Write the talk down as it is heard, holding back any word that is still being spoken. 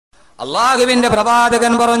അള്ളാഹുവിന്റെ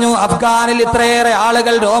പ്രവാചകൻ പറഞ്ഞു, അഫ്ഗാനിൽ ഇത്രയേറെ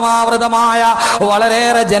ആളുകൾ രോമാവൃതമായ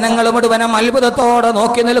വളരെയേറെ ജനങ്ങൾ മുഴുവനും അത്ഭുതത്തോടെ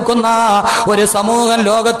നോക്കി നിൽക്കുന്ന ഒരു സമൂഹം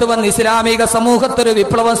ലോകത്ത് വന്ന് ഇസ്ലാമിക സമൂഹത്തൊരു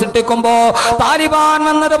വിപ്ലവം സൃഷ്ടിക്കുമ്പോ, താലിബാൻ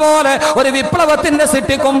വന്നതുപോലെ ഒരു വിപ്ലവത്തിന്റെ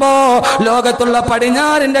സൃഷ്ടിക്കുമ്പോ ലോകത്തുള്ള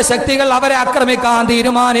പടിഞ്ഞാറിന്റെ ശക്തികൾ അവരെ ആക്രമിക്കാൻ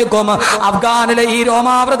തീരുമാനിക്കും. അഫ്ഗാനിലെ ഈ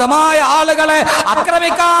രോമാവൃതമായ ആളുകളെ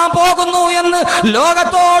ആക്രമിക്കാൻ പോകുന്നു എന്ന്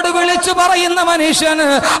ലോകത്തോട് വിളിച്ചു പറയുന്ന മനുഷ്യന്,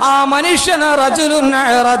 ആ മനുഷ്യന് റജുലുൻ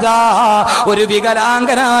റജാ, ഒരു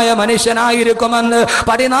വികലാംഗനായ മനുഷ്യനായിരിക്കുമെന്ന്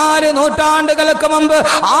 14 നൂറ്റാണ്ടുകൾക്ക് മുമ്പ്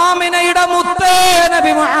ആമിനയുടെ മുത്തേ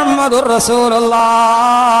നബി മുഹമ്മദുർ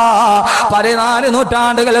റസൂലുള്ളാഹ് 14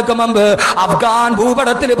 നൂറ്റാണ്ടുകൾക്ക് മുമ്പ് അഫ്ഗാൻ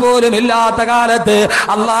ഭൂപടത്തിൽ പോലും ഇല്ലാത്ത കാലത്ത്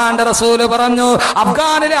അള്ളാഹുവിന്റെ റസൂല് പറഞ്ഞു,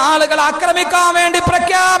 അഫ്ഗാനിലെ ആളുകൾ ആക്രമിക്കാൻ വേണ്ടി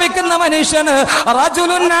പ്രഖ്യാപിക്കുന്ന മനുഷ്യന്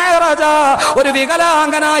റജുലുൻ റജാ, ഒരു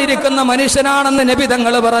വികലാംഗനായിരിക്കുന്ന മനുഷ്യനാണെന്ന് നബി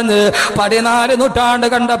തങ്ങൾ പറഞ്ഞ് 14 നൂറ്റാണ്ട്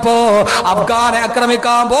കണ്ടപ്പോ അഫ്ഗാനെ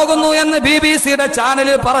ആക്രമിക്കാൻ പോകുന്നു എന്ന് BBC-യുടെ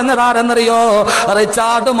ചാനലിൽ പറഞ്ഞതാരെന്നറിയോ?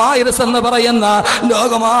 റിച്ചാർഡ് മൈർസ് എന്ന് പറയുന്ന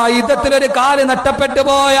ലോകമായ യുദ്ധത്തിലൊരു കാല് നഷ്ടപ്പെട്ടു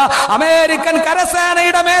പോയ അമേരിക്കൻ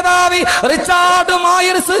കരസേനയുടെ മേധാവി റിച്ചാർഡ്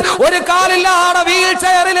മൈർസ് ഒരു കാലില്ലാതെ വീൽ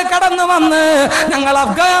ചെയറിൽ കടന്നു വന്ന് ഞങ്ങൾ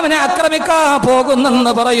അഫ്ഗാനെ ആക്രമിക്കാൻ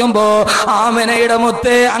പോകുന്നെന്ന് പറയുമ്പോ ആമിനയുടെ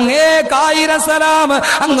മുത്തേ അങ്ങേക്കായിരം സലാം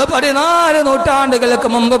അങ്ങ് 14 നൂറ്റാണ്ടുകൾക്ക്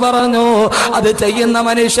മുമ്പ് പറഞ്ഞു, അത് ചെയ്യുന്ന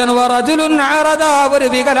മനുഷ്യൻ റജുലുൻ റജാ, ഒരു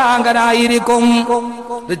വികലാംഗനായിരിക്കും.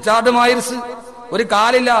 റിച്ചാർഡ് മൈർസ് ഒരു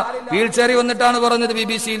കാലില്ല, വീൽ ചെയറിൽ വന്നിട്ടാണ് പറഞ്ഞത്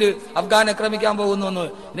BBC-യിൽ അഫ്ഗാൻ ആക്രമിക്കാൻ പോകുന്നു എന്ന്.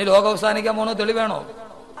 ഇനി ലോകം അവസാനിക്കാൻ പോകുന്ന തെളിവേണോ?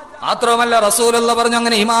 മാത്രമല്ല റസൂലുള്ള പറഞ്ഞു,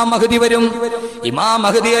 അങ്ങനെ ഇമാം മഹ്ദി വരും. ഇമാം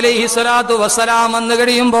മഹ്ദി അലൈഹി സ്വലാത്തു വസ്സലാം വന്നു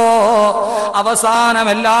കഴിയുമ്പോ അവസാനം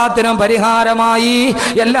എല്ലാത്തിനും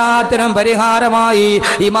പരിഹാരമായി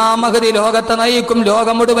ഇമാം മഹ്ദി ലോകത്തെ നയിക്കും.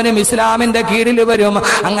 ലോകം മുഴുവനും ഇസ്ലാമിന്റെ കീഴിൽ വരും.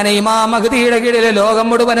 അങ്ങനെ ഇമാം മഹ്ദിയുടെ കീഴിൽ ലോകം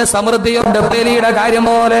മുഴുവനും സമൃദ്ധിയുണ്ട്. പേലിയുടെ കാര്യം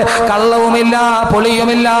പോലെ കള്ളവുമില്ല,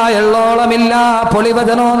 പൊളിയുമില്ല, എള്ളോളമില്ല,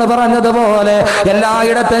 പൊളിവചനോ എന്ന് പറഞ്ഞതുപോലെ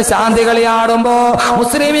എല്ലായിടത്തും ശാന്തി കളിയാടുമ്പോ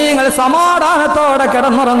മുസ്ലിമീങ്ങൾ സമാധാനത്തോടെ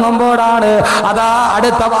കിടന്നുറങ്ങും. അതാ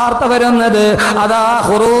അടുത്ത വാർത്ത വരുന്നത്, അതാ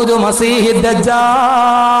ഖുറൂജു മസീഹി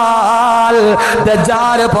ദജ്ജാൽ,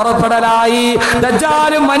 ദജ്ജാൽ പുറപ്പെടലായി.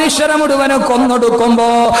 ദജ്ജാൽ മനുഷ്യരെ മുഴുവനും കൊന്നൊടുക്കുമ്പോ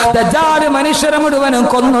ദജ്ജാൽ മനുഷ്യരെ മുഴുവനും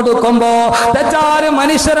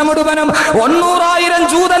 900,000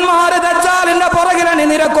 ജൂതന്മാര് ദജ്ജാലിന്റെ പുറകിൽ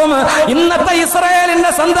അണിനിരക്കും. ഇന്നത്തെ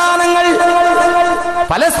ഇസ്രായേലിന്റെ സന്താനങ്ങൾ,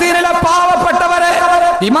 പലസ്തീനിലെ പാവപ്പെട്ടവരെ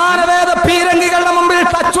വിമാനവേദ പീരങ്കികളുടെ മുമ്പിൽ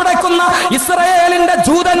തച്ചുടയ്ക്കുന്ന ഇസ്രായേലിന്റെ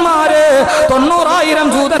ജൂതന്മാര്, 90,000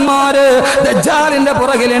 ജൂതന്മാര് ദജ്ജാലിന്റെ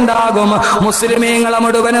പുറകിലുണ്ടാകും. മുസ്ലിമീങ്ങളെ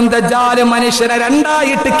മുഴുവനും ദജ്ജാല് മനുഷ്യനെ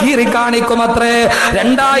രണ്ടായിട്ട് കീറി കാണിക്കും. അത്രേ,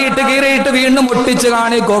 രണ്ടായിട്ട് കീറിയിട്ട് വീണ്ടും ഒട്ടിച്ച്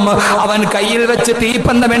കാണിക്കും. അവൻ കയ്യിൽ വെച്ച്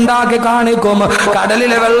തീപ്പന്തം ഉണ്ടാക്കി കാണിക്കും.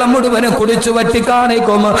 കടലിലെ വെള്ളം മുഴുവനും കുടിച്ചു വറ്റി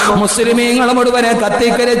കാണിക്കും. മുസ്ലിമീങ്ങളെ മുഴുവനെ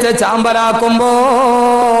കത്തിക്കരിച്ച് ചാമ്പലാക്കുമ്പോ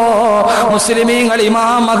മുസ്ലിമീങ്ങൾ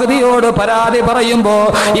ഇമാം മഹ്ദിയോട് പരാതി പറയുമ്പോ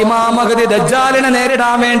ഇമാം മഹ്ദി ദജ്ജാലിനെ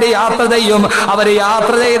നേരിടാൻ വേണ്ടി യാത്ര ചെയ്യും. അവർ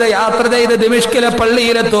യാത്ര ചെയ്ത് ദിമിഷ്കിലെ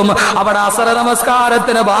പള്ളിയിലെത്തും. അവിടെ അസർ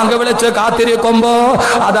നമസ്കാരത്തിന് ബാങ്ക് വിളിച്ച് കാത്തിരിക്കുമ്പോ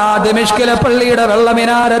അതാ ദിമിഷ്കിലെ പള്ളിയുടെ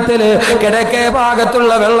വെള്ളമിനാരത്തില്, കിഴക്കേ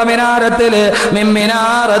ഭാഗത്തുള്ള വെള്ളമിനാരത്തില്,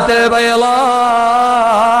 മിമ്മിനാരത്തിൽ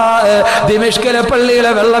ദിമിഷ്കിലെ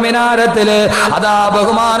പള്ളിയിലെ വെള്ളമിനാരത്തില് അതാ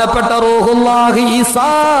ബഹുമാനപ്പെട്ട റൂഹുല്ലാഹി ഈസാ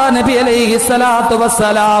നബി അലൈഹി സ്വലാത്തു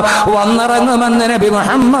വസ്സലാം വന്നിറങ്ങുമെന്ന് നബി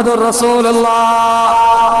മുഹമ്മദുർ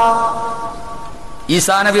റസൂലുള്ളാഹ്.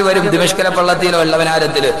 ഈസാ നബി വരും ദിമിഷ്കിലെ പള്ളത്തിലോ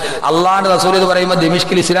വെള്ളമിനാരത്തില്. അള്ളാഹുവിന്റെ റസൂൽ എന്ന് പറയുമ്പോൾ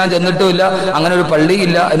ദിമിഷ്കിൽ ഇസ്ലാം ചെന്നിട്ടുമില്ല, അങ്ങനെ ഒരു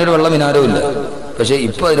പള്ളിയില്ല, അതിനൊരു വെള്ളമിനാരവും ഇല്ല. പക്ഷെ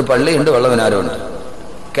ഇപ്പൊ അതിന് പള്ളിയുണ്ട്, വെള്ളമിനാരമുണ്ട്.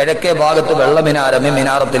 കിഴക്കേ ഭാഗത്ത് വെള്ളമിനാരം,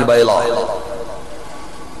 മിനാറത്തിൽ ബൈള.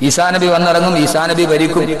 ഈസാ നബി വന്നിറങ്ങും, ഈസാ നബി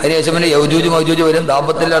ഭരിക്കും. അതിനുശേഷം പിന്നെ യൗജൂജ് മൗജൂജ് വരും,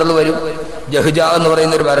 ദാബത്തിൽ അറള് വരും, ജഹ്ജ എന്ന്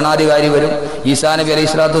പറയുന്ന ഒരു ഭരണാധികാരി വരും. ഈസാ നബി അലൈഹി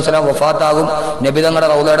സ്വലാത്തു വസ്സലാം വഫാത്താകും. നബി തങ്ങളുടെ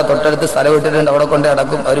റൗളയുടെ തൊട്ടടുത്ത് സ്ഥലം ഇട്ടിട്ടുണ്ട്, അവിടെ കൊണ്ട്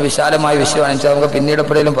അടക്കും. ഒരു വിശാലമായ വിഷയമാണ്, നമുക്ക് പിന്നീട്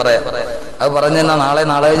എപ്പോഴേലും പറയാം. അത് പറഞ്ഞു തന്നാൽ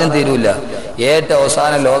നാളെ കഴിഞ്ഞും തീരൂല. ഏറ്റവും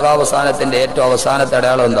അവസാനം, ലോകാവസാനത്തിന്റെ ഏറ്റവും അവസാനത്തെ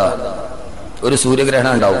അടയാളം എന്താ? ഒരു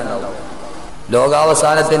സൂര്യഗ്രഹണം ഉണ്ടാവും.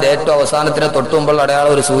 ലോകാവസാനത്തിന്റെ ഏറ്റവും അവസാനത്തിന് തൊട്ടുമുമ്പുള്ള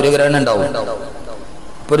അടയാളം ഒരു സൂര്യഗ്രഹണം ഉണ്ടാവും.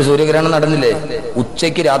 ഇപ്പൊ ഒരു സൂര്യഗ്രഹണം നടന്നില്ലേ?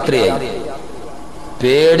 ഉച്ചയ്ക്ക് രാത്രിയായി,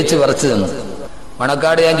 പേടിച്ച് വിറച്ചു നിന്ന്.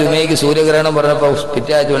 മണക്കാട് ഞാൻ ജുമയ്ക്ക് സൂര്യഗ്രഹണം പറഞ്ഞപ്പോ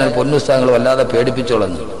പിറ്റേ ആഴ്ച വേണം പൊന്നുസ്താങ്ങൾ വല്ലാതെ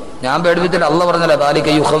പേടിപ്പിച്ചോളഞ്ഞു. ഞാൻ പേടിപ്പിച്ചിട്ട് അള്ള പറഞ്ഞല്ല,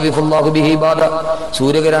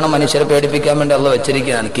 സൂര്യഗ്രഹണം മനുഷ്യരെ പേടിപ്പിക്കാൻ വേണ്ടി അള്ള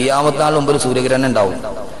വെച്ചിരിക്കുകയാണ്. കിയാമത്താളിന് മുമ്പ് ഒരു സൂര്യഗ്രഹണം ഉണ്ടാവും.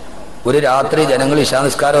 ഒരു രാത്രി ജനങ്ങൾ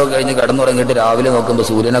ഇശാനിസ്കാരമൊക്കെ കഴിഞ്ഞ് കിടന്നുറങ്ങിയിട്ട് രാവിലെ നോക്കുമ്പോൾ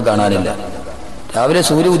സൂര്യനെ കാണാനില്ല. രാവിലെ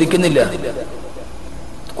സൂര്യൻ ഉദിക്കുന്നില്ല,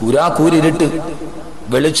 കൂരിരുട്ട്,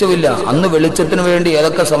 വെളിച്ചമില്ല. അന്ന് വെളിച്ചത്തിന് വേണ്ടി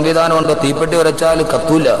ഏതൊക്കെ സംവിധാനമുണ്ടോ, തീപ്പെട്ടി വരച്ചാൽ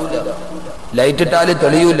കത്തൂല, ലൈറ്റ് ഇട്ടാൽ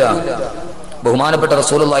തെളിയൂല, ബഹുമാനപ്പെട്ട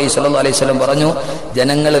റസൂലുള്ളാഹി സ്വല്ലല്ലാഹു അലൈഹി വസല്ലം പറഞ്ഞു,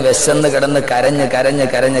 ജനങ്ങൾ വിശന്ന് കിടന്ന്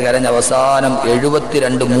കരഞ്ഞ് അവസാനം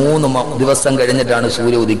 3 ദിവസം കഴിഞ്ഞിട്ടാണ്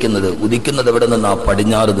സൂര്യൻ ഉദിക്കുന്നത് എവിടെ നിന്നാ?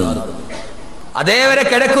 പടിഞ്ഞാറ് നിന്ന്. അതേവരെ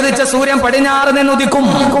കിഴക്കുദിച്ച സൂര്യൻ പടിഞ്ഞാറ് നിന്ന് ഉദിക്കും.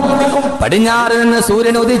 പടിഞ്ഞാറ് നിന്ന്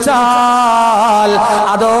സൂര്യൻ ഉദിച്ചാൽ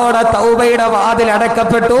അതോടെ തൗബയുടെ വാതിൽ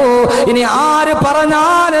അടക്കപ്പെട്ടു. ഇനി ആര്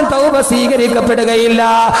പറഞ്ഞാലും തൗബ സ്വീകരിക്കപ്പെടുകയില്ല.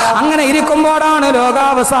 അങ്ങനെ ഇരിക്കുമ്പോഴാണ്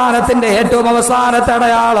ലോകാവസാനത്തിന്റെ ഏറ്റവും അവസാനത്തെ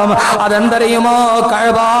അടയാളം. അതെന്തറിയുമോ?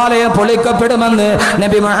 കഅബാലയം പൊളിക്കപ്പെടുമെന്ന്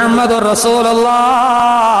നബി മുഹമ്മദ് റസൂലുള്ളാഹ്.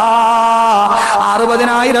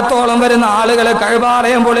 60,000-ഓളം വരുന്ന ആളുകൾ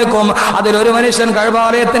കഅബാലയം പൊളിക്കും. അതിലൊരു മനുഷ്യൻ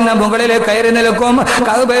കഅബാലയത്തിന്റെ മുകളിൽ കയറി നിൽക്കും,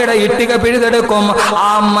 കഅബയുടെ ഇഷ്ടിക പിഴുതെടുക്കും. ആ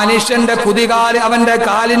മനുഷ്യന്റെ കുതികാല്, അവന്റെ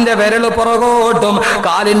കാലിന്റെ വിരൽ പുറകോട്ടും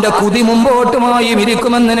കാലിന്റെ കുതി മുമ്പോട്ടുമായി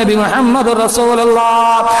ഇരിക്കുമെന്ന് നബി മുഹമ്മദ്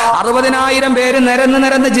റസൂലുള്ളാഹ്. 60,000 പേര്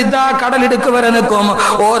നിരന്ന് ജിദ്ദ കടലിടുക്ക് വരെ നിൽക്കും.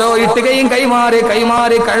 ഓരോ ഇഷ്ടികയും കൈമാറി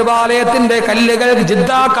കഅബാലയത്തിന്റെ കല്ലുകൾ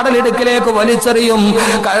ജിദ്ദ കടലിടുക്കിലേക്ക് വലിച്ചെറിയും.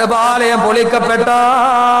 കഅബാലയം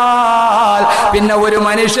പൊളിക്കപ്പെട്ടാൽ പിന്നെ ഒരു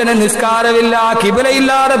മനുഷ്യന് നിസ്കാരമില്ല,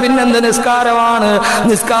 കിബിലയില്ലാതെ പിന്നെന്ത് നിസ്കാരമാണ്?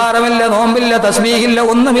 നിസ്കാരമില്ല, നോമ്പില്ല, തസ്ബീഹില്ല,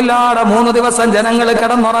 ഒന്നുമില്ലാതെ 3 ദിവസം ജനങ്ങൾ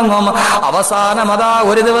കിടന്നുറങ്ങും. അവസാനം അതാ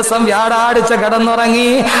ഒരു ദിവസം വ്യാഴാഴ്ച കിടന്നുറങ്ങി,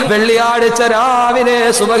 വെള്ളിയാഴ്ച രാവിലെ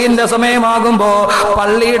സുബഹിന്റെ സമയമാകുമ്പോ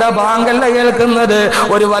പള്ളിയുടെ ബാങ്കല്ല കേൾക്കുന്നത്,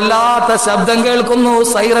 ഒരു വല്ലാത്ത ശബ്ദം കേൾക്കുന്നു,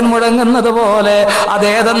 സൈറൻ മുഴങ്ങുന്നത് പോലെ.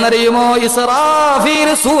 അതേതെന്നറിയുമോ? ഇസ്രാഫീൽ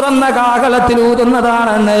സൂറെന്ന കാഹളത്തിൽ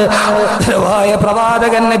ഊതുന്നതാണെന്ന്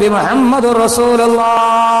പ്രവാചകൻ നബി മുഹമ്മദ്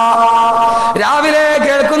റസൂലുള്ളാഹ്. രാവിലെ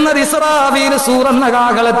കേൾക്കുന്നത് ഇസ്രാഫീൽ സൂറെന്ന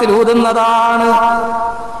കാഹളത്തിൽ ഊതുന്നതാണ്.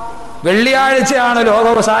 വെള്ളിയാഴ്ചയാണ്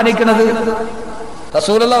ലോകം അവസാനിക്കുന്നത്.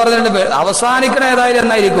 റസൂലുള്ളാഹി പറഞ്ഞിട്ടുണ്ട്, അവസാനിക്കണ ഏതായാലും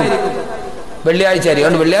എന്നായിരിക്കും? വെള്ളിയാഴ്ച ആയിരിക്കും.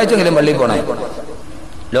 അതുകൊണ്ട് വെള്ളിയാഴ്ചയെങ്കിലും പള്ളിയിൽ പോണേ.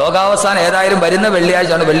 ലോകാവസാനം ഏതായാലും വരുന്ന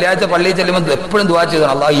വെള്ളിയാഴ്ചയാണ്. വെള്ളിയാഴ്ച പള്ളിയിൽ ചെല്ലുമ്പോൾ എപ്പോഴും ദുആ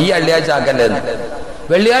ചെയ്യണം, അല്ലാഹ് ഈ വെള്ളിയാഴ്ച ആക്കല്ലേ എന്ന്.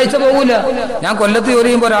 വെള്ളിയാഴ്ച പോകൂല. ഞാൻ കൊല്ലത്ത് ജോലി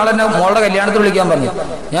ചെയ്യുമ്പോൾ ഒരാളെന്നെ മോളുടെ കല്യാണത്തിൽ വിളിക്കാൻ പറഞ്ഞു.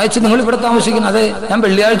 ഞാൻ വെച്ച് നിങ്ങൾ ഇവിടെ താമസിക്കുന്നു. അതെ, ഞാൻ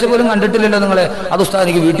വെള്ളിയാഴ്ച പോലും കണ്ടിട്ടില്ലല്ലോ നിങ്ങളെ. അത് ഉസ്താദ്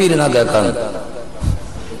എനിക്ക് വീട്ടിൽ ഇരുന്നാ കേൾക്കാന്ന്.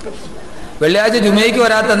 വെള്ളിയാഴ്ച ജുമയ്ക്ക്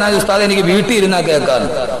വരാത്ത എന്നാൽ ഉസ്താദ് എനിക്ക് വീട്ടിൽ ഇരുന്നാ കേൾക്കാന്ന്.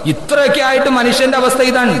 ഇത്രയൊക്കെ ആയിട്ട് മനുഷ്യന്റെ അവസ്ഥ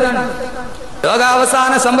ഇതാണ്.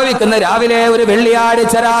 ലോകാവസാനം സംഭവിക്കുന്ന രാവിലെ, ഒരു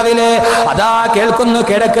വെള്ളിയാഴ്ച രാവിലെ അതാ കേൾക്കുന്നു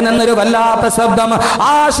കിഴക്കുനിന്നൊരു വല്ലാത്ത ശബ്ദം.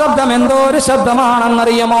 ആ ശബ്ദം എന്തോ ഒരു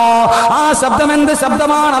ശബ്ദമാണെന്നറിയുമോ? ആ ശബ്ദം എന്ത്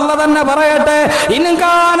ശബ്ദമാണ്? അല്ലാഹ് തന്നെ പറയട്ടെ,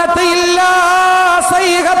 ഇൻകാനത്ത് ഇല്ലാ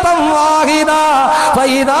സൈഹതൻ വാഹിദ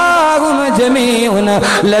ഫൈദാഹും ജമീഉൻ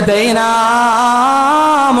ലദൈനാ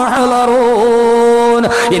മുഹ്ളറൂൻ.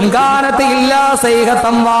 ഇൻകാനത്ത് ഇല്ലാ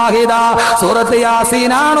സൈഹതൻ വാഹിദ. സൂറത്ത്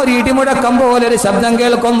യാസീനാണ്. ഒരു ഇടിമുഴക്കം പോലെ ഒരു ശബ്ദം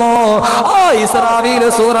കേൾക്കുന്നു. ഇസ്രാഫീൽ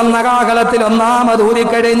സൂറെന്ന കാഹളത്തിൽ ഒന്നാമത്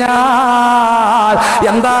ഊതിക്കഴിഞ്ഞാൽ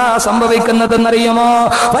എന്താ സംഭവിക്കുന്നതെന്നറിയുമോ?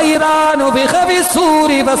 ഫൈദാനു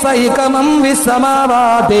ബിഖബിസ്സൂരി ഫസൈക മൻ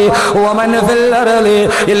ഫിസ്സമാവാതി വമൻ ഫിൽ അർളി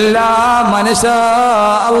ഇല്ലാ മൻ ശാ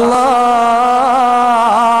അല്ലാഹ്.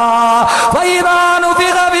 ഫൈദാനു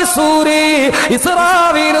ബിഖബിസ്സൂരി,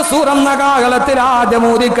 ഇസ്രാഫീൽ സൂറെന്ന കാഹളത്തിൽ ആദ്യം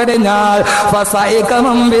ഊതിക്കഴിഞ്ഞാൽ ഫസൈക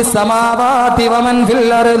മൻ ഫിസ്സമാവാതി വമൻ ഫിൽ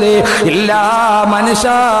അർളി ഇല്ലാ മൻ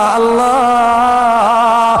ശാ അല്ലാഹ്.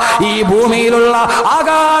 ഈ ഭൂമിയിലുള്ള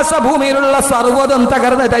ആകാശഭൂമിയിലുള്ള സർവ്വതും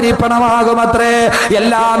തകർന്ന് തരിപ്പണമാകുമത്രേ.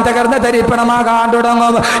 എല്ലാം തകർന്ന് തരിപ്പണമാകാൻ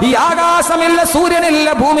തുടങ്ങും. ഈ ആകാശമില്ല, സൂര്യനില്ല,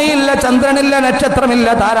 ഭൂമിയില്ല, ചന്ദ്രനില്ല, നക്ഷത്രമില്ല,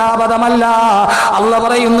 താരാപഥമല്ല. അല്ലാഹ്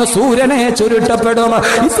പറയുന്നു സൂര്യനെ ചുരുട്ടപ്പെടും.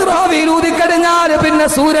 ഇസ്രാഫീൽ ഊതിക്കഴിഞ്ഞാൽ പിന്നെ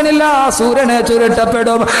സൂര്യനില്ല, സൂര്യനെ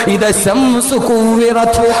ചുരുട്ടപ്പെടും.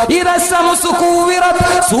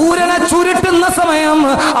 സൂര്യനെ ചുരുട്ടുന്ന സമയം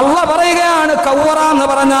അല്ലാഹ് പറയുകയാണ്, കവറാന്ന്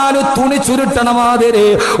പറഞ്ഞാൽ തുണി ചുരുട്ടണ മാതിരി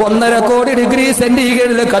 1.5 കോടി ഡിഗ്രി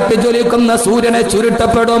സെന്റിഗ്രേഡിൽ കത്തിജ്വലിക്കുന്ന സൂര്യനെ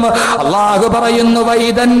ചുരുട്ടപ്പെടും. അല്ലാഹു പറയുന്നു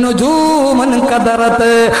വൈദന്നുജൂമൻ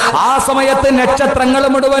കദറത്ത്. ആ സമയത്ത് നക്ഷത്രങ്ങൾ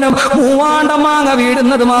മുഴുവനും മൂവാണ്ടമാങ്ങ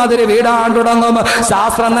വീടുന്നത് മാതിരി വീടാൻ തുടങ്ങും.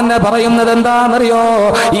 ശാസ്ത്രം തന്നെ പറയുന്നത് എന്താണെന്നറിയോ?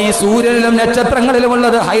 ഈ സൂര്യനിലും നക്ഷത്രങ്ങളിലും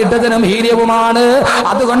ഉള്ളത് ഹൈഡ്രജനും ഹീലിയവുമാണ്.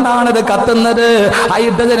 അതുകൊണ്ടാണ് ഇത് കത്തുന്നത്.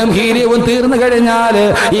 ഹൈഡ്രജനും ഹീലിയവും തീർന്നു കഴിഞ്ഞാൽ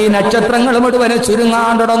ഈ നക്ഷത്രങ്ങൾ മുഴുവനും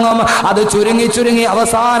ചുരുങ്ങാൻ തുടങ്ങും. അത് ചുരുങ്ങി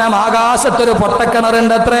അവസാനം ആകാശത്തൊരു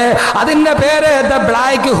പൊട്ടക്കിണറുണ്ടത്രേ. അതിന്റെ പേര് ദ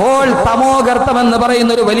ബ്ലാക്ക് ഹോൾ, തമോഗർത്തം എന്ന്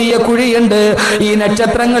പറയുന്ന ഒരു വലിയ കുഴിയുണ്ട്. ഈ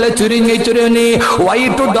നക്ഷത്രങ്ങൾ ചുരുങ്ങി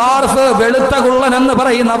വൈറ്റ് ഡാർഫ്, വെളുത്ത കുള്ളൻ എന്ന്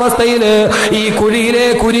പറയുന്ന അവസ്ഥയിൽ ഈ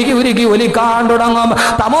കുഴിയിലേക്ക് ഉരുകി ഒലിക്കാൻ തുടങ്ങും.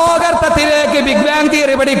 തമോഗർത്തത്തിലേക്ക് ബിഗ് ബാങ്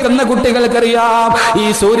തിയറി പഠിക്കുന്ന കുട്ടികൾക്കറിയാം ഈ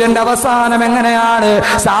സൂര്യന്റെ അവസാനം എങ്ങനെയാണ്.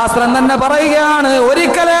 ശാസ്ത്രം തന്നെ പറയുകയാണ്,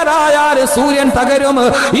 ഒരിക്കലേതായാൽ സൂര്യൻ തകരും.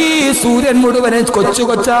 ഈ സൂര്യൻ മുഴുവനും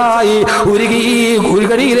കൊച്ചായി ഉരുകി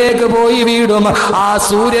ഉരുകടിയിലേക്ക് പോയി വീടും. ആ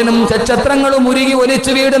സൂര്യനും നക്ഷത്രങ്ങളും ഉരുകി ഒലിച്ച്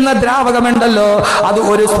ഒലിച്ചു വീടുന്ന ദ്രാവകമുണ്ടല്ലോ, അത്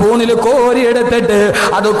ഒരു സ്പൂണിൽ കോരിയെടുത്തിട്ട്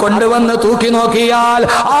അത് കൊണ്ടുവന്ന് തൂക്കി നോക്കിയാൽ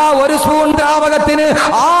ആ ഒരു സ്പൂൺ ദ്രാവകത്തിന്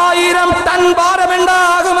 1000 ടൺ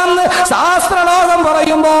ഭാരമുണ്ടാകുമെന്ന് ശാസ്ത്രലോകം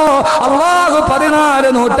പറയുമ്പോ അല്ലാഹു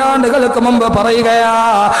 14 നൂറ്റാണ്ടുകൾക്ക് മുമ്പ് പറയുകയാ.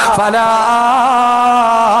 ഫലാ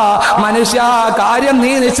മനുഷ്യ, കാര്യം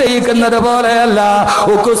നീ നിശ്ചയിക്കുന്നത് പോലെയല്ല.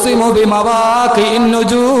 ഉഖ്സിമു ബിമവാഖിൻ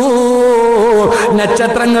നുജൂം,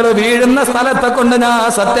 നക്ഷത്രങ്ങൾ വീഴുന്ന സ്ഥലത്തെ കൊണ്ട് ഞാൻ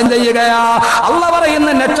സത്യം ചെയ്യുകയാ. അല്ലാഹു പറയുന്ന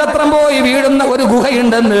നക്ഷത്രം പോയി വീഴുന്ന ഒരു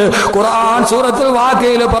ഗുഹയുണ്ടെന്ന് ഖുർആൻ സൂറത്തുൽ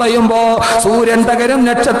വാഖിയയിൽ പറയുമ്പോ സൂര്യൻ തകരും,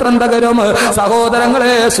 നക്ഷത്രം തകരും.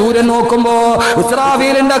 സഹോദരങ്ങളെ, സൂര്യൻ നോക്കുമ്പോ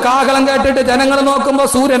ഇസ്രാഫീലിന്റെ കാഹളം കേട്ടിട്ട് ജനങ്ങൾ നോക്കുമ്പോ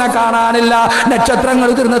സൂര്യനെ കാണാനില്ല, നക്ഷത്രങ്ങൾ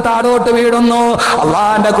ഉതിർന്ന് താഴോട്ട് വീഴുന്നു.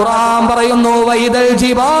 അല്ലാഹുവിന്റെ ഖുർആൻ പറയുന്നു വൈദൽ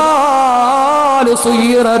ജിബാലു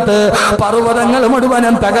സുയ്യിറത്, പർവ്വതങ്ങൾ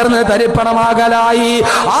മുഴുവനും തകർന്ന് തരിപ്പണമാകലായി.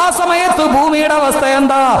 ആ സമയത്ത് ഭൂമിയുടെ അവസ്ഥ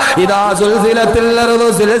എന്താ? ഇദാ സുൽസിലത്തിൽ അർദു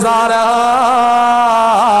സിൽസാലഹാ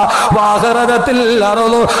വഅഖറജത്തിൽ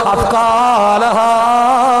അർദു അത്ഖാലഹാ,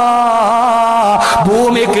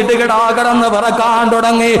 ഭൂമി കിടുകിടാകടന്ന് വിറക്കാൻ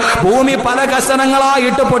തുടങ്ങി. ഭൂമി പല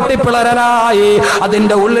കഷണങ്ങളായിട്ട് പൊട്ടിപ്പിളരലായി.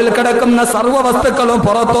 അതിന്റെ ഉള്ളിൽ കിടക്കുന്ന സർവ്വ വസ്തുക്കളും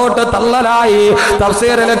പുറത്തോട്ട് തള്ളലായി.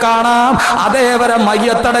 തഫ്സീറിൽ കാണാം, അതേവരെ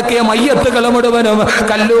മയ്യത്തടക്കിയ മയ്യത്തുകൾ മുഴുവനും,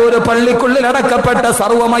 കല്ലൂർ പള്ളിക്കുള്ളിൽ അടക്കപ്പെട്ട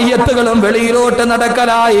സർവ്വ മയ്യത്തുകളും വെളിയിലോട്ട്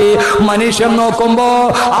നടക്കലായി. മനുഷ്യൻ നോക്കുമ്പോ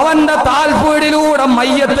അവന്റെ താൽപ്പീടിലൂടെ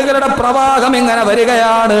മയ്യത്തുകളുടെ പ്രവാഹം ഇങ്ങനെ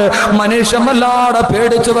വരികയാണ്. മനുഷ്യൻ വല്ലാതെ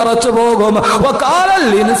പേടിച്ചു വിറച്ചു പോകും. വഖാലൽ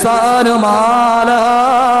ഇൻസാനു മാല,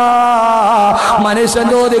 മനുഷ്യൻ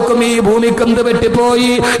ചോദിക്കും ഈ ഭൂമിക്കെന്ത്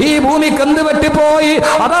പറ്റിപ്പോയി, ഈ ഭൂമിക്കെന്ത് പറ്റിപ്പോയി?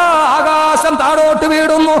 അതാ ആകാശം താഴോട്ട്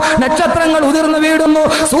വീടുന്നു, നക്ഷത്രങ്ങൾ ഉതിർന്നു വീടുന്നു,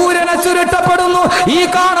 സൂര്യനെ ചുരുട്ടപ്പെടുന്നു. ഈ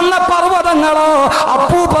കാണുന്ന പർവ്വതങ്ങളോ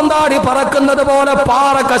അപ്പൂപ്പൻ താടി പറക്കുന്നത് പോലെ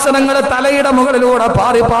പാറ കഷണങ്ങൾ തലയുടെ മുകളിലൂടെ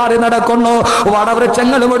പാറി പാറി നടക്കുന്നു.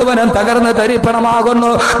 വടവൃക്ഷങ്ങൾ മുഴുവനും തകർന്ന്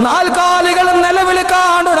തരിപ്പണമാകുന്നു. നാൽക്കാലികൾ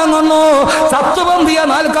നിലവിളിക്കാൻ തുടങ്ങുന്നു. ചത്തുപന്തിയ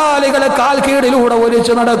നാൽക്കാലികൾ കാൽക്കീടിലൂടെ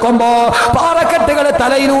ഒലിച്ചു നടക്കുമ്പോ, പാറക്കെട്ടുകൾ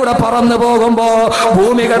തലയിലൂടെ പറന്നു പോകുമ്പോ,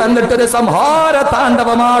 ഭൂമി കടന്നിട്ടൊരു സംഹാര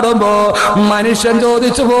താണ്ഡവമാടുമ്പോ മനുഷ്യൻ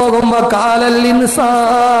ചോദിച്ചു പോകുമ്പോ കാലൽ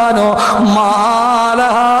ഇൻസാനോ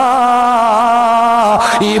മാലഹാ,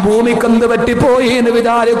 ഈ ഭൂമിക്കെന്ത് പറ്റിപ്പോയി എന്ന്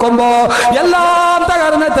വിചാരിക്കുമ്പോ എല്ലാം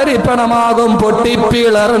തകർന്ന് തരിപ്പണമാകും.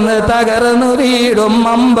 പൊട്ടിപ്പിളർന്ന് തകർന്നു വീടും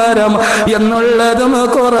അമ്പരം എന്നുള്ളതും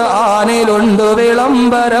ഖുർആനിലുണ്ട്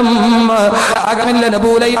വിളംബരം. ആകമില്ല,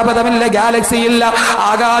 നബൂലയില്ല, പദമില്ല, ഗാലക്സിയില്ല,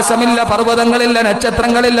 ആകാശമില്ല, പർവ്വതങ്ങളില്ല,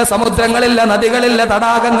 നക്ഷത്രങ്ങളില്ല, സമുദ്രങ്ങളില്ല, നദികളില്ല,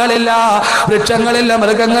 തടാകങ്ങളില്ല, വൃക്ഷങ്ങളില്ല,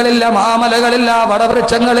 മൃഗങ്ങളില്ല, മാമലകളില്ല,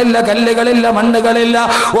 വടവൃക്ഷങ്ങളില്ല, കല്ലുകളില്ല, മണ്ണുകളില്ല,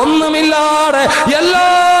 ഒന്നുമില്ലാതെ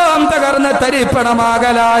എല്ലാം തകർന്ന്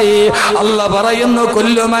തരിപ്പണമാകലായി. അല്ലാഹു പറയുന്നു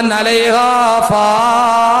കുല്ലു മൻ അലൈഹാ ഫാൻ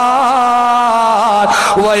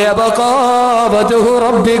വയബ്ഖാ വജ്ഹു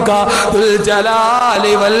റബ്ബിക ദുൽ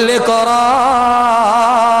ജലാലി വൽ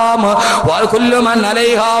ഇക്റാം വകുല്ലു മൻ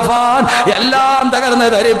അലൈഹാ ഫാൻ, എല്ലാം തകർന്ന്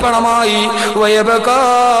തരിപ്പണമായി. വയബ്ഖാ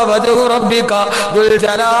വജ്ഹു റബ്ബിക ദുൽ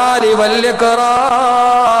ജലാലി വൽ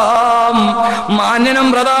ഇക്റാം, മാന്യനും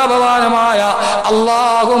പ്രതാപവാനുമായ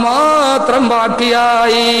അല്ലാഹു മാത്രം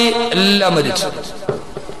ബാക്കിയായി. എല്ലാം മരിച്ചു,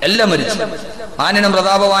 എല്ലാം മരിച്ചു. മാന്യനും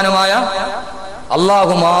പ്രതാപവാനുമായ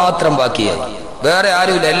അല്ലാഹു മാത്രം ബാക്കിയായി. വേറെ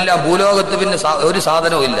ആരുമില്ല. എല്ലാം ഭൂലോകത്ത് പിന്നെ ഒരു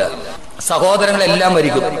സാധനവും ഇല്ല. സഹോദരങ്ങളെല്ലാം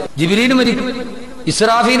മരിക്കും. ജിബ്രീൽ മരിക്കും,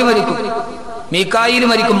 ഇസ്രാഫീൽ മരിക്കും, മീകായിൽ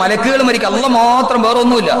മരിക്കും, മലക്കുകൾ മരിക്കും. അല്ലാഹു മാത്രം, വേറെ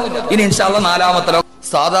ഒന്നുമില്ല. ഇനി ഇൻഷാ അല്ലാഹ് നാലാമത്തെ ലോകം.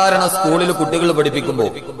 സാധാരണ സ്കൂളിൽ കുട്ടികൾ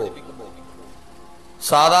പഠിപ്പിക്കുമ്പോൾ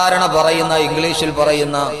സാധാരണ പറയുന്ന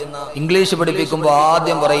ഇംഗ്ലീഷ് പഠിപ്പിക്കുമ്പോൾ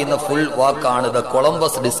ആദ്യം പറയുന്ന ഫുൾ വാക്കാണ് the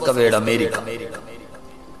Columbus discovered America.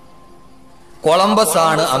 Columbus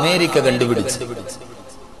ആണ് അമേരിക്ക കണ്ടുപിടിച്ചത്.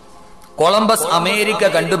 കൊളംബസ് അമേരിക്ക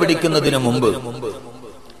കണ്ടുപിടിക്കുന്നതിന് മുമ്പ്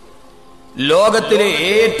ലോകത്തിലെ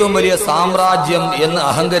ഏറ്റവും വലിയ സാമ്രാജ്യം എന്ന്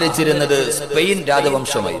അഹങ്കരിച്ചിരുന്നത് സ്പെയിൻ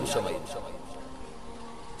രാജവംശമായിരുന്നു.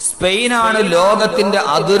 സ്പെയിനാണ് ലോകത്തിന്റെ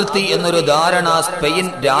അതിർത്തി എന്നൊരു ധാരണ സ്പെയിൻ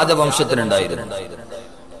രാജവംശത്തിനുണ്ടായിരുന്നു.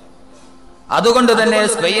 അതുകൊണ്ട് തന്നെ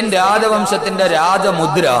സ്പെയിൻ രാജവംശത്തിന്റെ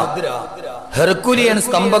രാജമുദ്ര ഹെർക്കുലിയൻ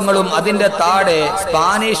സ്തംഭങ്ങളും അതിന്റെ താഴെ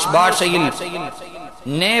സ്പാനിഷ് ഭാഷയിൽ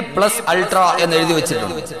നെ പ്ലസ് അൾട്ര എന്ന് എഴുതി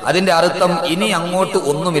വെച്ചിട്ടുണ്ട്. അതിന്റെ അർത്ഥം ഇനി അങ്ങോട്ട്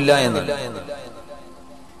ഒന്നുമില്ല എന്നാണ്.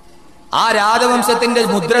 ആ രാജവംശത്തിന്റെ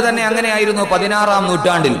മുദ്ര തന്നെ അങ്ങനെയായിരുന്നു 16-ാം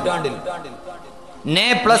നൂറ്റാണ്ടിൽ. നെ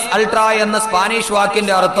പ്ലസ് അൾട്ര എന്ന സ്പാനിഷ്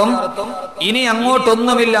വാക്കിന്റെ അർത്ഥം ഇനി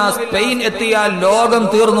അങ്ങോട്ടൊന്നുമില്ല, സ്പെയിൻ എത്തിയാൽ ലോകം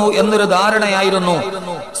തീർന്നു എന്നൊരു ധാരണയായിരുന്നു.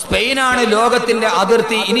 സ്പെയിനാണ് ലോകത്തിന്റെ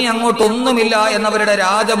അതിർത്തി, ഇനി അങ്ങോട്ടൊന്നുമില്ല എന്നവരുടെ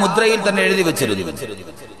രാജമുദ്രയിൽ തന്നെ എഴുതി വെച്ചിരുന്നു.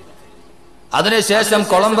 അതിനുശേഷം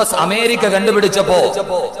കൊളംബസ് അമേരിക്ക കണ്ടുപിടിച്ചപ്പോ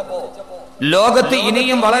ലോകത്ത്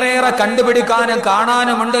ഇനിയും വളരെയേറെ കണ്ടുപിടിക്കാനും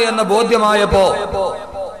കാണാനുമുണ്ട് എന്ന് ബോധ്യമായപ്പോ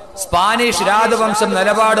സ്പാനിഷ് രാജവംശം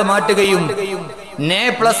നിലപാട് മാറ്റുകയും നെ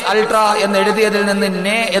പ്ലസ് അൾട്ര എന്ന് എഴുതിയതിൽ നിന്ന്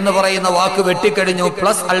നെ എന്ന് പറയുന്ന വാക്ക് വെട്ടിക്കഴിഞ്ഞു,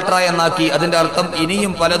 പ്ലസ് അൾട്ര എന്നാക്കി. അതിന്റെ അർത്ഥം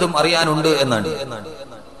ഇനിയും പലതും അറിയാനുണ്ട് എന്നാണ്.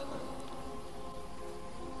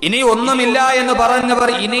 ഇനി ഒന്നുമില്ല എന്ന് പറഞ്ഞവർ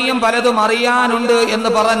ഇനിയും പലതും അറിയാനുണ്ട് എന്ന്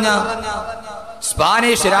പറഞ്ഞ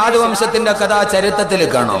സ്പാനിഷ് രാജവംശത്തിന്റെ കഥ ചരിത്രത്തിൽ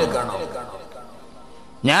കാണാം.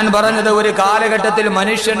 ഞാൻ പറഞ്ഞത് ഒരു കാലഘട്ടത്തിൽ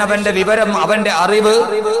മനുഷ്യൻ അവന്റെ വിവരം, അവന്റെ അറിവ്,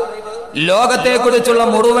 ലോകത്തെക്കുറിച്ചുള്ള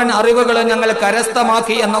മുഴുവൻ അറിവുകളും ഞങ്ങൾ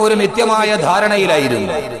കരസ്ഥമാക്കി എന്ന ഒരു നിത്യമായ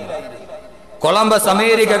ധാരണയിലായിരുന്നു. കൊളംബസ്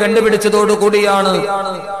അമേരിക്ക കണ്ടുപിടിച്ചതോടുകൂടിയാണ്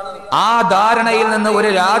ആ ധാരണയിൽ നിന്ന് ഒരു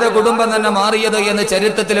രാജകുടുംബം തന്നെ മാറിയത് എന്ന്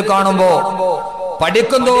ചരിത്രത്തിൽ കാണുമ്പോ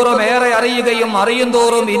പഠിക്കും തോറും ഏറെ അറിയുകയും അറിയും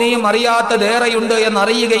തോറും ഇനിയും അറിയാത്തതേറെയുണ്ട്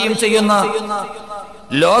എന്നറിയുകയും ചെയ്യുന്ന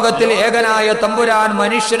ലോകത്തിൽ ഏകനായ തമ്പുരാൻ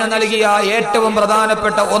മനുഷ്യന് നൽകിയ ഏറ്റവും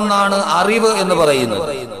പ്രധാനപ്പെട്ട ഒന്നാണ് അറിവ് എന്ന് പറയുന്നത്.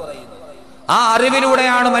 ആ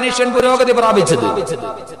അറിവിലൂടെയാണ് മനുഷ്യൻ പുരോഗതി പ്രാപിച്ചത്.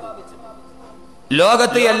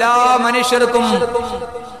 ലോകത്ത് എല്ലാ മനുഷ്യർക്കും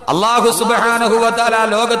അല്ലാഹു സുബ്ഹാനഹു വ തആല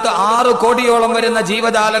ലോകത്ത് 6 കോടിയോളം വരുന്ന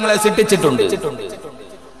ജീവജാലങ്ങളെ സൃഷ്ടിച്ചിട്ടുണ്ട്.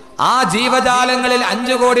 ആ ജീവജാലങ്ങളിൽ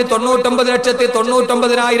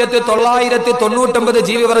 5,99,99,999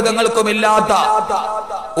 ജീവിവർഗങ്ങൾക്കും ഇല്ലാത്ത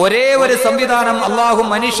ഒരേ ഒരു സംവിധാനം അള്ളാഹു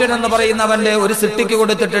മനുഷ്യൻ എന്ന് പറയുന്നവന്റെ ഒരു സൃഷ്ടിക്ക്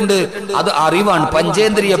കൊടുത്തിട്ടുണ്ട്. അത് അറിവാണ്,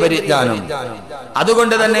 പഞ്ചേന്ദ്രിയ പരിജ്ഞാനം.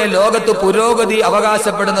 അതുകൊണ്ട് തന്നെ ലോകത്ത് പുരോഗതി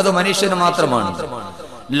അവകാശപ്പെടുന്നത് മനുഷ്യന് മാത്രമാണ്.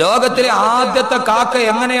 ലോകത്തിലെ ആദ്യത്തെ കാക്ക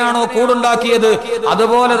എങ്ങനെയാണോ കൂടുണ്ടാക്കിയത്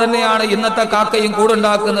അതുപോലെ തന്നെയാണ് ഇന്നത്തെ കാക്കയും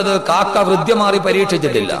കൂടുണ്ടാക്കുന്നത്. കാക്ക വൃദ്ധ്യമാറി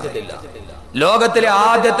പരീക്ഷിച്ചിട്ടില്ല. ലോകത്തിലെ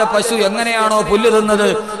ആദ്യത്തെ പശു എങ്ങനെയാണോ പുല്ല് തിന്നത്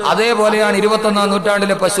അതേപോലെയാണ് 21ാം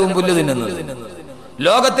നൂറ്റാണ്ടിലെ പശുവും പുല്ല് തിന്നുന്നത്.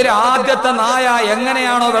 ലോകത്തിലെ ആദ്യത്തെ നായ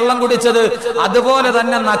എങ്ങനെയാണോ വെള്ളം കുടിച്ചത് അതുപോലെ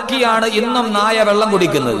തന്നെ നക്കിയാണ് ഇന്നും നായ വെള്ളം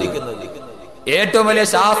കുടിക്കുന്നത്. ഏറ്റവും വലിയ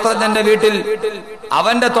ശാസ്ത്രജ്ഞന്റെ വീട്ടിൽ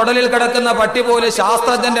അവന്റെ തൊടലിൽ കിടക്കുന്ന പട്ടി പോലെ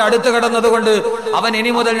ശാസ്ത്രജ്ഞന്റെ അടുത്ത് കിടന്നതുകൊണ്ട് അവൻ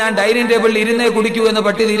ഇനി മുതൽ ഞാൻ ഡൈനിങ് ടേബിളിൽ ഇരുന്നേ കുടിക്കൂ എന്ന്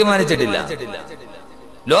പട്ടി തീരുമാനിച്ചിട്ടില്ല.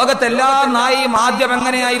 ലോകത്തെല്ലാ നായയും ആദ്യം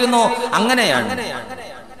എങ്ങനെയായിരുന്നോ അങ്ങനെയാണ്.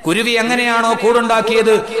 കുരുവി എങ്ങനെയാണോ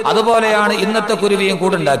കൂടുണ്ടാക്കിയത് അതുപോലെയാണ് ഇന്നത്തെ കുരുവിയും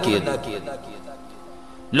കൂടുണ്ടാക്കിയത്.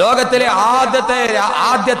 ലോകത്തിലെ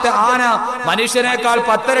ആദ്യത്തെ ആന മനുഷ്യനേക്കാൾ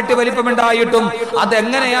 10 ഇരട്ടി വലിപ്പമുണ്ടായിട്ടും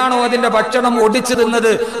അതെങ്ങനെയാണോ അതിന്റെ ഭക്ഷണം ഒടിച്ചു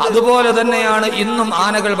തിന്നത് അതുപോലെ തന്നെയാണ് ഇന്നും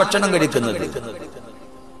ആനകൾ ഭക്ഷണം കഴിക്കുന്നത്.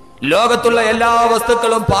 ലോകത്തുള്ള എല്ലാ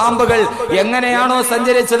വസ്തുക്കളും, പാമ്പുകൾ എങ്ങനെയാണോ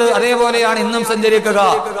സഞ്ചരിച്ചത് അതേപോലെയാണ് ഇന്നും സഞ്ചരിക്കുക.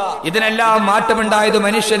 ഇതിനെല്ലാം മാറ്റമുണ്ടായത്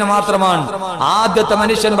മനുഷ്യന് മാത്രമാണ്. ആദ്യത്തെ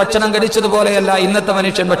മനുഷ്യൻ ഭക്ഷണം കഴിച്ചതുപോലെയല്ല ഇന്നത്തെ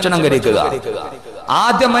മനുഷ്യൻ ഭക്ഷണം കഴിക്കുക.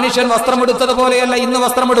 ആദ്യം മനുഷ്യൻ വസ്ത്രമെടുത്തതുപോലെയല്ല ഇന്ന്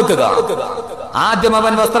വസ്ത്രമെടുക്കുക.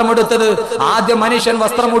 ആദ്യം മനുഷ്യൻ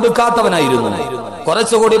വസ്ത്രമെടുക്കാത്തവനായിരുന്നു.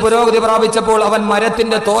 കുറച്ചുകൂടി പുരോഗതി പ്രാപിച്ചപ്പോൾ അവൻ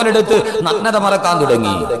മരത്തിന്റെ തോലെടുത്ത് നഗ്നത മറക്കാൻ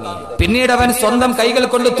തുടങ്ങി. പിന്നീട് അവൻ സ്വന്തം കൈകൾ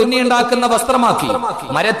കൊണ്ട് തുന്നിയുണ്ടാക്കുന്ന വസ്ത്രമാക്കി.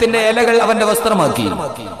 മരത്തിന്റെ ഇലകൾ അവന്റെ വസ്ത്രമാക്കി.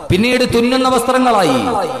 പിന്നീട് തുന്നുന്ന വസ്ത്രങ്ങളായി.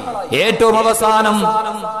 ഏറ്റവും അവസാനം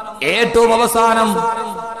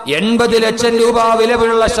 80 ലക്ഷം രൂപ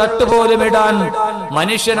വിലയുള്ള ഷർട്ട് പോലും ഇടാൻ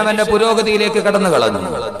മനുഷ്യൻ അവന്റെ പുരോഗതിയിലേക്ക് കടന്നു കളഞ്ഞു.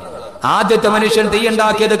 ആദ്യത്തെ മനുഷ്യൻ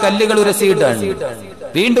തീയുണ്ടാക്കിയത് കല്ലുകൾ ഉരസിയിട്ടാണ്.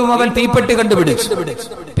 വീണ്ടും അവൻ തീപ്പെട്ടി കണ്ടുപിടിച്ചു.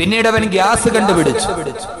 പിന്നീട് അവൻ ഗ്യാസ് കണ്ടുപിടിച്ചു.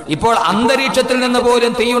 ഇപ്പോൾ അന്തരീക്ഷത്തിൽ നിന്ന്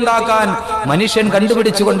പോലും തീയുണ്ടാക്കാൻ മനുഷ്യൻ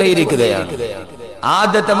കണ്ടുപിടിച്ചു കൊണ്ടേയിരിക്കുകയാണ്.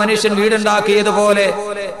 ആദ്യത്തെ മനുഷ്യൻ വീടുണ്ടാക്കിയതുപോലെ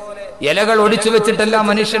ഇലകൾ ഒടിച്ചു വെച്ചിട്ടല്ല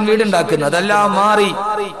മനുഷ്യൻ വീടുണ്ടാക്കുന്നത്. അതെല്ലാം മാറി.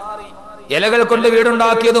 ഇലകൾ കൊണ്ട്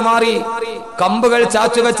വീടുണ്ടാക്കിയത് മാറി. കമ്പുകൾ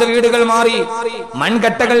ചാച്ചുവെച്ച വീടുകൾ മാറി.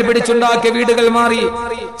 മൺകട്ടകൾ പിടിച്ചുണ്ടാക്കിയ വീടുകൾ മാറി.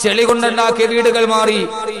 ചെളി കൊണ്ടുണ്ടാക്കിയ വീടുകൾ മാറി.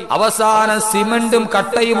 അവസാനം സിമന്റും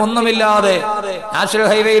കട്ടയും ഒന്നുമില്ലാതെ നാഷണൽ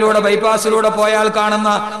ഹൈവേയിലൂടെ ബൈപ്പാസിലൂടെ പോയാൽ കാണുന്ന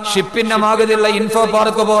ഷിപ്പിന്റെ മാകതിലുള്ള ഇൻഫോ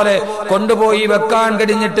പാർക്ക് പോലെ കൊണ്ടുപോയി വെക്കാൻ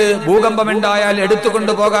കഴിഞ്ഞിട്ട് ഭൂകമ്പമുണ്ടായാൽ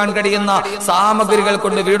എടുത്തുകൊണ്ടു പോകാൻ കഴിയുന്ന സാമഗ്രികൾ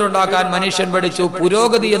കൊണ്ട് വീടുണ്ടാക്കാൻ മനുഷ്യൻ പഠിച്ചു.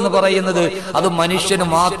 പുരോഗതി എന്ന് പറയുന്നത് അത് മനുഷ്യന്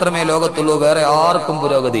മാത്രമേ ലോകത്തുള്ളൂ. വേറെ ആർക്കും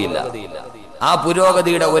പുരോഗതിയില്ല. ആ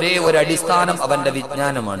പുരോഗതിയുടെ ഒരേ ഒരു അടിസ്ഥാനം അവന്റെ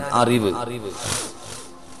വിജ്ഞാനമാണ്, അറിവ്.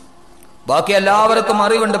 ബാക്കി എല്ലാവർക്കും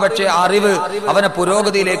അറിവുണ്ട്, പക്ഷെ അറിവ് അവനെ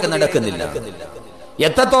പുരോഗതിയിലേക്ക് നടക്കുന്നില്ല.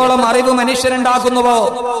 എത്രത്തോളം അറിവ് മനുഷ്യനുണ്ടാക്കുന്നുവോ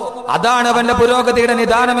അതാണ് അവന്റെ പുരോഗതിയുടെ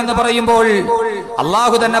നിദാനം എന്ന് പറയുമ്പോൾ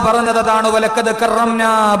അള്ളാഹു തന്നെ പറഞ്ഞത് അതാണ്. വലഖദ്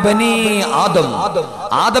കറംനാ ബനീ ആദം,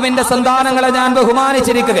 ആദമിന്റെ സന്താനങ്ങളെ ഞാൻ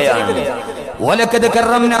ബഹുമാനിച്ചിരിക്കുകയാണ്. വലഖദ്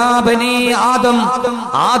കറംനാ ബനീ ആദം,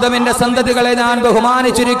 ആദമിന്റെ സന്തതികളെ ഞാൻ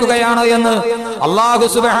ബഹുമാനിച്ചിരിക്കുകയാണ് എന്ന് അല്ലാഹു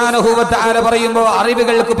സുബ്ഹാനഹു വ തആല പറയുമ്പോൾ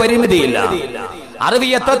അറിവുകൾക്ക് പരിമിതിയില്ല. അറിവ്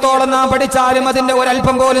എത്രത്തോളം നാം പഠിച്ചാലും അതിന്റെ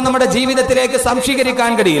ഒരല്പം പോലും നമ്മുടെ ജീവിതത്തിലേക്ക്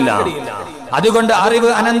സംശീകരിക്കാൻ കഴിയില്ല. അതുകൊണ്ട് അറിവ്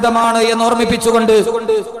അനന്തമാണ് എന്ന് ഓർമ്മിപ്പിച്ചുകൊണ്ട്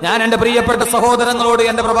ഞാൻ എന്റെ പ്രിയപ്പെട്ട സഹോദരങ്ങളോട്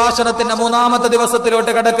എന്റെ പ്രഭാഷണത്തിന്റെ 3ാമത്തെ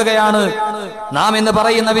ദിവസത്തിലോട്ട് കടക്കുകയാണ്. നാം ഇന്ന്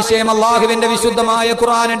പറയുന്ന വിഷയം അല്ലാഹുവിന്റെ വിശുദ്ധമായ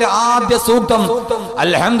ഖുർആനിന്റെ ആദ്യ സൂക്തം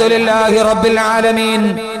അൽഹംദുലില്ലാഹി റബ്ബിൽ ആലമീൻ.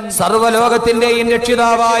 സർവ്വലോകത്തിന്റെയും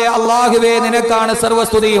രക്ഷിതാവായ അല്ലാഹുവേ, നിനക്കാണ്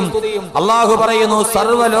സർവ്വസ്തുതിയും. അല്ലാഹു പറയുന്നു,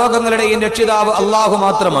 സർവ്വലോകങ്ങളുടെയും രക്ഷിതാവ് അല്ലാഹു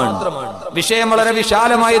മാത്രമാണ്. വിഷയം വളരെ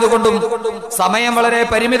വിശാലമായതുകൊണ്ടും സമയം വളരെ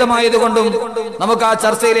പരിമിതമായതുകൊണ്ടും നമുക്ക് ആ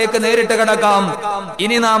ചർച്ചയിലേക്ക് നേരിട്ട് കടക്കാം.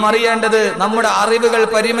 ഇനി നാം അറിയേണ്ടത് നമ്മുടെ അറിവുകൾ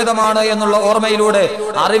പരിമിതമാണ് എന്നുള്ള ഓർമ്മയിലൂടെ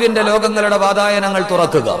അറിവിന്റെ ലോകങ്ങളുടെ വാതായനങ്ങൾ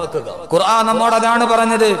തുറക്കുക. ഖുർആൻ നമ്മോട് അതാണ്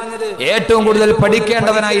പറഞ്ഞത്. ഏറ്റവും കൂടുതൽ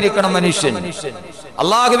പഠിക്കേണ്ടവനായിരിക്കണം മനുഷ്യൻ.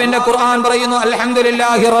 അല്ലാഹുവിന്റെ ഖുർആൻ പറയുന്നു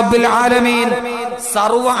അൽഹംദുലില്ലാഹി റബ്ബിൽ ആലമീൻ.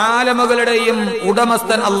 സർവ്വ ആലമുകളുടെയും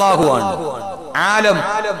ഉടമസ്ഥൻ അല്ലാഹുവാണ്. ആലം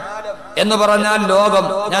എന്ന് പറഞ്ഞാൽ ലോകം.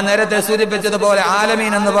 ഞാൻ നേരത്തെ സൂചിപ്പിച്ചതുപോലെ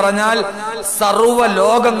ആലമീൻ എന്ന് പറഞ്ഞാൽ സർവ്വ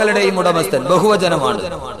ലോകങ്ങളുടെയും ഉടമസ്ഥൻ, ബഹുവചനമാണ്.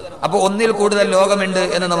 അപ്പൊ ഒന്നിൽ കൂടുതൽ ലോകമുണ്ട്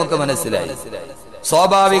എന്ന് നമുക്ക് മനസ്സിലായി.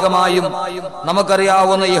 സ്വാഭാവികമായും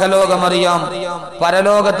നമുക്കറിയാവുന്ന ഇഹലോകം അറിയാം,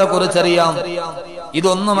 പരലോകത്തെ കുറിച്ചറിയാം.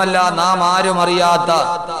 ഇതൊന്നുമല്ല, നാം ആരും അറിയാത്ത,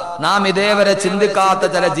 നാം ഇതേവരെ ചിന്തിക്കാത്ത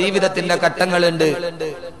ചില ജീവിതത്തിന്റെ ഘട്ടങ്ങളുണ്ട്.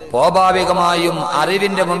 സ്വാഭാവികമായും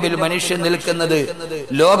അറിവിന്റെ മുമ്പിൽ മനുഷ്യൻ നിൽക്കുന്നത്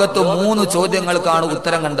ലോകത്ത് 3 ചോദ്യങ്ങൾക്കാണ്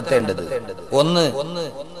ഉത്തരം കണ്ടെത്തേണ്ടത്. ഒന്ന്,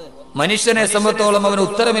 മനുഷ്യനെ സംബന്ധിച്ചോളം അവന്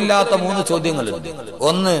ഉത്തരമില്ലാത്ത 3 ചോദ്യങ്ങളുണ്ട്.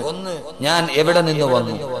 ഒന്ന്, ഞാൻ എവിടെ നിന്ന്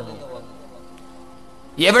വന്നു?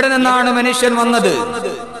 എവിടെ നിന്നാണ് മനുഷ്യൻ വന്നത്?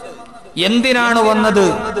 എന്തിനാണ് വന്നത്?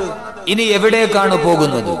 ഇനി എവിടേക്കാണ്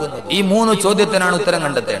പോകുന്നത്? ഈ 3 ചോദ്യത്തിനാണ് ഉത്തരം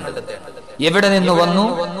കണ്ടെത്തേണ്ടത്. എവിടെ നിന്ന് വന്നു?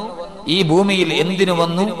 ഈ ഭൂമിയിൽ എന്തിനു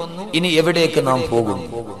വന്നു? ഇനി എവിടേക്ക് നാം പോകും?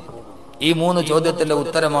 ഈ 3 ചോദ്യത്തിന്റെ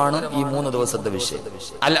ഉത്തരമാണ് ഈ 3 ദിവസത്തെ വിഷയം,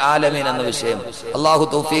 അൽ ആലമീൻ എന്ന വിഷയം. അല്ലാഹു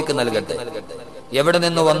തൗഫീഖ് നൽകട്ടെ. എവിടെ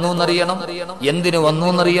നിന്ന് വന്നു എന്നറിയണം, എന്തിനു വന്നു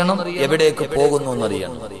എന്നറിയണം, എവിടേക്ക് പോകുന്നു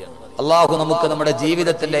എന്നറിയണം. അല്ലാഹു നമുക്ക് നമ്മുടെ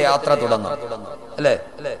ജീവിതത്തിന്റെ യാത്ര തുടങ്ങാം, അല്ലെ?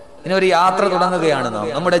 ഇനി ഒരു യാത്ര തുടങ്ങുകയാണ് നാം,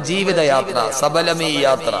 നമ്മുടെ ജീവിത യാത്ര, സബലമീ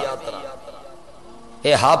യാത്ര.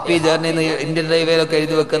 ഹാപ്പി ജേർണി എന്ന് ഇന്ത്യൻ റെയിൽവേയിലൊക്കെ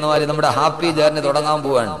എഴുതി വെക്കുന്ന മാതിരി നമ്മുടെ ഹാപ്പി ജേർണി തുടങ്ങാൻ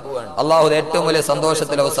പോവാണ്. അള്ളാഹു ഏറ്റവും വലിയ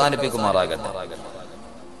സന്തോഷത്തിൽ അവസാനിപ്പിക്കുമാറാകട്ടെ.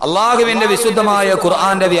 അള്ളാഹുവിന്റെ വിശുദ്ധമായ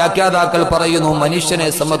ഖുർആന്റെ വ്യാഖ്യാതാക്കൾ പറയുന്നു, മനുഷ്യനെ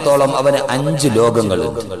സംബന്ധിച്ചോളം അവന് 5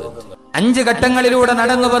 ലോകങ്ങളുണ്ട്. 5 ഘട്ടങ്ങളിലൂടെ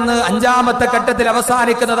നടന്നു വന്ന് 5ാമത്തെ ഘട്ടത്തിൽ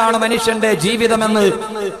അവസാനിക്കുന്നതാണ് മനുഷ്യന്റെ ജീവിതമെന്ന്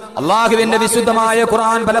അള്ളാഹുവിന്റെ വിശുദ്ധമായ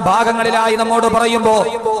ഖുർആൻ പല ഭാഗങ്ങളിലായി നമ്മോട് പറയുമ്പോ,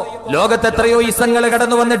 ലോകത്ത് എത്രയോ ഇസങ്ങൾ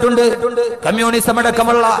കടന്നു വന്നിട്ടുണ്ട്. കമ്മ്യൂണിസം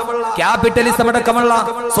അടക്കമുള്ള, ക്യാപിറ്റലിസം അടക്കമുള്ള,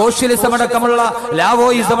 സോഷ്യലിസം അടക്കമുള്ള,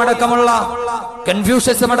 ലാവോയിസം അടക്കമുള്ള,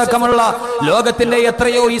 കൺഫ്യൂഷനിസം അടക്കമുള്ള ലോകത്തിന്റെ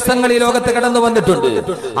എത്രയോ ഇസങ്ങൾ ഈ ലോകത്ത് കടന്നു വന്നിട്ടുണ്ട്.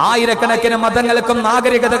 ആയിരക്കണക്കിന് മതങ്ങൾക്കും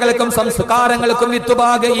നാഗരികതകൾക്കും സംസ്കാരങ്ങൾക്കും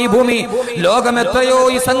വിത്തുപാകെ ഈ ഭൂമി ലോകം എത്രയോ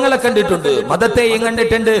ഇസങ്ങളെ കണ്ടിട്ടുണ്ട്. മതത്തെയും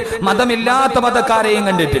കണ്ടിട്ടുണ്ട്, മതമില്ലാത്ത മതക്കാരെയും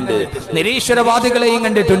കണ്ടിട്ടുണ്ട്, നിരീശ്വരവാദികളെയും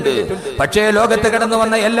കണ്ടിട്ടുണ്ട്. പക്ഷേ ലോകത്ത് കടന്നു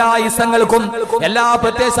വന്ന എല്ലാ ഇസങ്ങൾക്കും, എല്ലാ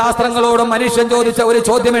പ്രത്യയശാസ്ത്രങ്ങളോടും മനുഷ്യൻ ചോദിച്ച ഒരു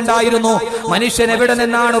ചോദ്യമുണ്ടായിരുന്നു. മനുഷ്യൻ എവിടെ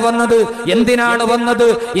നിന്നാണ് വന്നത്, എന്തിനാണ് വന്നത്,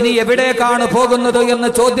 ഇനി എവിടേക്കാണ് പോകുന്നത് എന്ന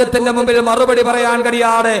ചോദ്യത്തിന്റെ മുമ്പിൽ മറുപടി പറയാൻ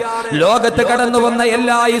കഴിയാതെ ലോകത്ത് കടന്നു വന്ന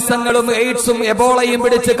എല്ലാ ഇസങ്ങളും എയ്ഡ്സും എബോളയും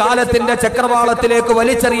പിടിച്ച് കാലത്തിന്റെ ചക്രവാളത്തിലേക്ക്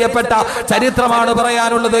വലിച്ചെറിയപ്പെട്ട ചരിത്രമാണ്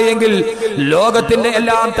പറയാനുള്ളത് എങ്കിൽ, ലോകത്തിന്റെ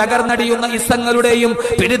എല്ലാം തകർന്നടിയുന്ന ഇസങ്ങളുടെയും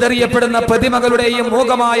പിടിതെറിയപ്പെടുന്ന പ്രതിമകളുടെയും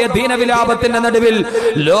മൂകമായ ദീനവിലാപത്തിന്റെ നടുവിൽ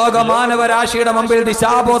ലോകമാനവരാശിയുടെ മുമ്പിൽ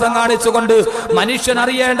ദിശാബോധം കാണിച്ചുകൊണ്ട് മനുഷ്യൻ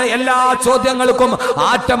അറിയേണ്ട എല്ലാ ചോദ്യങ്ങൾക്കും,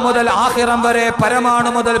 ആറ്റം മുതൽ ആഖിറം വരെ, പരമാണു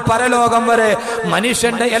മുതൽ പരലോകം വരെ,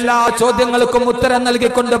 മനുഷ്യന്റെ എല്ലാ ചോദ്യങ്ങൾക്കും ഉത്തരം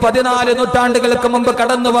നൽകിക്കൊണ്ട് 14 നൂറ്റാണ്ടുകൾക്ക് മുമ്പ്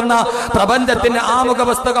കടന്നു വന്ന പ്രപഞ്ചത്തിന്റെ ആമുഖ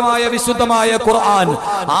പുസ്തകമായ വിശുദ്ധമായ ഖുർആൻ.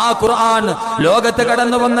 ആ ഖുർആൻ ലോകത്ത്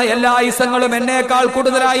കടന്നു വന്ന എല്ലാ ഇസങ്ങളും എന്നേക്കാൾ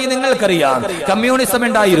കൂടുതലായി നിങ്ങൾക്കറിയാം. കമ്മ്യൂണിസം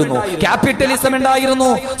ഉണ്ടായിരുന്നു, ക്യാപിറ്റലിസം ഉണ്ടായിരുന്നു,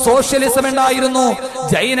 സോഷ്യലിസം ഉണ്ടായിരുന്നു,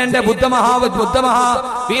 ജൈനന്റെ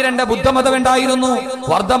ബുദ്ധമഹാവീരന്റെ ബുദ്ധമതം ഉണ്ടായിരുന്നു,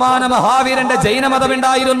 വർദ്ധമാന മഹാവീരന്റെ ജൈനമതം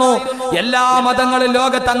ഉണ്ടായിരുന്നു. എല്ലാ മതങ്ങളും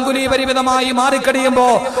ലോകത്ത് അങ്കുലീപരിമിതമായി മാറിക്കടിയുമ്പോ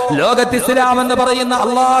ലോകത്ത് ഇസ്ലാം എന്ന് പറയുന്ന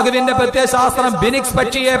അള്ളാഹുവിന്റെ പ്രത്യയശാസ്ത്രം ബിനിക്സ്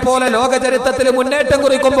പക്ഷിയെ പോലെ ലോക ചരിത്രത്തിൽ മുന്നേറ്റം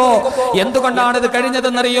കുറിക്കുമ്പോ എന്തുകൊണ്ടാണ് ഇത്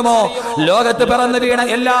കഴിഞ്ഞതെന്നറിയുമോ? ലോകത്ത് പിറന്നു വീണ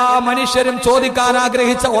എല്ലാ മനുഷ്യരും ചോദിക്കാൻ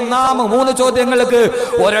ആഗ്രഹിച്ച 3 ചോദ്യങ്ങൾക്ക്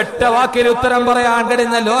ഒരൊറ്റ വാക്കിൽ ഉത്തരം പറയാൻ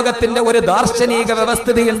കഴിയുന്ന ലോകത്തിന്റെ ഒരു ദാർശനിക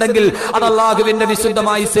വ്യവസ്ഥിതി ഉണ്ടെങ്കിൽ അത് അല്ലാഹുവിന്റെ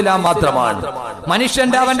വിശുദ്ധമായ ഇസ്ലാം മാത്രമാണ്.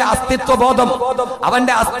 മനുഷ്യന്റെ അവന്റെ അസ്തിത്വബോധം,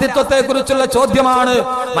 അവന്റെ അസ്തിത്വത്തെ കുറിച്ചുള്ള ചോദ്യമാണ്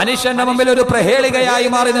മനുഷ്യന്റെ മുമ്പിൽ ഒരു പ്രഹേളികയായി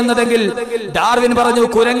മാറി നിന്നതെങ്കിൽ, ഡാർവിൻ പറഞ്ഞു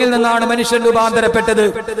കുരങ്ങിൽ നിന്നാണ് മനുഷ്യൻ രൂപാന്തരപ്പെട്ടത്.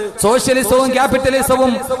 സോഷ്യലിസവും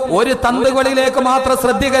ക്യാപിറ്റലിസവും ഒരു തന്ത് പന്തുകളിലേക്ക് മാത്രം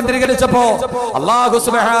ശ്രദ്ധ കേന്ദ്രീകരിച്ചപ്പോ അല്ലാഹു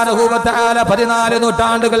സുബ്ഹാനഹു വ തആല 14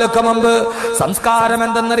 നൂറ്റാണ്ടുകൾക്ക് മുമ്പ് സംസ്കാരം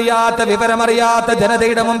എന്തെന്നറിയാത്ത വിവരമറിയാത്ത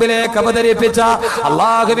ജനതയുടെ മുമ്പിലേക്ക് അവതരിപ്പിച്ച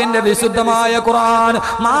അല്ലാഹുവിന്റെ വിശുദ്ധമായ ഖുർആൻ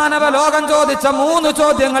മാനവ ലോകം ചോദിച്ച 3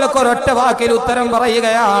 ചോദ്യങ്ങൾക്ക് ഒരൊറ്റ വാക്കിൽ ഉത്തരം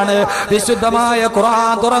പറയുകയാണ്. വിശുദ്ധമായ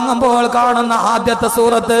ഖുർആൻ തുറങ്ങുമ്പോൾ കാണുന്ന ആദ്യത്തെ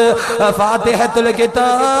സൂറത്ത് ഫാത്തിഹത്തുൽ കിതാബ്.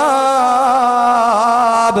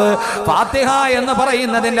 ഫാത്തിഹ എന്ന്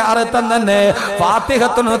പറയുന്നതിന്റെ അർത്ഥം തന്നെ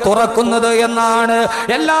ഫാത്തിഹത്തുന് തുറക്കുന്നത് എന്നാണ്.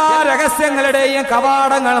 എല്ലാ രഹസ്യങ്ങളുടെയും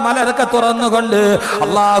കവാടങ്ങൾ മലർക്കെ തുറന്നുകൊണ്ട്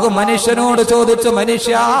അല്ലാഹു മനുഷ്യനോട് ചോദിച്ചു,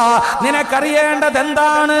 മനുഷ്യ നിനക്കറിയേണ്ടത്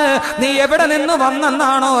എന്താണ്? നീ എവിടെ നിന്ന്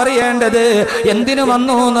വന്നെന്നാണോ അറിയേണ്ടത്? എന്തിനു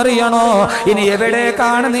വന്നു എന്നറിയണോ? ഇനി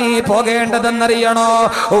എവിടേക്കാണ് നീ പോകേണ്ടതെന്നറിയണോ?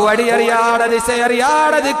 വഴിയറിയാതെ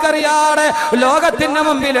ദിശയറിയാതെ ദിക്കറിയാതെ ലോകത്തിന്റെ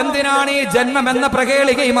മുമ്പിൽ എന്തിനാണ് ഈ ജന്മം എന്ന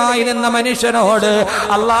പ്രകേളികയുമായി നിന്ന മനുഷ്യനോട്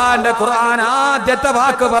അല്ലാഹുവിന്റെ ഖുർആൻ ആദ്യത്തെ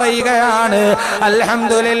വാക്ക് പറയുകയാണ്,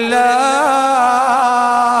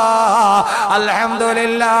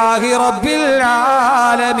 അൽഹംദുലില്ലാഹി റബ്ബിൽ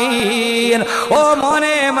ആലമീൻ. ഓ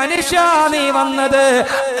മോനെ മനുഷ്യ, നീ വന്നത്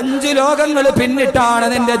 5 ലോകങ്ങൾ പിന്നിട്ടാണ്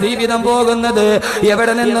നിന്റെ ജീവിതം പോകുന്നത്.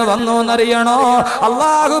 എവിടെ നിന്ന് വന്നു എന്നറിയണോ?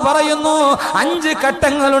 അല്ലാഹു പറയുന്നു 5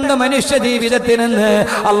 ഘട്ടങ്ങളുണ്ട് മനുഷ്യ ജീവിതത്തിനെന്ന്.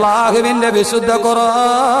 അല്ലാഹുവിന്റെ വിശുദ്ധ ഖുർആൻ,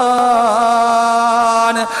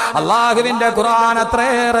 അല്ലാഹുവിന്റെ ഖുർആൻ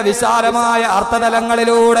അത്രയേറെ വിശാലമായ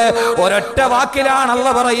അർത്ഥതലങ്ങളിലൂടെ ഒരൊറ്റ വാക്കിലാണ്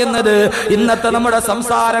അല്ലാഹു പറയുന്നത്. ഇന്നത്തെ നമ്മുടെ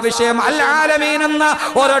സംസാര വിഷയം അൽ ആലമീൻ എന്ന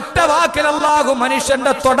ഒരൊറ്റ വാക്കിൽ അല്ലാഹു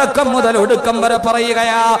മനുഷ്യന്റെ തുടക്കം മുതൽ ഒടുക്കം വരെ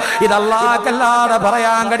പറയുകയാ. ഇത് അല്ലാഹുവല്ലാതെ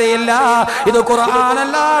പറയാൻ കഴിയില്ല, ഇത് ഖുർആൻ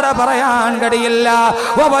അല്ലാതെ പറയാൻ കഴിയില്ല.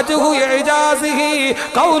 വവജ്ഹു ഇജാസിഹി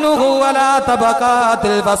കൗനുഹു വലാ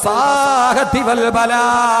തബഖാത്തിൽ ഫസാഹതി വൽ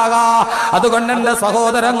ബലാഗ. അതുകൊണ്ട് എന്റെ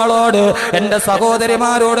സഹോദരങ്ങളോട്, എന്റെ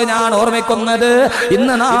സഹോദരിമാരോട് ഞാൻ ഓർമ്മിക്കുന്നത്,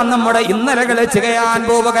 ഇന്ന് നാം നമ്മുടെ ഇന്നലകളെ ചെയ്യാൻ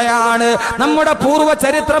പോവുകയാണ്, നമ്മുടെ പൂർവ്വ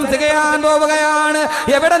ചരിത്രം തികയാൻ പോവുകയാണ്.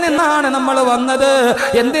 എവിടെ നിന്നാണ് നമ്മൾ വന്നത്?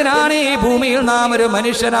 എന്തിനാണ് ഈ ഭൂമിയിൽ നാം ഒരു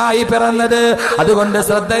മനുഷ്യനായി പിറന്നത്? അതുകൊണ്ട്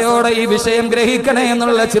ശ്രദ്ധയോടെ ഈ വിഷയം ഗ്രഹിക്കണേ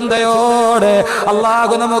എന്നുള്ള ചിന്തയോടെ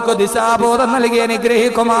അല്ലാഹു നമുക്ക് ദിശാബോധം നൽകി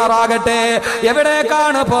അനുഗ്രഹിക്കുമാറാകട്ടെ.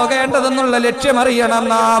 എവിടേക്കാണ് പോകേണ്ടതെന്നുള്ള ലക്ഷ്യമറിയണം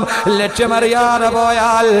നാം. ലക്ഷ്യമറിയാതെ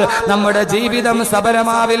പോയാൽ നമ്മുടെ ജീവിതം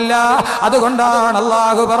സഫലമാവില്ല. അതുകൊണ്ടാണ്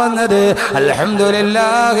അല്ലാഹു പറഞ്ഞത്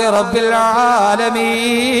അൽഹംദുലില്ലാഹി റബ്ബിൽ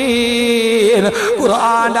ആലമീൻ.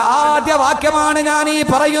 ഖുർആന്റെ ആദ്യ വാക്യമാണ് ഞാൻ ഈ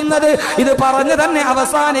പറയുന്നത്. ഇത് പറഞ്ഞു തന്നെ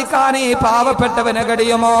അവസാനിക്കാൻ ഈ പാവപ്പെട്ടവന്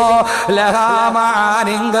കഴിയുമോ?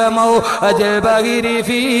 ലഹാമാനിംഗമോ അജൽബഗിരി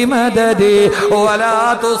ഫീ മദദി വലാ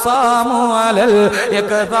തുസാമു അലൽ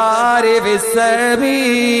ഇഖ്താരി ഫിസ്സബീ.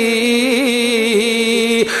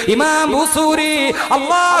 ഇമാം ബുസൂരി,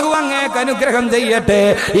 അല്ലാഹു അങ്ങേക്ക് അനുഗ്രഹം ചെയ്യട്ടെ,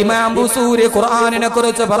 ഇമാം ബുസൂരി ഖുർആനിനെ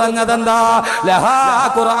കുറിച്ച് പറഞ്ഞതെന്താ? ലഹാ,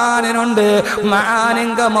 ഖുർആനിനുണ്ട്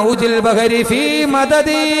മആനിംഗ മൗജിൽ ബഹരി ഫീ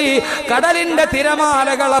മദദി. കടലിന്റെ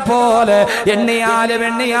തിരമാലകളെ പോലെ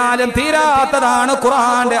എണ്ണിയാലും തീരാത്തതാണ്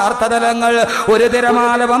ഖുർആന്റെ അർത്ഥതലങ്ങൾ. ഒരു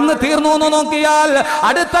തിരമാല വന്ന് തീർന്നു എന്ന് നോക്കിയാൽ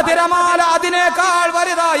അടുത്ത തിരമാല അതിനേക്കാൾ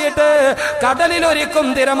വലുതായിട്ട് കടലിൽ ഒരിക്കും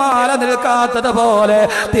തിരമാല നിൽക്കാത്തത് പോലെ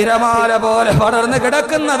തിരമാല പോലെ പടർന്ന്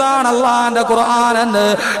കിടക്കുന്നതാണ് അല്ലാഹുവിന്റെ ഖുർആൻ എന്ന്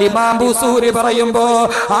ഇമാം ബുസൂരി പറയുമ്പോ,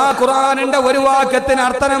 ആ ഖുർആനിന്റെ ഒരു വാക്യത്തിന്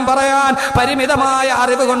അർത്ഥം പറയാൻ പരിമിതമായ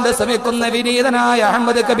അറിവ് കൊണ്ട് ശ്രമിക്കുന്ന വിനീതനായ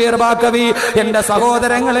അഹമ്മദ് കബീർ ബാക്കവി, എന്റെ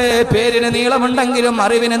സഹോദരങ്ങളെ, പേരിന് നീളമുണ്ടെങ്കിലും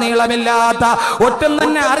അറിവിന് നീളമില്ലാത്ത, ഒട്ടും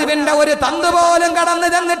തന്നെ അറിവിന്റെ ഒരു തന്ത് പോലും കടന്നു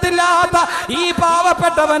ചെന്നിട്ടില്ലാത്ത ഈ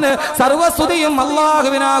പാവപ്പെട്ടവന് സർവസ്തുതിയും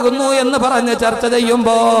അല്ലാഹുവിനാകുന്നു എന്ന് പറഞ്ഞ് ചർച്ച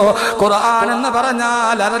ചെയ്യുമ്പോ, ഖുർആൻ എന്ന്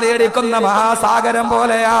പറഞ്ഞാൽ അലറിയടിക്കുന്ന മഹാസാഗരം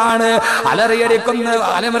പോലെയാണ്.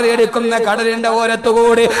 അലറിയടിക്കുന്ന കടലിന്റെ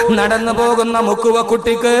ഓരത്തുകൂടി നടന്നു പോകുന്ന മുക്കുവ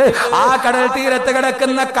കുട്ടിക്ക് ആ കടൽ തീരത്ത്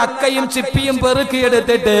കിടക്കുന്ന കക്കയും ചിപ്പിയും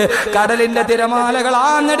പെറുക്കിയെടുത്തിട്ട് കടലിന്റെ തിരമാലകൾ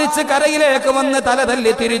ആഞ്ഞടിച്ച് കരയിലേക്ക് വന്ന്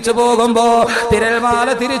തലതല്ലി തിരിച്ചു പോകുമ്പോ, തിരമാല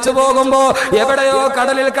തിരിച്ചു പോകുമ്പോ എവിടെയോ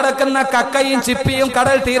കടലിൽ കിടക്കുന്ന കക്കയും ചിപ്പിയും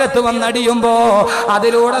കടൽ തീരത്ത് വന്നടിയുമ്പോ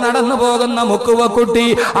അതിലൂടെ നടന്നു പോകുന്ന മുക്കുവ കുട്ടി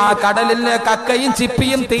ആ കടലിലെ കക്കയും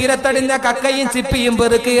ചിപ്പിയും, തീരത്തടിഞ്ഞ കക്കയും ചിപ്പിയും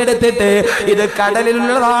പെറുക്കിയെടുത്തിട്ട് ഇത്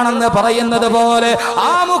കടലിലുള്ളതാണെന്ന് പറയുന്നത് പോലെ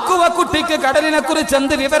ആ മുക്കുവ കുട്ടിക്ക് കടലിനെ കുറിച്ച്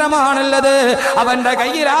എന്ത് വിവരമാണുള്ളത്? അവന്റെ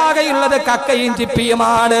കയ്യിലാകെയുള്ളത് കക്കയും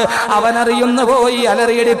ചിപ്പിയുമാണ്. അവനറിയുന്നു പോയി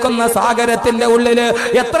അലറിയെടുക്കുന്ന സാഗരത്തിന്റെ ഉള്ളില്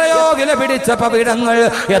എത്രയോ വില പിടിച്ച പവിടങ്ങൾ,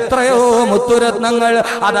 എത്രയോ മുത്തുരത്നങ്ങൾ.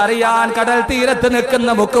 അതറിയാൻ കടൽ തീരത്ത് നിൽക്കുന്ന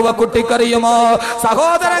മുക്കുവ കുട്ടിക്കറിയുമോ?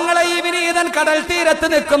 സഹോദരങ്ങളെ, ഈ വിനീത വിനീതൻ കടൽ തീരത്ത്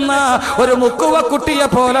നിൽക്കുന്ന ഒരു മുക്കുവ കുട്ടിയെ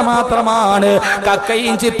പോലെ മാത്രമാണ്.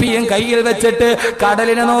 കക്കയും ചിപ്പിയും കയ്യിൽ വെച്ചിട്ട്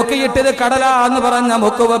കടലിനെ നോക്കിയിട്ട് ഇത് കടലാന്ന് പറഞ്ഞ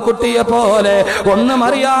മുക്കുവ കുട്ടിയെ പോലെ ഒന്നും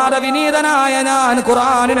അറിയാതെ വിനീതനായ ഞാൻ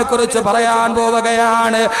ഖുർആനിനെ കുറിച്ച് പറയാൻ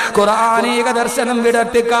പോവുകയാണ്. ഖുർആനീക ദർശനം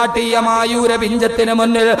വിടർത്തിക്കാട്ടിയ മായൂര പിഞ്ചത്തിന്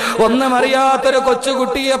മുന്നിൽ ഒന്നും അറിയാത്തൊരു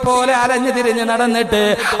കൊച്ചുകുട്ടിയെ പോലെ അലഞ്ഞു തിരിഞ്ഞ് നടന്നിട്ട്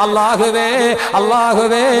അല്ലാഹുവേ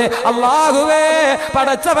അല്ലാഹുവേ അല്ലാഹുവേ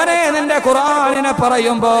പടച്ചവനെ നിന്റെ ഖുർആനിനെ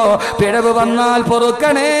പറയുമ്പോ പിഴവ് വന്നാൽ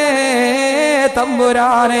പൊറുക്കണേ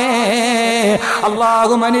തമ്പുരാനെ.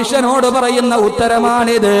 അല്ലാഹു മനുഷ്യനോട് പറയുന്ന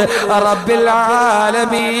ഉത്തരമാണിത്. റബ്ബിൽ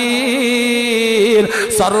ആലമീൻ,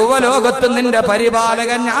 സർവ്വലോകത്തും നിന്റെ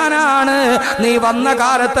പരിപാലകൻ ഞാനാണ്. നീ വന്ന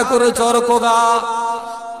കാലത്തെ കുറിച്ച് ഓർക്കുക.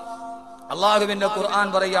 അള്ളാഹുവിന്റെ ഖുർആൻ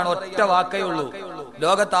പറയാണ്, ഒറ്റ വാക്കേ ഉള്ളൂ.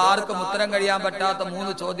 ലോകത്ത് ആർക്കും ഉത്തരം കഴിയാൻ പറ്റാത്ത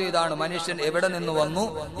 3 ചോദ്യം ഇതാണ്. മനുഷ്യൻ എവിടെ നിന്ന് വന്നു,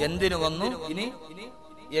 എന്തിനു വന്നു, ഇനി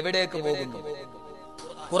എവിടേക്ക് പോകുന്നു?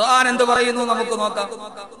 ഖുർആൻ എന്ത് പറയുന്നു നമുക്ക് നോക്കാം.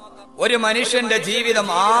 ഒരു മനുഷ്യന്റെ ജീവിതം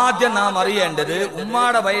ആദ്യം നാം അറിയേണ്ടത്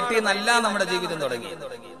ഉമ്മാടെ വയറ്റിൽ നിന്നല്ല നമ്മുടെ ജീവിതം തുടങ്ങി.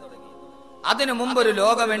 അതിനു മുമ്പ് ഒരു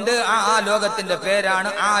ലോകമുണ്ട്. ആ ലോകത്തിന്റെ പേരാണ്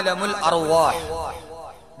ആലമുൽ അർവാഹ്.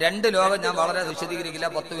 2 ലോകം ഞാൻ വളരെ വിശദീകരിക്കില്ല,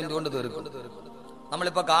 10 മിനിറ്റ് കൊണ്ട് തീർക്കും.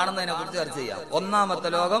 നമ്മളിപ്പോ കാണുന്നതിനെ കുറിച്ച് ചർച്ച ചെയ്യാം. ഒന്നാമത്തെ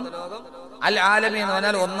ലോകം അൽ ആലമി എന്ന്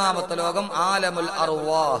പറഞ്ഞാൽ ഒന്നാമത്തെ ലോകം ആലമുൽ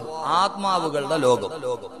അർവാഹ്, ആത്മാവുകളുടെ ലോകം.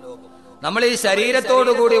 നമ്മൾ ഈ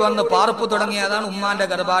ശരീരത്തോടു കൂടി വന്ന് പാർപ്പ് തുടങ്ങിയതാണ് ഉമ്മാന്റെ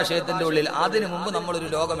ഗർഭാശയത്തിന്റെ ഉള്ളിൽ. അതിനു മുമ്പ് നമ്മളൊരു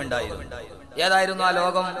ലോകമുണ്ടായിരുന്നു. ഏതായിരുന്നു ആ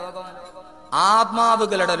ലോകം?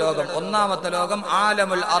 ആത്മാവുകളുടെ ലോകം. ഒന്നാമത്തെ ലോകം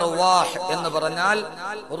ആലമുൽ അർവാഹ് എന്ന് പറഞ്ഞാൽ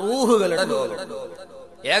റൂഹുകളുടെ ലോകം.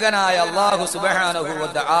 ഏകനായ അല്ലാഹു സുബ്ഹാനഹു വ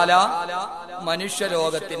തആല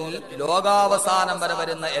മനുഷ്യലോകത്തിൽ ലോകാവസാനം വരെ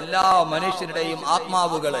വരുന്ന എല്ലാ മനുഷ്യരുടെയും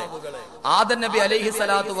ആത്മാവുകളെ ആദം നബി അലൈഹി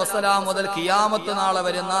സ്വലാത്തു വസ്സലാം മുതൽ ഖിയാമത്ത് നാളെ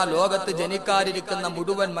വരുന്ന ലോകത്ത് ജനിക്കാതിരിക്കുന്ന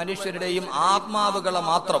മുഴുവൻ മനുഷ്യരുടെയും ആത്മാവുകളെ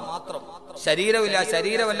മാത്രം,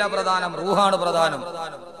 ശരീരമല്ല പ്രധാനം, റൂഹാണ് പ്രധാനം.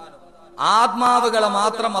 ആത്മാവുകളെ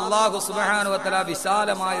മാത്രം അല്ലാഹു സുബ്ഹാനഹു വ തആല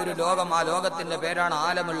വിശാലമായ ഒരു ലോകം, ആ ലോകത്തിന്റെ പേരാണ്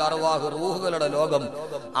ആലമുൽ അർവാഹ്, റൂഹുകളുടെ ലോകം.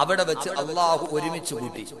 അവിടെ വെച്ച് അല്ലാഹു ഒരുമിച്ച്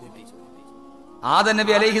കൂട്ടി. ആദം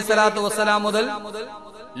നബി അലൈഹി സ്വലാത്തു വസ്സലാം മുതൽ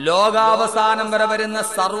ലോകാവസാനം വരെ വരുന്ന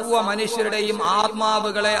സർവ്വ മനുഷ്യരുടെയും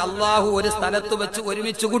ആത്മാവുകളെ അല്ലാഹു ഒരു സ്ഥലത്ത് വെച്ച്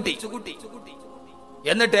ഒരുമിച്ച് കൂട്ടി.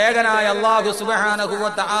 എന്നിട്ട് ഏകനായ അല്ലാഹു സുബ്ഹാനഹു വ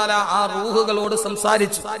തആല ആ റൂഹുകളോട്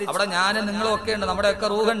സംസാരിച്ചു. അവിടെ ഞാനും നിങ്ങളും ഒക്കെ ഉണ്ട്, നമ്മുടെയൊക്കെ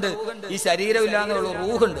റൂഹുണ്ട്. ഈ ശരീരമില്ലാന്നുള്ള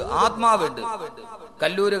റൂഹുണ്ട്, ആത്മാവുണ്ട്.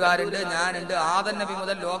 കല്ലൂരുകാരുണ്ട്, ഞാനുണ്ട്. ആദം നബി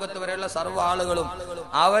മുതൽ ലോകത്ത് വരെയുള്ള സർവ്വ ആളുകളും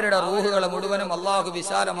അവരുടെ റൂഹുകളെ മുഴുവനും അല്ലാഹു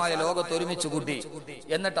വിശാലമായ ലോകത്ത് ഒരുമിച്ച് കൂട്ടി.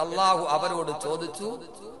 എന്നിട്ട് അല്ലാഹു അവരോട് ചോദിച്ചു.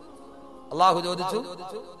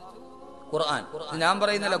 ഖുർആൻ, ഞാൻ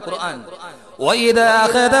പറയുന്നില്ല, ഖുർആൻ. وَإِذَا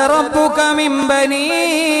أَخَذَ رَبُّكَ مِنْ بَنِي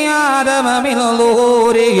آدَمَ مِنْ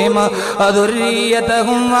ظُهُورِهِمْ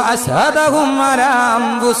ذُرِّيَّتَهُمْ وَأَشْهَدَهُمْ عَلَى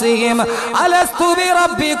أَنْفُسِهِمْ أَلَسْتُ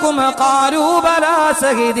بِرَبِّكُمْ قَالُوا بَلَى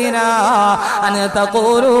شَهِدْنَا أَنْ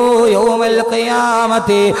تَقُولُوا يَوْمَ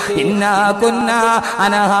الْقِيَامَةِ إِنَّا كُنَّا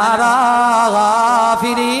عَنْ هَذَا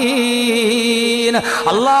غَافِلِينَ.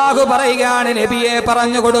 അല്ലാഹു പറയുകയാണ്, നബിയെ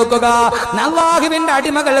പറഞ്ഞു കൊടുക്കുക, അല്ലാഹുവിന്റെ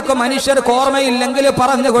അടിമകൾക്ക് മനുഷ്യർക്ക് ഓർമ്മയില്ലെങ്കിൽ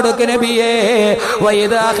പറഞ്ഞു കൊടുക്ക് നബിയെ.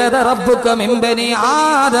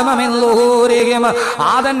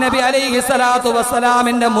 ആദം നബി അലൈഹി സ്വലാത്തു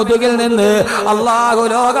വസ്സലാമിന്റെ മുതുകിൽ നിന്ന് അല്ലാഹു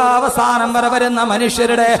ലോകാവസാനം വരെ വരുന്ന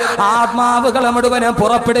മനുഷ്യരുടെ ആത്മാവുകളെ മുഴുവനും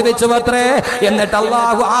പുറപ്പെടുവിച്ചുവത്രേ. എന്നിട്ട്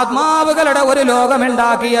അല്ലാഹു ആത്മാവുകളുടെ ഒരു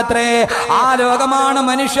ലോകമുണ്ടാക്കിയത്രേ. ആ ലോകമാണ്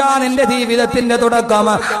മനുഷ്യ നിന്റെ ജീവിതത്തിന്റെ തുടക്കം.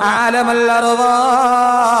 ആലമുൽ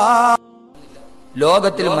അർവാഹ്,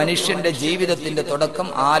 ലോകത്തിൽ മനുഷ്യന്റെ ജീവിതത്തിന്റെ തുടക്കം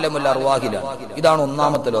ആലമുൽ അർവാഹിലാണ്. ഇതാണ്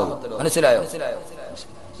ഒന്നാമത്തെ ലോകം. മനസ്സിലായോ?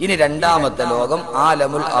 ഇനി രണ്ടാമത്തെ ലോകം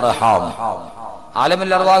ആലമുൽ അർഹാം.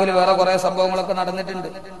 ആലമുൽ അർവാഹിൽ വേറെ കുറെ സംഭവങ്ങളൊക്കെ നടന്നിട്ടുണ്ട്.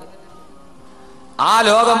 ആ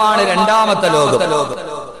ലോകമാണ് രണ്ടാമത്തെ ലോകം.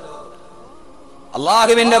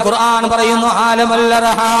 അല്ലാഹുവിന്റെ ഖുർആൻ പറയുന്നു, ആലമുൽ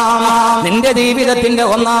അർഹാം, നിന്റെ ജീവിതത്തിന്റെ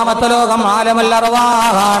ഒന്നാമത്തെ ലോകം ആലമുൽ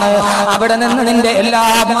അർവാഹാണ്. അവിടെ നിന്ന് നിന്റെ എല്ലാ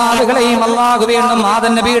ആത്മാവുകളെയും അല്ലാഹു വീണ്ടും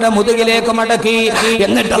ആദം നബിയുടെ മുതുകിലേക്ക് മടക്കി.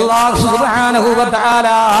 എന്നിട്ട് അല്ലാഹു സുബ്ഹാനഹു വ തആല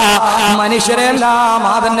മനുഷ്യരെല്ലാം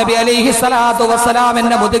ആദം നബി അലൈഹി സ്വലാത്തു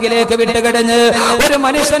വസ്സലാമിന്റെ മുതുകിലേക്ക് വിട്ടുകിടഞ്ഞ് ഒരു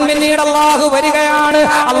മനുഷ്യൻ പിന്നീട് അല്ലാഹു വരികയാണ്.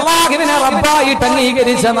 അല്ലാഹുവിനെ റബ്ബായിട്ട്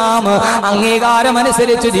അംഗീകരിച്ച നാം അംഗീകാരം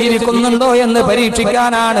അനുസരിച്ച് ജീവിക്കുന്നുണ്ടോ എന്ന്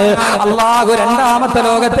പരീക്ഷിക്കാനാണ് അല്ലാഹു രണ്ടാമത്തെ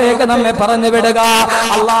ലോകത്തേക്ക് നമ്മെ പറഞ്ഞു വിടുക.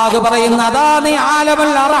 അള്ളാഹു പറയുന്ന അതാ നീ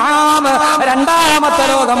ആലമുൽ അർഹാം, രണ്ടാമത്തെ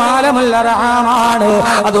ലോകം ആലമുൽ അർഹാമാണ്.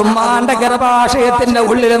 അത് ഉമ്മാന്റെ ഗർഭാശയത്തിന്റെ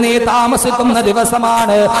ഉള്ളിൽ നീ താമസിക്കുന്ന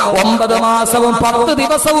ദിവസമാണ്. 9 മാസവും 10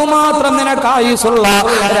 ദിവസവും മാത്രം നിനക്കായുസുള്ള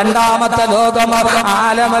രണ്ടാമത്തെ ലോകം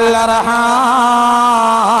ആലമുൽ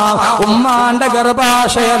അർഹാം, ഉമ്മാന്റെ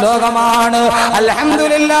ഗർഭാശയ ലോകമാണ്.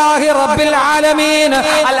 അൽഹംദുലില്ലാഹി റബ്ബിൽ ആലമീൻ.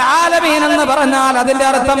 അൽ ആലമീൻ എന്ന് പറഞ്ഞാൽ അതിന്റെ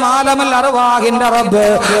അർത്ഥം ആലമുൽ അർവാഹിന്റെ റബ്ബ്,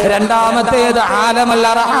 രണ്ടാമത്തേത് ആലമുൽ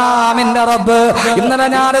അർഹാമിന്റെ റബ്ബ്. ഇന്നലെ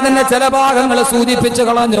ഞാൻ ഇതിന്റെ ചില ഭാഗങ്ങൾ സൂചിപ്പിച്ചു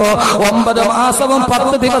കളഞ്ഞു. 9 മാസവും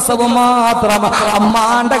 10 ദിവസവും മാത്രം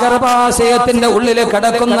അമ്മാന്റെ ഗർഭാശയത്തിന്റെ ഉള്ളിൽ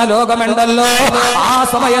കിടക്കുന്ന ലോകമുണ്ടല്ലോ, ആ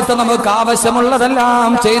സമയത്ത് നമുക്ക് ആവശ്യമുള്ളതെല്ലാം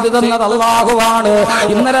ചെയ്തു തന്നത് അല്ലാഹുവാണ്.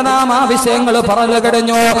 ഇന്നലെ നാം ആ വിഷയങ്ങൾ പറഞ്ഞു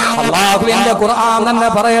കഴിഞ്ഞു. അല്ലാഹുവിന്റെ ഖുർആൻ തന്നെ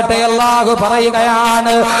പറയട്ടെ, അല്ലാഹു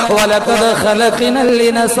പറയുകയാണ് വലഖദ് ഖലഖനൽ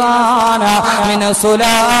ഇൻസാന മിൻ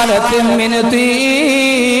സുലാലത്തിൻ മിൻ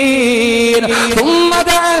തീൻ ثم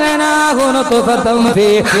جعلناه نطفة في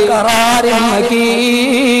قرار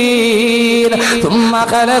مكين ثم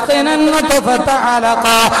خلقنا النطفة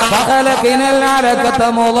علقة فخلقنا العلقة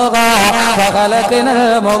مضغة فخلقنا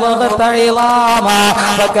المضغة عظاما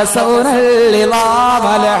فكسونا العظام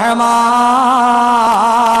لحما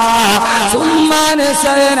ثم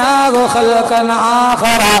نسيناه خلقا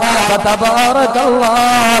آخر فتبارك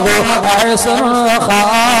الله أحسن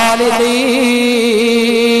الخالقين.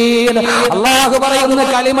 അല്ലാഹു പറയുന്ന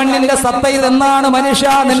കളിമണ്ണിന്റെ സത്തയിൽ നിന്നാണ് മനുഷ്യ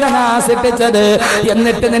നിന്നെ സൃഷ്ടിച്ചത്.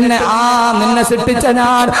 എന്നിട്ട് നിന്നെ സൃഷ്ടിച്ച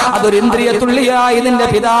ഞാൻ അതൊരു ഇന്ദ്രിയ തുള്ളിയായി നിന്റെ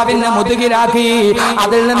പിതാവിന്റെ മുതുകിലാക്കി.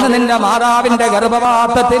 അതിൽ നിന്ന് നിന്റെ മാതാവിന്റെ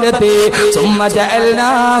ഗർഭപാത്രത്തിലെത്തി. ثم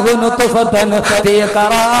جعلناه نطفة في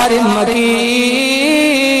قرار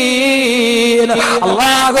مكين.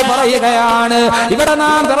 അല്ലാഹു പറയുകയാണ്, ഇവിടെ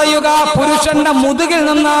നാം പറയുക പുരുഷന്റെ മുതുകിൽ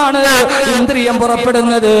നിന്നാണ് ഇന്ദ്രിയം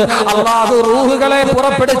പുറപ്പെടുന്നത്. അല്ലാഹു റൂഹുകളെ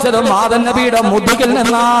പുറപ്പെടുത്തതും ആദം നബിയുടെ മുതുകിൽ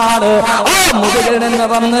നിന്നാണ്. ആ മുതുകിൽ നിന്ന്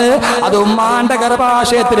വന്ന് അത് ഉമ്മാന്റെ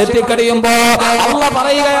ഗർഭാശയത്തിൽ എത്തിക്കഴിയുമ്പോ അല്ലാഹു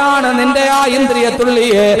പറയുകയാണ്, നിന്റെ ആ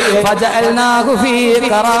ഇന്ദ്രിയത്തുള്ളിയെ ഫജഅൽനാഹു ഫീ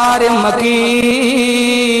ഖറാരിൻ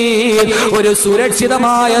മകീൻ, ഒരു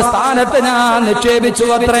സുരക്ഷിതമായ സ്ഥാനത്ത് ഞാൻ നിക്ഷേപിച്ചു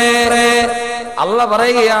അത്രേ. അല്ലാഹു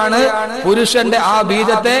പറയുകയാണ്, പുരുഷന്റെ ആ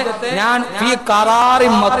ബീജത്തെ ഞാൻ ഫീ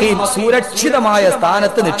ഖറാരിൻ മകീൻ, സുരക്ഷിതമായ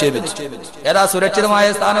സ്ഥാനത്ത് നിക്ഷേപിച്ചു. ഏതാ സുരക്ഷിതമായ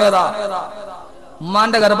സ്ഥാനം? ഏതാ?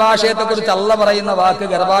 ഉമ്മാന്റെ ഗർഭാശയത്തെ കുറിച്ച് അല്ലാഹു പറയുന്ന വാക്ക്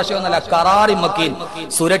ഗർഭാശയം എന്നല്ല, ഖറാറിൻ മക്കീൻ,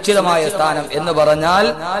 സുരക്ഷിതമായ സ്ഥാനം എന്ന് പറഞ്ഞാൽ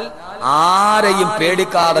ആരെയും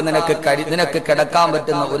പേടിക്കാതെ നിനക്ക് കിടക്കാൻ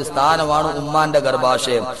പറ്റുന്ന ഒരു സ്ഥാനമാണ് ഉമ്മാന്റെ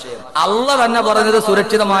ഗർഭാശയം. അല്ലാഹു തന്നെ പറഞ്ഞത്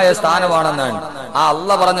സുരക്ഷിതമായ സ്ഥാനമാണെന്നാണ്. ആ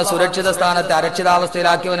അല്ലാഹു പറഞ്ഞ സുരക്ഷിത സ്ഥാനത്തെ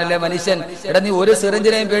അരക്ഷിതാവസ്ഥയിലാക്കിയവനല്ലേ മനുഷ്യൻ. എടാ നീ ഒരു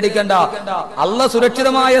സിറിഞ്ചിനെയും പേടിക്കണ്ട. അല്ലാഹു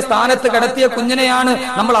സുരക്ഷിതമായ സ്ഥാനത്ത് കിടത്തിയ കുഞ്ഞിനെയാണ്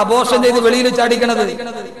നമ്മൾ അബോർഷൻ ചെയ്ത് വെളിയിൽ ചാടിക്കണത്.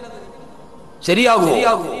 ശരിയാകുമോ?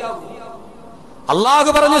 അല്ലാഹു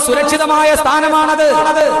പറഞ്ഞു സുരക്ഷിതമായ സ്ഥാനമാണത്.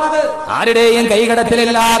 ആരുടെയും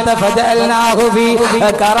കൈകടത്തിലില്ലാത്ത ഫജഅൽനാഹു ഫീ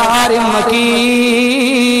ഖറാരിൻ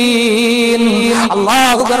മകീൻ.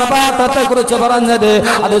 അല്ലാഹു ഗർഭപാത്രത്തെ കുറിച്ച് പറഞ്ഞത്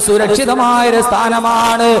അത് സുരക്ഷിതമായ ഒരു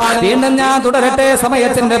സ്ഥാനമാണ്. വീണ്ടും ഞാൻ തുടരട്ടെ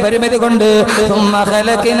സമയത്തിന്റെ പരിമിതി കൊണ്ട്. ثم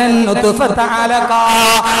خلقنا النطفة علقة,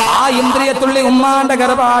 ആ ഇന്ദ്രിയത്തുള്ളി ഉമ്മാന്റെ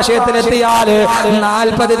ഗർഭാശയത്തിലെത്തിയാൽ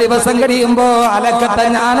 40 ദിവസം കഴിയുമ്പോ അലക്കത്തെ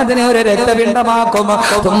ഞാനതിനെ ഒരു രക്തപിണ്ഡമാക്കും.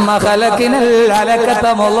 ثم خلقنا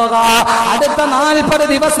അടുത്ത 40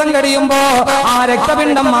 ദിവസം കഴിയുമ്പോ ആ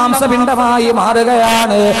രക്തപിണ്ഡം മാംസപിണ്ഡമായി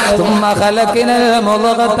മാറുകയാണ്.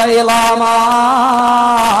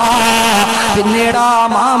 പിന്നീട് ആ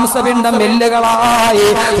മാംസപിണ്ഡം എല്ലുകളായി.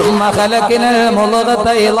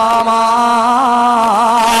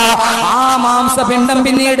 ആ മാംസപിണ്ഡം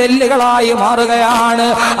പിന്നീട് എല്ലുകളായി മാറുകയാണ്.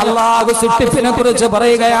 അല്ലാഹു സൃഷ്ടിപ്പിനെ കുറിച്ച്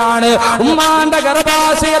പറയുകയാണ്, ഉമ്മാന്റെ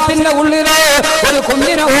ഗർഭാശയത്തിന്റെ ഉള്ളില് ഒരു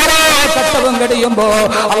കുഞ്ഞിനെ ഓരോ ഘട്ടവും കഴിയുമ്പോ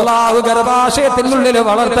അല്ലാഹു ഗർഭാശയത്തിനുള്ളിൽ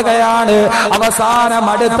വളർത്തുകയാണ്. അവസാനം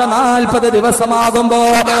അടുത്ത 40 ദിവസമാകുമ്പോ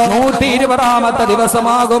 120ാമത്തെ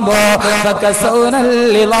ദിവസമാകുമ്പോ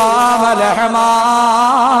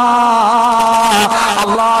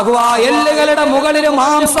അല്ലാഹു ആ എല്ലുകളുടെ മുകളിൽ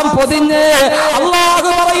മാംസം പൊതിഞ്ഞ് അല്ലാഹു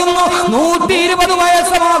പറയുന്നു 120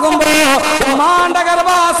 വയസ്സമാകുമ്പോ ഉമ്മാന്റെ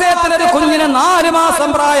ഗർഭാശയത്തിൽ ഒരു കുഞ്ഞിന് 4 മാസം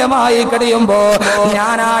പ്രായമായി കഴിയുമ്പോ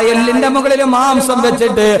ഞാൻ ആ എല്ലിന്റെ മുകളിൽ മാംസം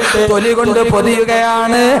വെച്ചിട്ട് തൊലി കൊണ്ട്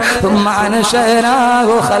പൊതിയുകയാണ്.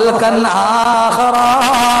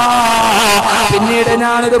 പിന്നീട്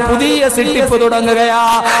ഞാനൊരു പുതിയ സൃഷ്ടിപ്പ് തുടങ്ങുകയാ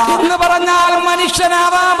എന്ന് പറഞ്ഞാൽ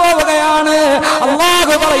മനുഷ്യനാവാൻ പോവുകയാണ്.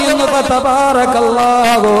 അല്ലാഹു പറയുന്നു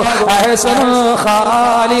തബാറകല്ലാഹു അഹ്സനുൽ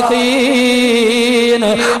ഖാലിഖീൻ.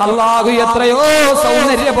 അല്ലാഹു എത്രയോ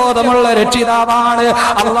സൗന്ദര്യബോധമുള്ള രക്ഷിതാവാണ്.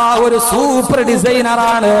 അള്ളാഹു ഒരു സൂപ്പർ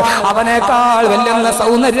ഡിസൈനറാണ്. അവനേക്കാൾ വലിയ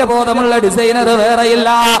സൗന്ദര്യബോധമുള്ള ഡിസൈനർ വേറെയില്ല.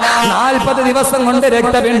 40 ദിവസം കൊണ്ട്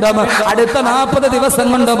രക്തപിണ്ഡം, അടുത്ത 40 ദിവസം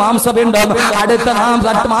കൊണ്ട് മാംസപിണ്ഡം, അടുത്ത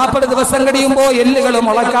 40 ദിവസം കഴിയുമ്പോ എല്ലുകൾ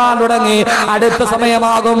മുളക്കാൻ തുടങ്ങി. അടുത്ത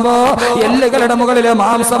സമയമാകുമ്പോ എല്ലുകളുടെ മുകളിൽ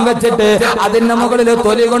മാംസം വെച്ചിട്ട് അതിന്റെ മുകളിൽ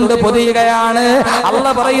തൊലി കൊണ്ട് പൊതിയുകയാണ്.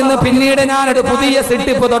 അള്ളാഹ് പറയുന്നു, പിന്നീട് ഞാനൊരു പുതിയ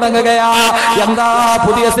സിട്ടിപ്പ് തുടങ്ങുകയാ. എന്താ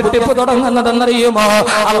പുതിയ സിട്ടിപ്പ് തുടങ്ങുന്നതെന്നറിയുമോ?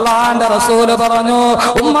 അള്ളാന്റെ റസൂല് പറഞ്ഞു,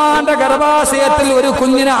 ഉമ്മാന്റെ ഗർഭാശയത്തിൽ ഒരു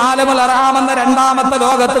കുഞ്ഞിന് ആലമുൽ അർഹാമെന്ന രണ്ടാമത്തെ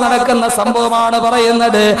ലോകത്ത് നടക്കുന്ന സംഭവമാണ്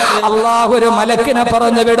പറയുന്നത്. അള്ളാഹു ഒരു മലക്കിനെ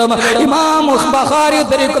പറഞ്ഞു വിടും. ഇമാം ബഖാരി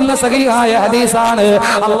ഉദ്ധരിക്കുന്ന സഹീഹായ ഹദീസാണ്.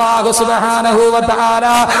 അള്ളാഹു സുബ്ഹാനഹു വ തആല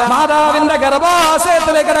മാതാവിന്റെ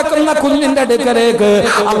ഗർഭാശയത്തിൽ കിടക്കുന്ന കുഞ്ഞിന്റെ അടുക്കലേക്ക്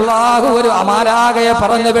അള്ളാഹു ഒരു മാലാഖയെ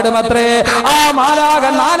പറഞ്ഞു വിടുമത്രേ. ആ മാലാഖ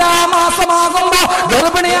 4-ാം മാസമാകുമ്പോ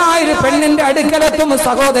ഗർഭിണിയായ ഒരു പെണ്ണിന്റെ അടുക്കലെത്തും.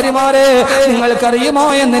 സഹോദരിമാരെ, നിങ്ങൾക്കറിയുമോ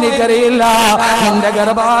എന്ന് എനിക്കറിയില്ല, നിന്റെ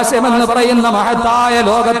ഗർഭാശയം എന്ന് പറയുന്ന മഹത്തായ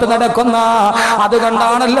ലോകത്ത് നടക്കുന്ന,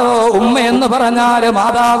 അതുകൊണ്ടാണല്ലോ ഉമ്മ എന്ന് പറഞ്ഞാൽ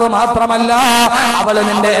മാതാവ് മാത്രമല്ല, അവള്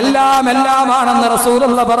നിന്റെ എല്ലാമാണെന്ന്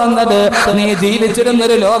റസൂലുള്ള പറഞ്ഞത്. നീ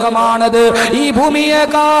ജീവിച്ചിരുന്നൊരു ലോകമാണത്. ഈ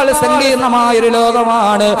ഭൂമിയേക്കാൾ സങ്കീർണമായൊരു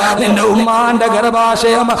ലോകമാണ് നിന്റെ ഉമ്മാന്റെ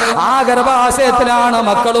ഗർഭാശയം. ആ ഗർഭാശയത്തിലാണ്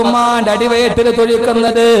മക്കൾ ഉമ്മാന്റെ അടിവയറ്റിൽ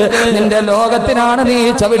തൊഴിക്കുന്നത്. നിന്റെ ലോകത്തിനാണ് നീ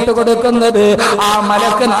ചവിട്ട് കൊടുക്കുന്നത്. ആ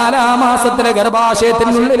മലക്ക് 4-ാം മാസത്തിലെ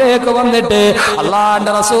ഗർഭാശയത്തിനുള്ളിലേക്ക് വന്നിട്ട്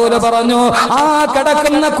അള്ളാന്റെ റസൂല് പറഞ്ഞു, ആ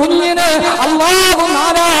കിടക്കുന്ന കുഞ്ഞിന് അള്ളാഹു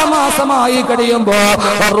 4-ാം മാസമായി കഴിയുമ്പോ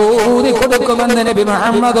റൂഹി കൊടുക്കുമെന്ന് നബി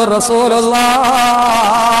മുഹമ്മദ് റസൂലുള്ളാഹ്.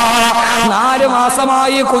 4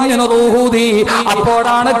 മാസമായി കുഞ്ഞിന് റൂഹൂതി.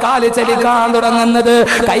 അപ്പോഴാണ് കാല് ചലിക്കാൻ തുടങ്ങുന്നത്,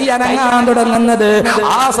 കൈ അനങ്ങാൻ തുടങ്ങുന്നത്.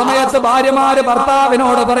 ആ സമയത്ത് ഭാര്യമാര്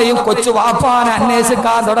ഭർത്താവിനോട് പറയും, കൊച്ചു വാപ്പാനെ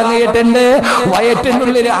അന്വേഷിക്കാൻ തുടങ്ങിയിട്ടുണ്ട്,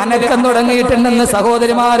 വയറ്റിനുള്ളിൽ അനക്കം തുടങ്ങിയിട്ടുണ്ടെന്ന്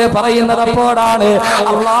സഹോദരിമാര് പറയുന്നത്. അപ്പോഴാണ്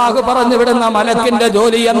അള്ളാഹു പറഞ്ഞു വിടുന്ന മലക്കിന്റെ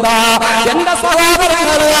ജോലി എന്താ? എന്റെ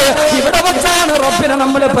സഹോദരങ്ങള്, ഇവിടെ വെച്ചാണ് റബ്ബിനെ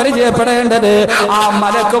നമ്മൾ പരിചയപ്പെടേണ്ടത്. ആ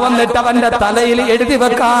മലക്ക് വന്നിട്ട് അവന്റെ തലയിൽ എഴുതി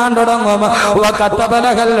വെക്കാൻ തുടങ്ങും.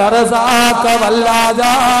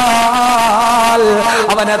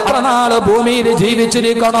 അവൻ എത്ര നാള് ഭൂമിയിൽ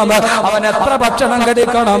ജീവിച്ചിരിക്കണം, അവൻ എത്ര ഭക്ഷണം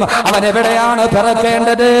കഴിക്കണം, അവൻ എവിടെയാണ്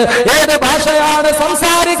പിറക്കേണ്ടത്, ഏത് ഭാഷയാണ്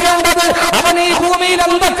സംസാരിക്കേണ്ടത്, അവൻ ഈ ഭൂമിയിൽ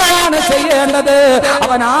എന്തൊക്കെയാണ് ചെയ്യേണ്ടത്,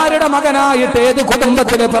 അവൻ ആരുടെ മകനായിട്ട് ഏത്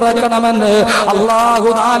കുടുംബത്തിൽ പിറക്കണമെന്ന് അള്ളാഹു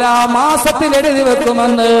 4-ാം മാസത്തിൽ എഴുതി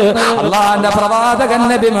വെക്കുമെന്ന് അള്ളാന്റെ പ്രവാചകൻ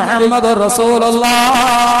നബി മുഹമ്മദ് റസൂലുള്ളാഹ്.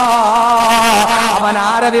 അവൻ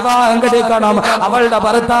ആരെ വിവാഹം കഴിക്കണം, അവളുടെ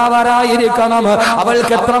ഭർത്താവ് ആരായിരിക്കണം,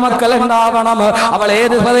 അവൾക്ക് എത്ര മക്കൾ ഉണ്ടാവണം, അവൾ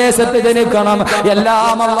ഏത് പ്രദേശത്ത് ജനിക്കണം,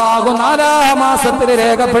 എല്ലാം അല്ലാഹു 4-ാം മാസത്തിൽ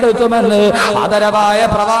രേഖപ്പെടുത്തുമെന്ന് ആദരവായ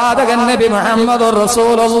പ്രവാചകൻ നബി മുഹമ്മദ്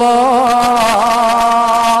റസൂലുള്ളാഹ്.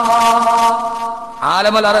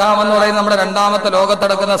 ആലമുൽ അർഹാം എന്ന് പറയുന്നത് നമ്മുടെ 2-ാമത്തെ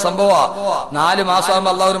ലോകത്തടക്കുന്ന സംഭവമാണ്. 4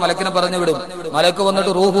 മാസമാകുമ്പോൾ അള്ളാഹു ഒരു മലക്കിനെ പറഞ്ഞു വിടും. മലക്ക്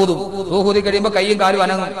വന്നിട്ട് റൂഹൂതി കഴിയുമ്പോൾ കൈയും കാലും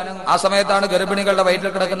അനങ്ങും. ആ സമയത്താണ് ഗർഭിണികളുടെ വയറ്റിൽ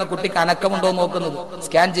കിടക്കുന്ന കുട്ടിക്ക് അനക്കമുണ്ടോ നോക്കുന്നത്,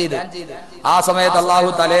 സ്കാൻ ചെയ്ത്. ആ സമയത്ത് അള്ളാഹു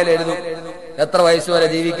തലയിൽ എഴുതും എത്ര വയസ്സ് വരെ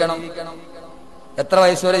ജീവിക്കണം, എത്ര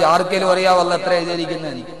വയസ്സ് വരെ ആർക്കേലും അറിയാവല്ല എത്ര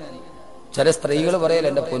എഴുതിയിരിക്കുന്നത്. ചില സ്ത്രീകൾ പറയല,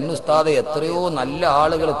 എന്റെ പൊന്നുസ്താദ് എത്രയോ നല്ല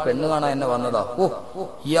ആളുകൾ പെണ്ണ് കാണാൻ എന്നെ വന്നതാ,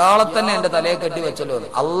 ഇയാളെ തന്നെ എന്റെ തലയെ കെട്ടി വെച്ചല്ലോ.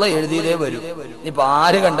 അള്ള എഴുതിയതേ വരും. ഇപ്പൊ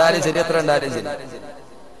ആര് കണ്ടാലും ശരി, എത്ര കണ്ടാലും ശരി.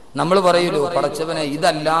 നമ്മൾ പറയൂലോ, പടച്ചവനെ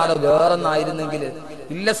ഇതല്ലാതെ വേറൊന്നായിരുന്നെങ്കിൽ.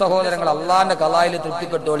 ഇല്ല സഹോദരങ്ങൾ, അള്ളാന്റെ കലായിൽ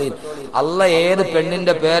തൃപ്തിപ്പെട്ടോളി. അള്ള ഏത്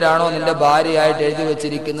പെണ്ണിന്റെ പേരാണോ നിന്റെ ഭാര്യയായിട്ട് എഴുതി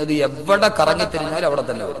വെച്ചിരിക്കുന്നത്, എവിടെ കറങ്ങിത്തിരിഞ്ഞാലും അവിടെ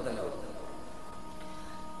തന്നെ വരും.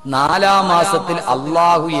 4-ാം മാസത്തിൽ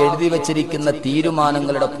അള്ളാഹു എഴുതി വെച്ചിരിക്കുന്ന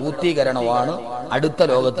തീരുമാനങ്ങളുടെ പൂർത്തീകരണമാണ് അടുത്ത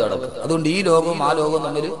ലോകത്ത് നടക്കുക. അതുകൊണ്ട് ഈ ലോകവും ആ ലോകവും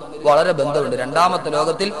തമ്മിൽ വളരെ ബന്ധമുണ്ട്. 2-ാമത്തെ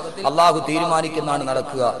ലോകത്തിൽ അള്ളാഹു തീരുമാനിക്കുന്നതാണ്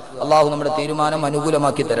നടക്കുക. അള്ളാഹു നമ്മുടെ തീരുമാനം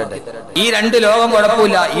അനുകൂലമാക്കി തരട്ടെ. ഈ 2 ലോകം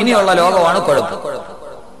കുഴപ്പമില്ല, ഇനിയുള്ള ലോകമാണ് കുഴപ്പം.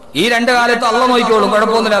 ഈ 2 കാലത്ത് അള്ള നോക്കിക്കോളും,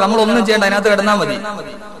 കുഴപ്പമൊന്നുമില്ല, നമ്മളൊന്നും ചെയ്യേണ്ട, അതിനകത്ത് കിടന്നാൽ മതി.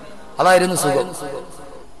 അതായിരുന്നു സുഖം.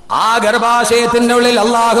 ആ ഗർഭാശയത്തിന്റെ ഉള്ളിൽ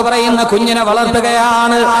അള്ളാഹു പറയുന്ന കുഞ്ഞിനെ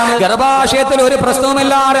വളർത്തുകയാണ്. ഗർഭാശയത്തിൽ ഒരു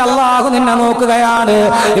പ്രശ്നവുമില്ലാതെ അള്ളാഹു നിന്നെ നോക്കുകയാണ്.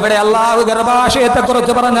 ഇവിടെ അള്ളാഹു ഗർഭാശയത്തെ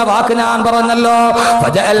കുറിച്ച് പറഞ്ഞ വാക്ക് ഞാൻ പറഞ്ഞല്ലോ,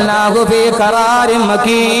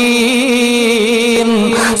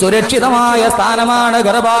 സുരക്ഷിതമായ സ്ഥാനമാണ്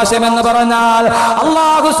ഗർഭാശയം എന്ന് പറഞ്ഞാൽ.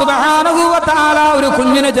 അള്ളാഹു സുബ്ഹാനഹു വ തആല ഒരു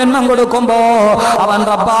കുഞ്ഞിന് ജന്മം കൊടുക്കുമ്പോ, അവൻ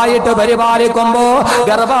റബ്ബായിട്ട് പരിപാലിക്കുമ്പോ,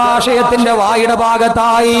 ഗർഭാശയത്തിന്റെ വായുടെ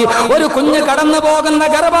ഭാഗത്തായി ഒരു കുഞ്ഞ് കടന്നു പോകുന്ന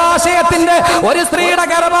ഗർഭ ഗർഭാശയത്തിന്റെ ഒരു സ്ത്രീയുടെ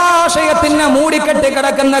ഗർഭാശയത്തിന് മൂടിക്കെട്ടി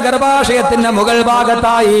കിടക്കുന്ന ഗർഭാശയത്തിന്റെ മുകൾ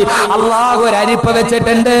ഭാഗത്തായി അള്ളാഹു ഒരു അരിപ്പ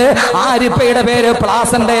വെച്ചിട്ടുണ്ട്. ആ അരിപ്പയുടെ പേര്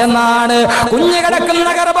പ്ലാസന്റ എന്നാണ്. കുഞ്ഞു കിടക്കുന്ന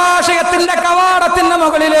ഗർഭാശയത്തിന്റെ കവാടത്തിന്റെ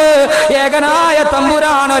മുകളില് ഏകനായ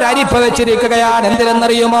തമ്പുരാൻ ഒരു അരിപ്പ വെച്ചിരിക്കുകയാണ്.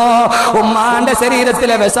 എന്തിനെന്നറിയുമോ? ഉമ്മാന്റെ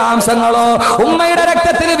ശരീരത്തിലെ വിഷാംശങ്ങളോ ഉമ്മയുടെ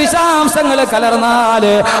രക്തത്തിൽ വിഷാംശങ്ങൾ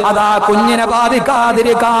കലർന്നാല് അതാ കുഞ്ഞിനെ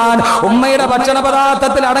ബാധിക്കാതിരിക്കാൻ, ഉമ്മയുടെ ഭക്ഷണ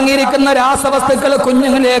പദാർത്ഥത്തിൽ അടങ്ങിയിരിക്കുന്ന രാസവസ്തുക്കൾ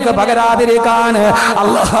കുഞ്ഞുങ്ങളിലേക്ക് പകരാതിരിക്കാൻ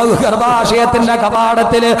അല്ലാഹു ഗർഭാശയത്തിന്റെ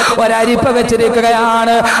കവാടത്തിൽ ഒരരിപ്പ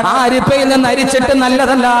വെച്ചിരിക്കുകയാണ്. ആ അരിപ്പയിൽ നിന്ന് അരിച്ചിട്ട്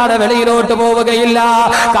നല്ലതല്ലാതെ വെളിയിലോട്ട് പോവുകയില്ല.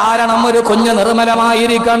 കാരണം ഒരു കുഞ്ഞ്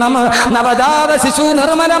നിർമ്മലമായിരിക്കണം, നവജാത ശിശു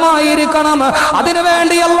നിർമ്മലമായിരിക്കണം.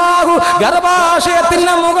 അതിനുവേണ്ടി അല്ലാഹു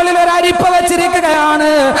ഗർഭാശയത്തിന്റെ മുകളിൽ ഒരു അരിപ്പ വെച്ചിരിക്കുകയാണ്.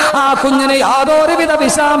 ആ കുഞ്ഞിന് യാതൊരുവിധ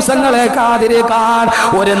വിഷാംശങ്ങളേക്കാതിരിക്കാൻ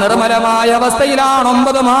ഒരു നിർമ്മലമായ അവസ്ഥയിലാണ്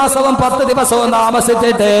 9 മാസവും 10 ദിവസവും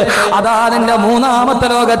താമസിച്ചിട്ട് അതാ നിന്റെ 3ാമത്തെ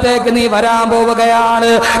ലോകത്തേക്ക് നീ വരാൻ പോവുകയാണ്.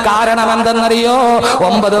 കാരണം എന്തെന്നറിയോ?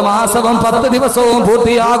 9 മാസവും 10 ദിവസവും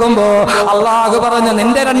പൂർത്തിയാകുമ്പോ അള്ളാഹു പറഞ്ഞു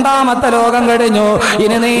നിന്റെ 2ാമത്തെ ലോകം കഴിഞ്ഞു,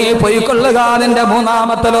 ഇനി നീ പൊയ്ക്കൊള്ളുക നിന്റെ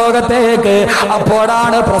 3ാമത്തെ ലോകത്തേക്ക്.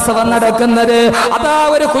 അപ്പോഴാണ് പ്രസവം നടക്കുന്നത്. അതാ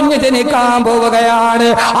ഒരു കുഞ്ഞ് ജനിക്കാൻ പോവുകയാണ്.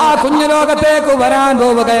 ആ കുഞ്ഞു ലോകത്തേക്ക് വരാൻ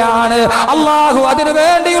പോവുകയാണ്. അള്ളാഹു അതിനു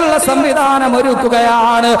വേണ്ടിയുള്ള സംവിധാനം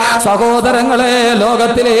ഒരുക്കുകയാണ്. സഹോദരങ്ങളെ,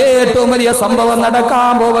 ലോകത്തിലെ ഏറ്റവും വലിയ സംഭവം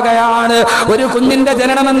നടക്കാൻ പോവുകയാണ്. ഒരു കുഞ്ഞിന്റെ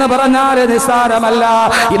ജനനം എന്ന് പറഞ്ഞാൽ നിസ്സാരമല്ല.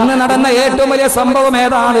 ഇന്ന് നടന്ന ഏറ്റവും വലിയ സംഭവം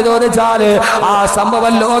ഏതാണ് ചോദിച്ചാൽ ആ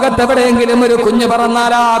സംഭവം ലോകത്തെവിടെയെങ്കിലും ഒരു കുഞ്ഞ്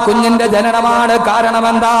പറഞ്ഞാൽ ആ കുഞ്ഞിന്റെ ജനനമാണ്. കാരണം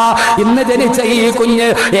എന്താ? ഇന്ന് ജനിച്ച ഈ കുഞ്ഞ്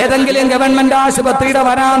ഏതെങ്കിലും ഗവൺമെന്റ് ആശുപത്രിയുടെ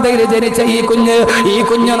വരാന്തയിൽ ജനിച്ച ഈ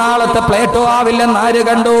കുഞ്ഞ് നാളത്തെ പ്ലേറ്റോ ആവില്ലെന്ന് ആര്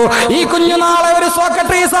കണ്ടു? ഈ കുഞ്ഞു നാളെ ഒരു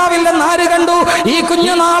സോക്രട്ടീസ് ആവില്ലെന്ന് ആര് കണ്ടു? ഈ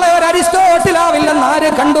കുഞ്ഞു നാളെ ഒരു അരിസ്റ്റോട്ടിൽ ആവില്ലെന്ന് ആര്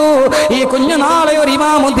കണ്ടു? ഈ കുഞ്ഞു നാളെ ഒരു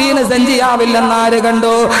ഇമാമുദ്ദീൻ സഞ്ജി ആവില്ലെന്ന് ആര്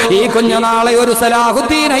കണ്ടു? ഈ കുഞ്ഞു നാളെ ഒരു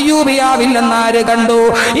സലാഹുദ്ദീൻ അയ്യൂബി ആവില്ലെന്ന് ആര് കണ്ടു?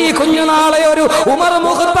 ഈ കുഞ്ഞു നാളെ ഒരു ഉമർ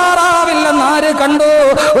മുഖ്താർ ആവില്ലെന്ന് ആര് കണ്ടു?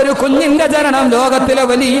 ഒരു കുഞ്ഞിന്റെ ജനനം ലോകത്തിലെ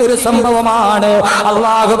വലിയൊരു സംഭവമാണ്.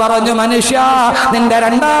 അള്ളാഹു പറഞ്ഞു, മനുഷ്യ നിന്റെ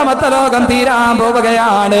 2ാമത്തെ ലോകം തീരാൻ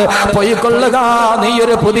പോവുകയാണ്, പൊയ്ക്കൊള്ളുക നീ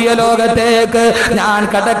ഒരു പുതിയ ലോകത്തേക്ക്. ഞാൻ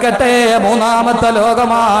കടക്കട്ടെ, 3ാമത്തെ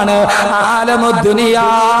ലോകമാണ് ആലമുദ്ദുനിയാ.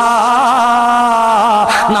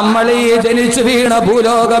 നമ്മൾ ഈ ജനിച്ചു വീണ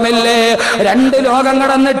ഭൂലോകമില്ലേ, 2 ലോകം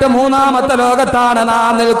കടന്നിട്ട് 3ാമത്തെ ലോകത്താണ്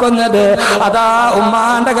നാം നിൽക്കുന്നത്. അതാ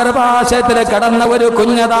ഉമ്മാന്റെ ഗർഭാശയത്തിൽ കടന്ന ഒരു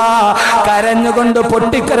കുഞ്ഞതാ കരഞ്ഞുകൊണ്ട്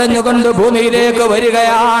പൊട്ടിക്കരഞ്ഞുകൊണ്ട് ഭൂമിയിലേക്ക്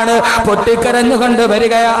വരികയാണ്. പൊട്ടിക്കരഞ്ഞുകൊണ്ട്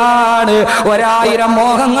വരികയാണ്. 1000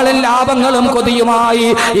 മോഹങ്ങളും ലാഭങ്ങളും കൊതിയുമായി.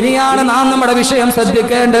 ഇനിയാണ് നാം നമ്മുടെ വിഷയം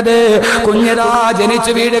ശ്രദ്ധിക്കേണ്ടത്. കുഞ്ഞതാ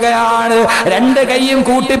ജനിച്ചു വീഴുകയാണ്. 2 കൈയും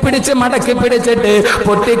കൂട്ടിപ്പിടിച്ച് മടക്കി പിടിച്ചിട്ട്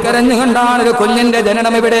പൊട്ടിക്കരഞ്ഞുകൊണ്ടാണ് ഒരു കുഞ്ഞിന്റെ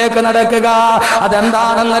ജനനം ഇവിടേക്ക് നടക്കുക.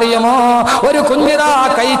 അതെന്താണെന്നറിയുമോ? ഒരു കുഞ്ഞിതാ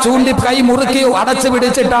കൈ മുറുക്കി അടച്ചു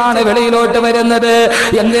പിടിച്ചിട്ടാണ് വെളിയിലോട്ട് വരുന്നത്.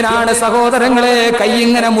 എന്തിനാണ് സഹോദരങ്ങളെ കൈ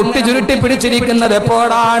ഇങ്ങനെ മുട്ടി ചുരുട്ടി പിടിച്ചിരിക്കുന്നത്?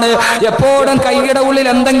 എപ്പോഴാണ്? എപ്പോഴും കൈയുടെ ഉള്ളിൽ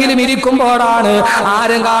എന്തെങ്കിലും ഇരിക്കുമ്പോഴാണ്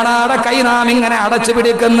ആരും കാണാതെ കൈ നാം ഇങ്ങനെ അടച്ചു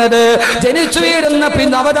പിടിക്കുന്നത്. ജനിച്ചു വീഴുന്ന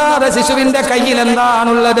നവജാത ശിശുവിന്റെ കയ്യിൽ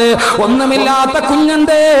എന്താണുള്ളത്? ഒന്നുമില്ലാത്ത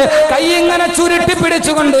കുഞ്ഞന്റെ കൈ ഇങ്ങനെ ചുരുട്ടി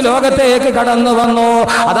പിടിച്ചുകൊണ്ട് ലോകത്തേക്ക് കടന്നു വന്നു.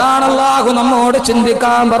 അതാണ് അല്ലാഹു നമ്മോട്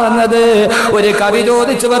ചിന്തിക്കാൻ പറഞ്ഞത്. ഒരു കവി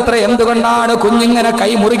ചോദിച്ചു അത്ര, എന്തുകൊണ്ടാണ് കുഞ്ഞിങ്ങനെ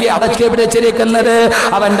കൈ മുറുകി അടച്ചു പിടിച്ചിരിക്കുന്നത്?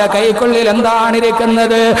 അവന്റെ കൈക്കുള്ളിൽ എന്താണ്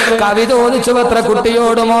ഇരിക്കുന്നത്? കവി ചോദിച്ചു അത്ര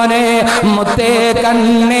കുട്ടിയോട്, മോനെ മുത്തേ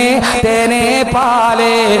കണ്ണേ തേനെ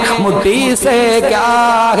പാലേ മുട്ടി സേ ക്യാ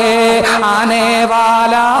ഹേ ആനെ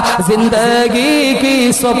വാലാ ജിന്ദഗി കി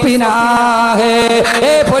സ്വപ്നാ ഹേ.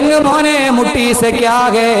 ഏ പൊന്നു മോനെ, മുട്ടി സേ ക്യാ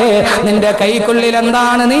ഹേ, നിന്റെ കൈക്കുള്ളിൽ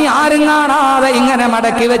എന്താണ് നീ ആരും കാണാതെ ഇങ്ങനെ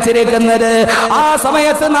മടക്കി വെച്ചിരിക്കുന്നത്? ആ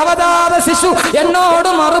സമയത്ത് നവജാത ശിശു എന്നോട്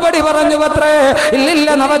മറുപടി പറഞ്ഞു അത്രേ. ഇല്ലില്ല,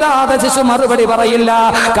 നവജാത ശിശു മറുപടി പറയില്ല.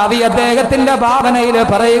 കവി അദ്ദേഹത്തിന്റെ ഭാവനയിൽ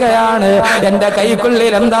പറയുകയാണ്, എന്റെ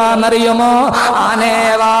കൈക്കുള്ളിൽ എന്താണെന്നറിയുമോ?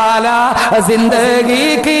 ആനേവാല ജിന്ദഗി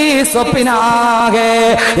കി സ്വപ്നാ ഹേ,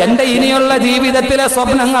 എന്റെ ഇനിയുള്ള ജീവിതത്തിലെ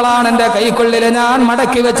സ്വപ്നങ്ങളാണ് എന്റെ കൈക്കുള്ളിൽ ഞാൻ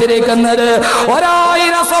മടക്കി വെച്ചിരിക്കുന്നത്.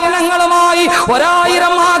 1000 സ്വപ്നങ്ങളുമായി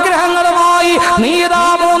 1000 ആഗ്രഹങ്ങളുമായി നീതാ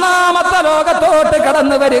 3ാമത്തെ ലോകത്തോട്ട്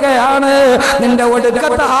കടന്നു വരികയാണ്. നിന്റെ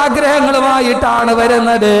ഒടുക്കത്തെ ആഗ്രഹങ്ങളുമായിട്ടാണ്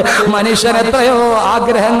വരുന്നത്. മനുഷ്യൻ എത്രയോ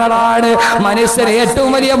ആഗ്രഹങ്ങളാണ്. മനുഷ്യൻ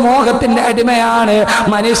ഏറ്റവും വലിയ മോഹത്തിന്റെ അടിമയാണ്.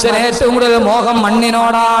 മനുഷ്യന് ഏറ്റവും കൂടുതൽ മോഹം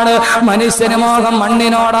മണ്ണിനോടാണ്. മനുഷ്യന് മോഹം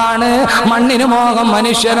മണ്ണിനോടാണ്. മണ്ണിന് മോഹം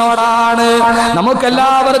മനുഷ്യനോടാണ്.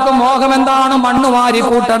 നമുക്കെല്ലാവർക്കും മോഹം എന്താണ്? മണ്ണ് വാരി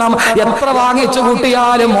കൂട്ടണം. എത്ര വാങ്ങിച്ചു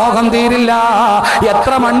കൂട്ടിയാലും മോഹം തീരില്ല.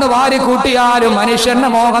 എത്ര മണ്ണ് വാരി കൂട്ടിയാലും മനുഷ്യന്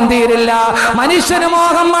മോഹം തീരില്ല. മനുഷ്യന്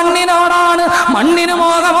മോഹം മണ്ണിൽ മണ്ണിനോടാണ്. മണ്ണിന്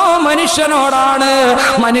മോഹമോ മനുഷ്യനോടാണ്.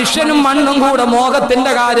 മനുഷ്യനും മണ്ണും കൂടെ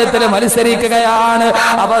മോഹത്തിന്റെ കാര്യത്തിൽ മത്സരിക്കുകയാണ്.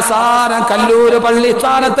 അവസാനം കല്ലൂര്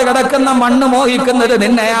പള്ളിസ്ഥാനത്ത് കിടക്കുന്ന മണ്ണ് മോഹിക്കുന്നത്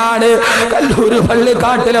നിന്നെയാണ്. കല്ലൂര്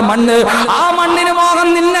പള്ളിക്കാട്ടിലെ മണ്ണ്, ആ മണ്ണിന് മോഹം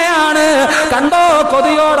നിന്നെയാണ്. കണ്ടോ,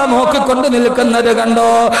 കൊതിയോടെ നോക്കിക്കൊണ്ട് നിൽക്കുന്നത് കണ്ടോ.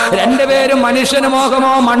 രണ്ടുപേരും മനുഷ്യന്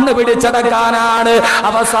മോഹമോ മണ്ണ് പിടിച്ചടക്കാനാണ്.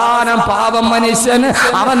 അവസാനം പാവം മനുഷ്യൻ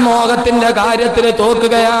അവൻ മോഹത്തിന്റെ കാര്യത്തിൽ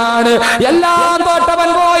തോക്കുകയാണ്. എല്ലാം തോട്ടവൻ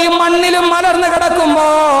പോയി മണ്ണിലും മലർന്ന് കിടക്കുമ്പോ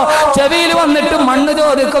ചെവിയിൽ വന്നിട്ട് മണ്ണ്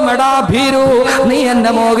ചോദിക്കും, എടാ ഭീരു, നീ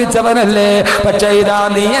എന്നെ മോഹിച്ചവനല്ലേ? പക്ഷെ ഇതാ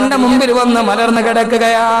നീ എന്റെ മുമ്പിൽ വന്ന് മലർന്ന്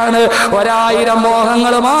കിടക്കുകയാണ്. 1000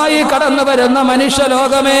 മോഹങ്ങളുമായി കടന്നു വരുന്ന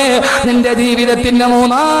മനുഷ്യലോകമേ, നിന്റെ ജീവിതത്തിന്റെ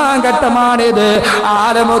 3-ാം ഘട്ടമാണിത്.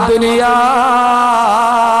 ആലമുദ്ദുനിയാ,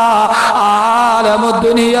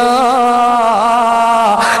 ആലമുദ്ദുനിയാ,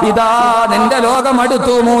 ഇതാ നിന്റെ ലോകം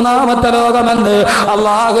അടുത്തു, 3-ാമത്തെ ലോകമെന്ന്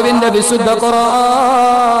അള്ളാഹുവിന്റെ വിശുദ്ധ ഖുർആൻ.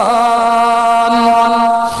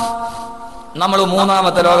 നമ്മൾ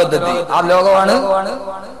 3-ാമത്തെ ലോകത്തെത്തി. ആ ലോകമാണ്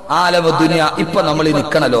ആലമുദ്ദുനിയ. ഇപ്പൊ നമ്മൾ ഈ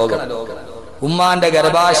നിൽക്കണ ലോകം. ഉമ്മാന്റെ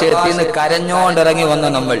ഗർഭാശയത്തിൽ നിന്ന് കരഞ്ഞോണ്ടിറങ്ങി വന്ന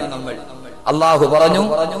നമ്മൾ. അള്ളാഹു പറഞ്ഞു,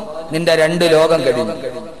 നിന്റെ 2 ലോകം കഴിഞ്ഞു.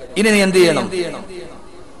 ഇനി നീ എന്ത് ചെയ്യണം?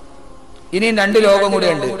 ഇനിയും 2 ലോകം കൂടെ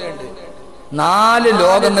ഉണ്ട്. 4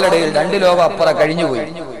 ലോകങ്ങളിടയിൽ 2 ലോകം അപ്പുറം കഴിഞ്ഞുപോയി.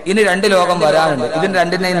 ഇനി 2 ലോകം വരാനുണ്ട്. ഇതിന്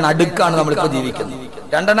 2നെയും നടുക്കാണ് നമ്മളിപ്പോ ജീവിക്കുന്നത്.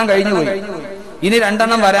 2 കഴിഞ്ഞുപോയി, ഇനി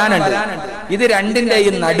 2 വരാനുണ്ട്. ഇത്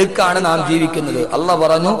 2ന്റെയും നടുക്കാണ് നാം ജീവിക്കുന്നത്. അള്ളാഹ്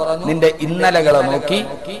പറഞ്ഞു, നിന്റെ ഇന്നലകളെ നോക്കി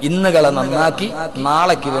ഇന്നുകളെ നന്നാക്കി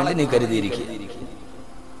നാളേക്ക് വേണ്ടി നീ കരുതിയിരിക്കുക.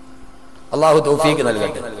 അള്ളാഹു തൗഫീക്ക്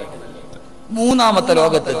നൽകട്ടെ. 3-ാമത്തെ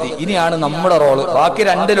ലോകത്തെത്തി. ഇനിയാണ് നമ്മുടെ റോള്. ബാക്കി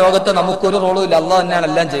 2 ലോകത്ത് നമുക്കൊരു റോളും ഇല്ല. അള്ളാഹ് തന്നെയാണ്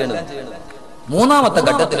എല്ലാം ചെയ്യുന്നത്. 3-ാമത്തെ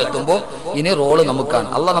ഘട്ടത്തിലെത്തുമ്പോ ഇനി റോള് നമുക്കാണ്.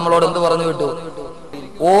 അള്ളാഹ് നമ്മളോട് എന്ത് പറഞ്ഞു വിട്ടു?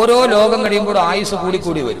 ഓരോ ലോകം കഴിയുമ്പോൾ ആയുസ്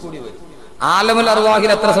കൂടി വരും. ആലമുൽ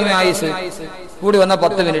അർവാഹിൽ എത്ര സമയം ആയുസ് കൂടി വന്ന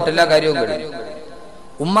 10 മിനിറ്റ്, എല്ലാ കാര്യവും കഴിയും.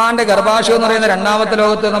 ഉമ്മാന്റെ ഗർഭാശയം എന്ന് പറയുന്ന 2-ാമത്തെ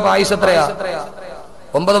ലോകത്ത് വന്നപ്പോ ആയുസ് എത്രയാ?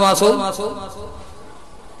 9 മാസവും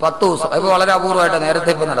 10 ദിവസം. ഇപ്പൊ വളരെ അപൂർവമായിട്ട് നേരത്തെ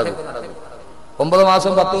ഇപ്പൊ നടക്കും. 9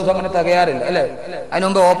 മാസം 10 ദിവസം അങ്ങനെ തികയാറില്ല അല്ലെ? അതിന്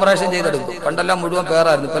മുമ്പ് ഓപ്പറേഷൻ ചെയ്തെടുക്കും. പണ്ടെല്ലാം മുഴുവൻ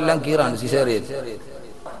പേറായിരുന്നു, ഇപ്പൊ എല്ലാം കീറാണ്, സിസേറിയൻ.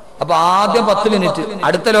 അപ്പൊ ആദ്യം 10 മിനിറ്റ്.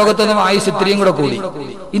 അടുത്ത ലോകത്ത് നിന്നും ആയുസ് ഇത്രയും കൂടെ കൂടി.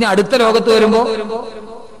 ഇനി അടുത്ത ലോകത്ത് വരുമ്പോ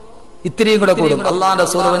ഇത്രയും കൂടെ കൂടും. അള്ളാഹുവിന്റെ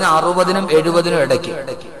റസൂൽ പറഞ്ഞ 60-നും 70-നും ഇടയ്ക്ക്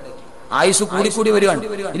ആയുസ് കൂടി വരികയാണ്.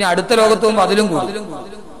 ഇനി അടുത്ത ലോകത്ത് പോകുമ്പോ അതിലും കൂടും.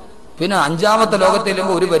 പിന്നെ 5-ാമത്തെ ലോകത്ത്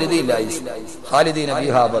ചെല്ലുമ്പോ ഒരു പരിധിയില്ല ആയുസ്. ഖാലിദീന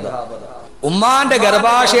ഫീഹാ അബദാ. ഉമ്മാന്റെ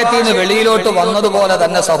ഗർഭാശയത്തിൽ നിന്ന് വെളിയിലോട്ട് വന്നതുപോലെ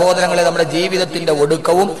തന്നെ സഹോദരങ്ങളെ, നമ്മുടെ ജീവിതത്തിന്റെ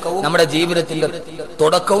ഒടുക്കവും നമ്മുടെ ജീവിതത്തിന്റെ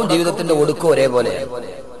തുടക്കവും ജീവിതത്തിന്റെ ഒടുക്കവും ഒരേപോലെയാണ്.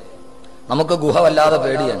 നമുക്ക് ഗുഹ വല്ലാതെ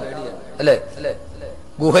പേടിയാണ് അല്ലെ?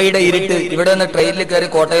 ഗുഹയുടെ ഇരുട്ട്. ഇവിടെ നിന്ന് ട്രെയിനിൽ കയറി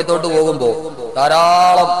കോട്ടയത്തോട്ട് പോകുമ്പോ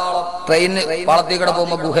ധാരാളം ട്രെയിന് പാളത്തിൽ കൂടെ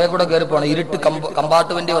പോകുമ്പോ ഗുഹയെ കൂടെ കയറി പോകണം. ഇരുട്ട്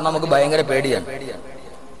കമ്പാർട്ട്മെന്റ് വന്നാൽ നമുക്ക് ഭയങ്കര പേടിയാണ്.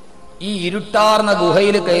 ഈ ഇരുട്ടാർന്ന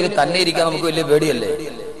ഗുഹയിൽ കയറി തന്നെ ഇരിക്കാൻ നമുക്ക് വലിയ പേടിയല്ലേ?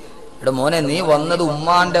 ഇവിടെ മോനെ, നീ വന്നത്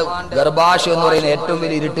ഉമ്മാന്റെ ഗർഭാശയം എന്ന് പറയുന്ന ഏറ്റവും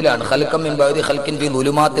വലിയ ഇരുട്ടിലാണ്. ഖൽഖം മിൻ ബഅദി ഖൽഖിൻ ഫീ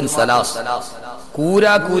ദുലുമാത്തിൻ സലാസ്.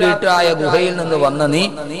 കൂരാക്കൂരിട്ടായ ഗുഹയിൽ നിന്ന് വന്ന നീ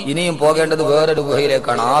ഇനിയും പോകേണ്ടത് വേറൊരു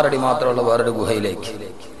ഗുഹയിലേക്കാണ്. 6 അടി മാത്രമുള്ള വേറൊരു ഗുഹയിലേക്ക്.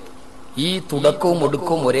 ഈ തുടക്കവും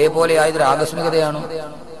ഒടുക്കവും ഒരേപോലെ ആയതൊരു ആകസ്മികതയാണോ?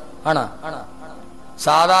 ആണ്.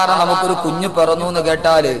 സാധാരണ നമുക്കൊരു കുഞ്ഞ് പിറന്നു എന്ന്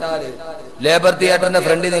കേട്ടാല് ലേബർ തിയേറ്ററിന്റെ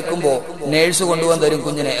ഫ്രണ്ടിൽ നിൽക്കുമ്പോ നേഴ്സ് കൊണ്ടുവന്ന് തരും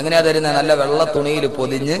കുഞ്ഞിനെ. എങ്ങനെയാ തരുന്നത്? നല്ല വെള്ള തുണിയിൽ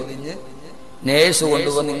പൊതിഞ്ഞ് നേഴ്സ്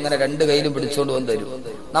കൊണ്ടുവന്ന് ഇങ്ങനെ 2 കൈയിലും പിടിച്ചുകൊണ്ട് വന്ന് തരും.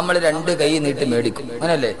 നമ്മൾ 2 കൈ നീട്ടി മേടിക്കും.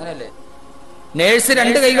 അങ്ങനല്ലേ? നേഴ്സ്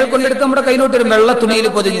 2 കൈകൾ കൊണ്ടെടുത്ത് നമ്മുടെ കയ്യിലോട്ട് വരും, വെള്ള തുണിയിൽ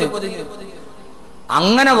പൊതിഞ്ഞ്.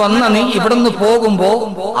 അങ്ങനെ വന്ന നീ ഇവിടുന്ന് പോകുമ്പോ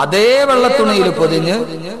അതേ വെള്ള തുണിയിൽ പൊതിഞ്ഞ്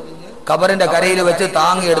കബറിന്റെ കരയിൽ വെച്ച്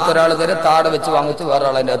താങ്ങി എടുത്ത ഒരാൾ തരും, താട വെച്ച് വാങ്ങിച്ച് വേറെ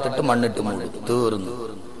ആളതിന്റെ അകത്തിട്ട് മണ്ണിട്ട് മൂടി. തീർന്നു.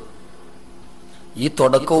 ഈ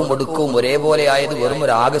തുടക്കവും ഒടുക്കവും ഒരേപോലെ ആയത് വെറും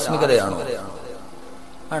ഒരു ആകസ്മികതയാണോ?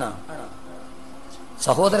 ആണോ?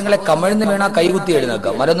 സഹോദരങ്ങളെ, കമിഴ്ന്ന് വീണാ കൈകുത്തി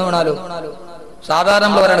എഴുന്നേക്കാം, മരന്ന് വീണാലോ? സാധാരണ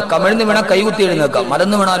നമ്മൾ പറയണം, കമിഴ്ന്ന് വീണാ കൈകുത്തി എഴുന്നേക്കാം,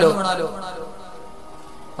 മലന്ന് വീണാലോ?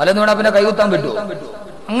 മലന്ന് വീണാ പിന്നെ കൈകുത്താൻ പറ്റുമോ?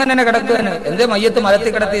 അങ്ങനെ തന്നെ കിടക്കുകയാണ്. എന്തേ മയ്യത്ത്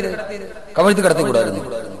മലത്തിൽ കിടത്തിയത്? കമിഴ്ത്തി കിടത്തിക്കൂടായിരുന്നു.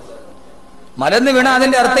 മലന്ന് വീണ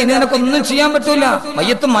അതിന്റെ അർത്ഥം ഇനി നിനക്കൊന്നും ചെയ്യാൻ പറ്റൂല.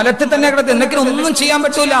 മയ്യത്ത് മലത്തിൽ തന്നെ കിടത്തി, നിനക്കൊന്നും ചെയ്യാൻ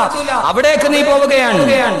പറ്റൂല. അവിടേക്ക് നീ പോവുകയാണ്.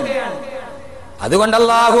 അതുകൊണ്ട്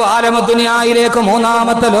അള്ളാഹു ആലമുദ്ദുനിയയിലേക്ക്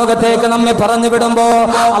 3-ാമത്തെ ലോകത്തേക്ക് നമ്മെ പറഞ്ഞു വിടുമ്പോ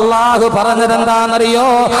അള്ളാഹു പറഞ്ഞതെന്താണെന്നറിയോ?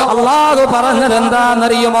 അള്ളാഹു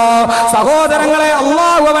പറഞ്ഞതെന്താണെന്നറിയുമോ സഹോദരങ്ങളെ?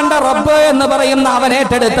 അള്ളാഹു അവന്റെ റബ്ബ് എന്ന് പറയുന്ന അവൻ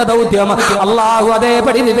ഏറ്റെടുത്ത ദൗത്യം അള്ളാഹു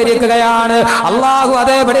അതേപടി വിവരിക്കുകയാണ്. അള്ളാഹു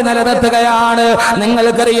അതേപടി നിലനിർത്തുകയാണ്.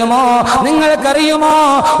 നിങ്ങൾക്കറിയുമോ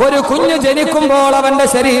ഒരു കുഞ്ഞ് ജനിക്കുമ്പോൾ അവന്റെ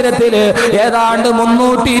ശരീരത്തിൽ ഏതാണ്ട്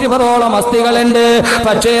 320ഓളം അസ്ഥികളുണ്ട്.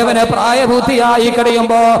 പക്ഷേ അവന് പ്രായപൂർത്തിയായി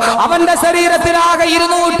കഴിയുമ്പോ അവന്റെ ശരീരത്തിൽ ശരീരത്തിലാകെ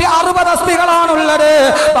 260 അസ്ഥികളാണുള്ളത്.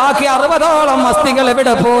 ബാക്കി 60ഓളം അസ്ഥികൾ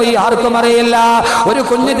എവിടെ പോയി ആർക്കും അറിയില്ല. ഒരു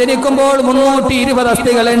കുഞ്ഞ് ജനിക്കുമ്പോൾ 320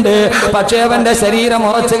 അസ്ഥികളുണ്ട്. പക്ഷേ അവന്റെ ശരീരം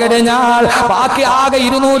ഉറച്ചു കഴിഞ്ഞാൽ ബാക്കി ആകെ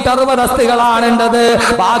 260 അസ്ഥികളാണുള്ളത്.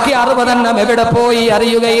 ബാക്കി 60 എണ്ണം എവിടെ പോയി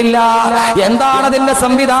അറിയുകയില്ല. എന്താണ് അതിന്റെ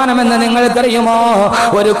സംവിധാനം എന്ന് നിങ്ങൾക്കറിയുമോ?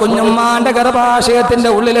 ഒരു കുഞ്ഞുമ്മാന്റെ ഗർഭാശയത്തിന്റെ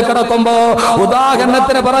ഉള്ളിൽ കിടക്കുമ്പോ,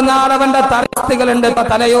 ഉദാഹരണത്തിന് പറഞ്ഞാൽ അവന്റെ തലസ്ഥികളുണ്ട്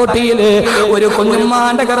തലയോട്ടിയിൽ. ഒരു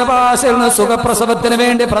കുഞ്ഞുമ്മാന്റെ ഗർഭാശയം സുഖപ്രസവത്തിന്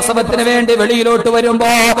വേണ്ടി വെളിയിലോട്ട് വരുമ്പോ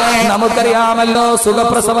നമുക്കറിയാമല്ലോ,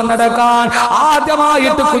 സുഖപ്രസവം നടക്കാൻ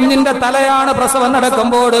ആദ്യമായിട്ട് കുഞ്ഞിന്റെ തലയാണ് പ്രസവം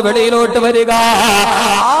നടക്കുമ്പോൾ വെളിയിലോട്ട് വരിക.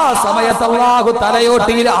 ആ സമയത്ത് അല്ലാഹു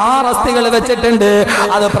തലയോട്ടിയിൽ 6 അസ്ഥികൾ വെച്ചിട്ടുണ്ട്.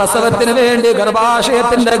 അത് പ്രസവത്തിന് വേണ്ടി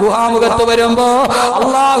ഗർഭാശയത്തിന്റെ ഗുഹാമുഖത്ത് വരുമ്പോ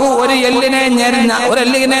അല്ലാഹു ഒരു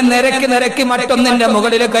എല്ലിനെ നിരക്കി മറ്റൊന്നിന്റെ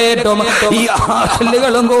മുകളിൽ കയറ്റും. ഈ 6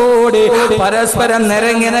 എല്ലുകളും കൂടി പരസ്പരം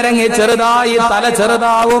നിരങ്ങി ചെറുതായി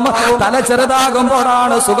തല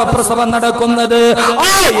ചെറുതാകുമ്പോഴാണ് സുഖപ്രസവം നടക്കുന്നത്. ആ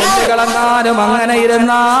എല്ലുകളെങ്ങാനും അങ്ങനെ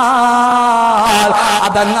ഇരുന്നാൽ,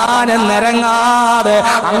 അതങ്ങാനും നിരങ്ങാതെ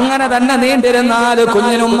അങ്ങനെ തന്നെ നീണ്ടിരുന്നാൽ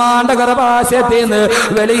കുഞ്ഞിനുമ്മാന്റെ ഗർഭാശയത്തിൽ നിന്ന്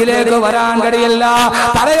വെളിയിലേക്ക് വരാൻ കഴിയില്ല.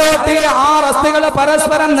 തലയോട്ടിയിൽ 6 അസ്ഥികൾ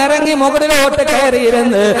പരസ്പരം നിരങ്ങി മുകളിലോട്ട്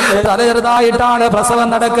കയറിയിരുന്ന് തല ചെറുതായിട്ടാണ് പ്രസവം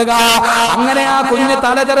നടക്കുക. അങ്ങനെ ആ കുഞ്ഞ്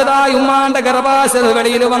തല ചെറുതായി ഉമ്മാന്റെ ഗർഭാശയത്തിൽ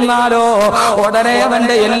വെളിയിൽ വന്നാലോ ഉടനെ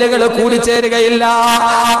അവന്റെ എല്ലുകൾ കൂടിച്ചേരുകയില്ല.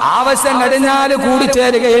 ആവശ്യം കഴിഞ്ഞാൽ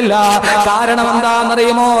കൂടിച്ചേരുകയില്ല. കാരണം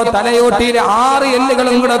എന്താണെന്നറിയുമോ? തലയോട്ടിയിൽ 6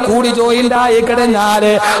 എല്ലുകളും കൂടെ കൂടി ജോയിന്റ് ആയി കഴിഞ്ഞാൽ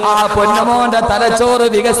ആ പൊന്നമോന്റെ തലച്ചോറ്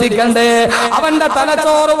വികസിക്കണ്ടേ? അവന്റെ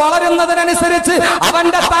തലച്ചോറ് വളരുന്നതിനനുസരിച്ച്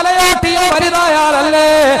അവന്റെ തലയോട്ടിയോ വലുതായാലല്ലേ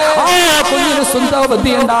ആ കുഞ്ഞിന് സ്വന്തം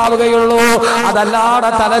ബുദ്ധി ഉണ്ടാവുകയുള്ളൂ. അതല്ലാതെ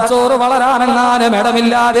തലച്ചോറ് വളരാനെങ്ങാനും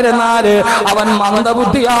ഇടമില്ലാതിരുന്നാല് അവൻ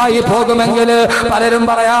മന്ദബുദ്ധിയായി പോകുമെങ്കിൽ പലരും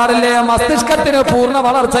പറയാറില്ലേ, മസ്തിഷ്കത്തിന് പൂർണ്ണ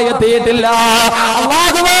വളർച്ച എത്തിയിട്ടില്ല.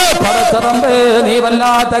 അല്ലാഹുവേ പടച്ചറമ്പേ, നീ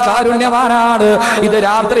വല്ലാത്ത കാരുണ്യവാനാണ്. ഇത്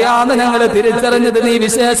രാത്രിയാന്ന് ഞങ്ങൾ തിരിച്ചറിഞ്ഞത് നീ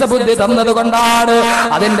വിശേഷ ബുദ്ധി തന്നത് കൊണ്ടാണ്.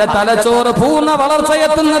 അതിന്റെ തലച്ചോറ് പൂർണ്ണ വളർച്ച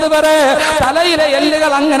എത്തുന്നത് വരെ തലയിലെ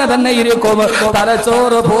എല്ലുകൾ അങ്ങനെ തന്നെ ഇരിക്കും.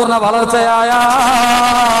 തലച്ചോറ് പൂർണ്ണ വളർച്ചയായ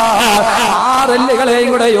 6 എല്ലുകളെയും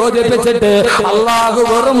കൂടെ യോജിപ്പിച്ചിട്ട് അല്ലാഹു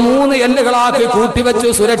വെറും 3 എല്ലുകളാക്കി കൂട്ടിവെച്ചു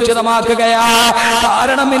സുരക്ഷിതമാക്കുകയാ.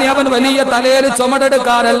 കാരണം ഇനി അവൻ വലിയ തലയിൽ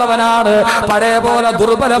ചുമടെടുക്കാനുള്ളവനാണ്. പഴയ പോലെ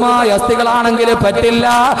ദുർബലമായ അസ്ഥികളാണെങ്കിൽ പറ്റില്ല.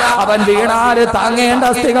 അവൻ വീണാല് താങ്ങേണ്ട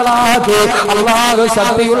അസ്ഥികളാക്കി അല്ലാഹു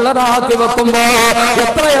ശക്തിയുള്ളതാക്കി വെക്കുമ്പോ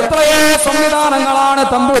എത്രയോ സംവിധാനങ്ങളാണ്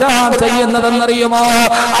തമ്പുരാൻ ചെയ്യുന്നതെന്നറിയുമോ?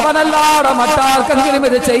 അവനല്ലാതെ മറ്റാർക്കെങ്കിലും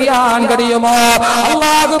ഇത് ചെയ്യാൻ കഴിയുമോ?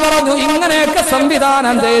 അല്ലാഹു പറഞ്ഞു, ഇങ്ങനെയൊക്കെ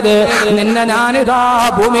സംവിധാനം ചെയ്ത് നിന്നെ ഞാനിതാ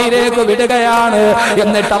ഭൂമിയിലേക്ക് വിടുകയാണ്.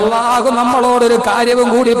 എന്നിട്ട് അല്ലാഹു നമ്മളോടൊരു കാര്യവും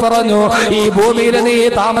കൂടി പറഞ്ഞു, ഈ ഭൂമിയിൽ നീ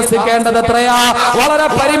താമസിക്കേണ്ടത് എത്രയാ? വളരെ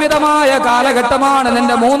പരിമിതമായ കാലഘട്ടമാണ്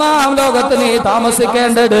നിന്റെ 3ാം ലോകത്ത് നീ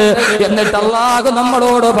താമസിക്കേണ്ടത്. എന്നിട്ട് അല്ലാഹു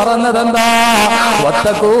നമ്മളോട് പറഞ്ഞതെന്താ?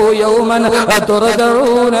 വത്തഖൂ യൗമൻ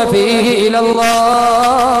തുർജഊന ഫീഹി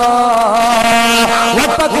ഇലല്ലാഹ്.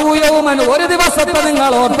 വത്തഖൂ യൗമൻ, ഒരു ദിവസത്തെ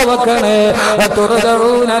നിങ്ങൾ ഓർത്തു വെക്കണേ.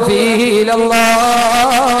 തുർജഊന ഫീഹി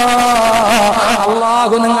ഇലല്ലാഹ്,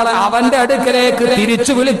 അല്ലാഹു നിങ്ങളെ അവന്റെ അടുക്കലേക്ക്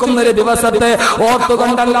തിരിച്ചു വിളിക്കുന്ന ഒരു ദിവസത്തെ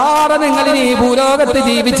ഓർത്തുകൊണ്ടല്ലാതെ നിങ്ങൾ ഇനി ഭൂലോകത്ത്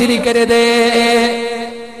ജീവിച്ചിരിക്കരുതേ.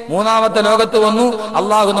 3ാമത്തെ ലോകത്ത് വന്നു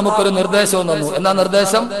അല്ലാഹു നമുക്കൊരു നിർദ്ദേശവും തന്നു. എന്താ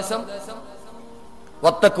നിർദ്ദേശം?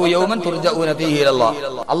 വത്തഖൂ യൗമൻ തുർജഊന ഫീഹി ഇലല്ലാഹ്,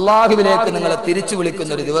 അല്ലാഹുവിലേക്ക് നിങ്ങളെ തിരിച്ചു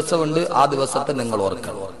വിളിക്കുന്ന ഒരു ദിവസമുണ്ട്. ആ ദിവസത്തെ നിങ്ങൾ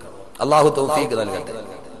ഓർക്കണം. അല്ലാഹു തൗഫീഖ് നൽകട്ടെ.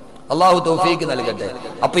 അല്ലാഹു തൗഫീഖ് നൽകട്ടെ.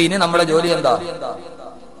 അപ്പൊ ഇനി നമ്മുടെ ജോലി എന്താ?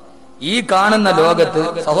 ഈ കാണുന്ന ലോകത്ത്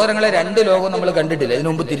സഹോദരങ്ങളെ 2 ലോകം നമ്മൾ കണ്ടിട്ടില്ല. ഇതിനു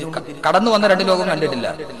മുമ്പ് കടന്നു വന്ന 2 ലോകം കണ്ടിട്ടില്ല.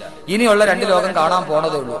 ഇനിയുള്ള 2 ലോകം കാണാൻ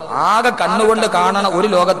പോണതേ ഉള്ളൂ. ആകെ കണ്ണുകൊണ്ട് കാണണ ഒരു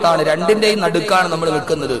ലോകത്താണ്, 2ന്റെയും നടുക്കാണ് നമ്മൾ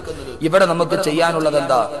നിൽക്കുന്നത്. ഇവിടെ നമുക്ക് ചെയ്യാനുള്ളത്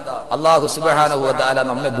എന്താ? അല്ലാഹു സുബ്ഹാനഹു വ തആല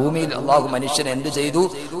നമ്മെ ഭൂമിയിൽ അല്ലാഹു മനുഷ്യനെ എന്ത് ചെയ്തു?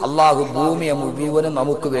 അല്ലാഹു ഭൂമിയെ മുഴുവനും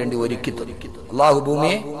നമുക്ക് വേണ്ടി ഒരുക്കി തന്നു. അല്ലാഹു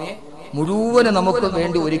ഭൂമിയെ മുഴുവനും നമുക്ക്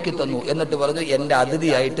വേണ്ടി ഒരുക്കി തന്നു. എന്നിട്ട് പറഞ്ഞു, എന്റെ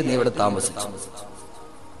അതിഥിയായിട്ട് നീ ഇവിടെ താമസിച്ചു.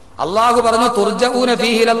 അല്ലാഹു പറഞ്ഞു, തുർജഊന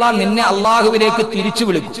ഫീഹി ഇലല്ലാഹ്, നിന്നെ അല്ലാഹുവിലേക്ക് തിരിച്ചു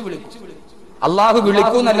വിളിക്കും. അല്ലാഹു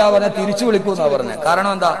വിളിക്കൂന്നല്ല പറഞ്ഞ, തിരിച്ചു വിളിക്കൂന്നാ പറഞ്ഞത്.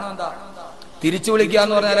 കാരണം എന്താ? തിരിച്ചു വിളിക്കുക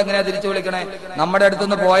എന്ന് പറഞ്ഞാൽ എങ്ങനെയാ തിരിച്ചു വിളിക്കണേ? നമ്മുടെ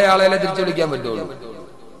അടുത്തുനിന്ന് പോയ ആളെ തിരിച്ചു വിളിക്കാൻ പറ്റുള്ളൂ.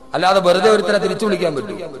 അല്ലാതെ വെറുതെ ഒരുത്തരെ തിരിച്ചു വിളിക്കാൻ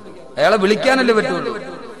പറ്റൂ? അയാളെ വിളിക്കാനല്ലേ പറ്റുള്ളൂ.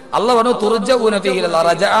 അല്ലാഹു പറഞ്ഞു തുർജഊന ഫീഹി ഇലല്ലാഹ്.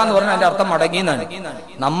 റജഅ എന്ന് പറഞ്ഞാൽ അതിന്റെ അർത്ഥം മടങ്ങി എന്നാണ്.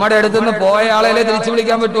 നമ്മുടെ അടുത്തുനിന്ന് പോയ ആളെ തിരിച്ചു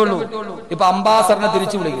വിളിക്കാൻ പറ്റുള്ളൂ. ഇപ്പൊ അംബാസഡറിനെ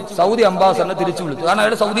തിരിച്ചു വിളിക്കും, സൗദി അംബാസഡറിനെ തിരിച്ചു വിളിക്കും. കാരണം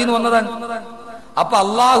അയാൾ സൗദിയിൽ നിന്ന് വന്നതാണ്. അപ്പൊ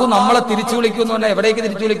അല്ലാഹു നമ്മളെ തിരിച്ചു വിളിക്കുന്നു. എവിടേക്ക്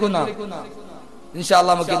തിരിച്ചു വിളിക്കുന്ന? ഇൻഷാ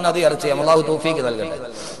അല്ലാഹ് നമുക്ക് ഇന്ന് അത് ചർച്ച ചെയ്യാം. അല്ലാഹു തൗഫീഖ് നൽകട്ടെ.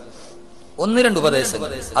 1-2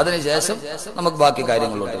 ഉപദേശങ്ങൾ, അതിനുശേഷം നമുക്ക് ബാക്കി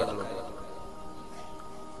കാര്യങ്ങളിലോട്ട് കിടക്കാം.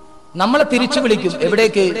 നമ്മളെ തിരിച്ചു വിളിക്കും.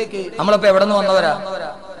 എവിടേക്ക്? നമ്മളിപ്പോ എവിടെ നിന്ന് വന്നവരാ?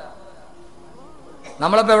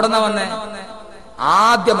 നമ്മളിപ്പോ എവിടെ നിന്നാ വന്നേ?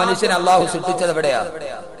 ആദ്യ മനുഷ്യനെ അള്ളാഹു സൃഷ്ടിച്ചത് എവിടെയാ?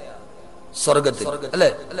 സ്വർഗത്തിൽ, അല്ലെ?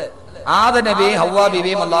 ആദം നബിയെയും ഹവ്വാ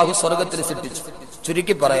ബീവിയും അള്ളാഹു സ്വർഗത്തിൽ സൃഷ്ടിച്ചു.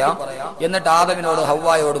 ചുരുക്കി പറയാം. എന്നിട്ട് ആദമിനോട്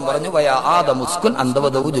ഹവ്വായോടും പറഞ്ഞു, വയാ ആദമുസ്കുൻ അന്ത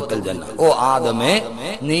വസൗജുക്കൽ ജന്ന, ഓ ആദമേ,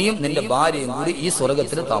 നീയും നിന്റെ ഭാര്യയും കൂടി ഈ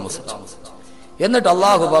സ്വർഗത്തിൽ താമസിച്ചു. എന്നിട്ട്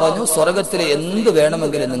അള്ളാഹു പറഞ്ഞു, സ്വർഗത്തിൽ എന്ത്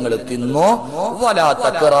വേണമെങ്കിലും നിങ്ങൾ തിന്നോ, വലാ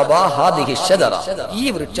തഖറബാ ഹാദിഹി ഷജറ, ഈ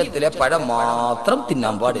വൃക്ഷത്തിലെ പഴം മാത്രം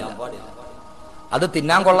തിന്നാൻ പാടില്ല. അത്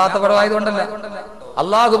തിന്നാൻ കൊള്ളാത്ത പഴമായതുകൊണ്ടല്ല.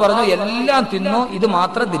 അള്ളാഹു പറഞ്ഞു എല്ലാം തിന്നോ, ഇത്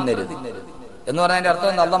മാത്രം തിന്നരുത് എന്ന് പറഞ്ഞതിന്റെ അർത്ഥം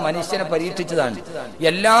എന്താ? അള്ളാഹ് മനുഷ്യനെ പരീക്ഷിച്ചതാണ്.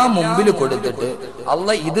 എല്ലാം മുമ്പിൽ കൊടുത്തിട്ട്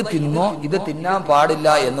അള്ളാഹ് ഇത് തിന്നോ, ഇത് തിന്നാൻ പാടില്ല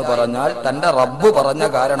എന്ന് പറഞ്ഞാൽ തന്റെ റബ്ബ് പറഞ്ഞ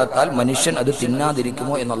കാരണത്താൽ മനുഷ്യൻ അത്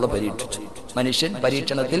തിന്നാതിരിക്കുമോ എന്നുള്ള പരീക്ഷിച്ചു. മനുഷ്യൻ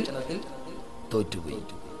പരീക്ഷണത്തിൽ തോറ്റുപോയി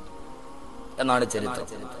എന്നാണ് ചരിത്രം.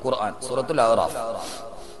 ഖുർആൻ സൂറത്തുൽ അഅറാഫ്.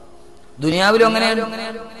 ദുനിയാവിലും അങ്ങനെയാണ്.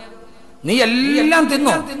 നീ എല്ലാം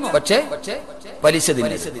തിന്നോ, പക്ഷേ പലിശ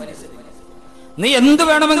തിന്നരുത്. നീ എന്ത്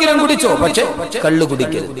വേണമെങ്കിലും കുടിച്ചോ, പക്ഷെ കള്ളു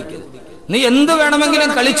കുടിക്കരുത്. നീ എന്ത് വേണമെങ്കിലും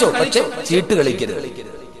കളിച്ചോ, പക്ഷെ ചീട്ട് കളിക്കരുത്.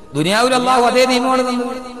 ദുനിയാവിൽ അള്ളാഹു അതേ നിയമമാണ്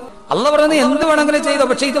തന്നത്. അള്ളാഹ് പറഞ്ഞത് എന്ത് വേണമെങ്കിലും ചെയ്തോ,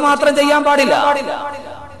 പക്ഷെ ഇത് മാത്രം ചെയ്യാൻ പാടില്ല.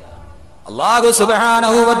 അല്ലാഹു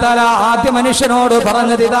സുബ്ഹാനഹു വ തആല ആദ്യ മനുഷ്യനോട്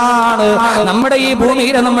പറഞ്ഞത് ഇതാണ്. നമ്മുടെ ഈ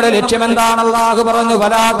ഭൂമിയിലെ നമ്മുടെ ലക്ഷ്യം എന്താണ്? അല്ലാഹു പറഞ്ഞു,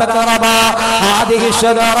 വലാ തഖറബാ ഹാദിഹി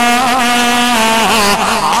ഷജറ,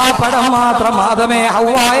 ആ പഴം മാത്രം ആദമേ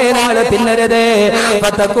ഹവ്വായെ നിങ്ങൾ തിന്നരുത്,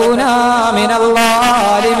 ഫതകൂനാ മിനൽ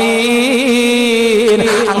ളാലിമീൻ,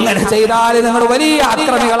 അങ്ങനെ ചെയ്താൽ നിങ്ങൾ വലിയ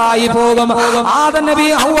അക്രമികളായി പോകും. ആദം നബി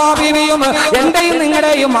ഹവ്വാ ബീവിയും എന്റെയും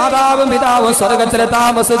നിങ്ങളുടെയും മാതാവും പിതാവും സ്വർഗത്തിൽ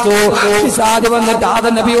താമസിച്ചു. പിശാച് വന്നിട്ട്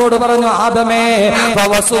ആദം നബിയോട് പറഞ്ഞു, ആദമേ,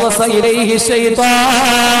 ഫവസ്വസ ഇലൈഹി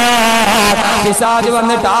ശൈത്താൻ, പിശാച്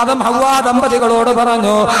വന്നിട്ട് ആദം ഹവ്വാ ദമ്പതികളോട്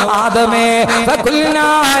പറഞ്ഞു, ആദമേ, ഫഖുൽനാ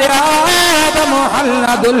യാ ആദമു ഹൽ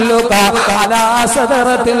നദുല്ലുക അലാ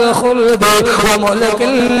സദറത്തിൽ ഖുൽദി വ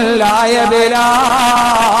മുൽകിൻ ലാ യബ്ലാ,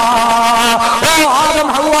 ഓ ആദം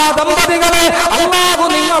ഹവ്വാ ദമ്പതികളെ, അല്ലാഹു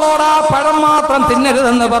നിങ്ങളോട് ആ പഴം മാത്രം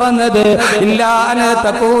തിന്നരുതെന്ന് പറഞ്ഞത് ഇല്ലാ അൻ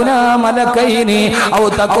തകൂന മലക്കൈനി ഔ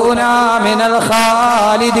തകൂന മിനൽ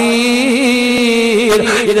ഖാലിദീൻ,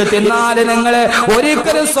 ഇത് തിന്നാല് നിങ്ങളെ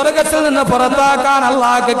ഒരിക്കലും സ്വർഗത്തിൽ നിന്ന് പുറത്താക്കാൻ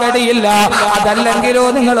അല്ലാഹുക്ക് കഴിയില്ല, അതല്ലെങ്കിലോ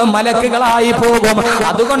നിങ്ങൾ മലക്കുകളായി പോകും,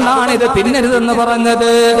 അതുകൊണ്ടാണ് ഇത് തിന്നരുതെന്ന് പറഞ്ഞത്.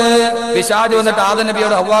 പിശാച് വന്നിട്ട് ആദം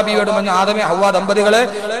നബിയോട് ഹവ്വാ ബീവിയോട് പറഞ്ഞു, ആദമേ ഹവ്വാ ദമ്പതികളെ,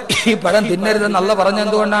 ഈ പഴം തിന്നരുതെന്ന് അല്ലാഹ് പറഞ്ഞത്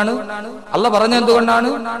എന്തുകൊണ്ടാണ്? അല്ലാഹ് പറഞ്ഞത് എന്തുകൊണ്ടാണ്?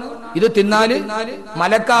 ഇത് തിന്നാല്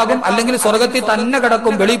മലക്കാകും, അല്ലെങ്കിൽ സ്വർഗത്തിൽ തന്നെ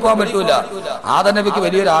കിടക്കും, വെളിയിൽ പോകാൻ പറ്റൂല. ആദം നബിക്ക്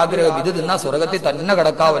വലിയൊരു ആഗ്രഹം, ഇത് തിന്നാ സ്വർഗത്തിൽ തന്നെ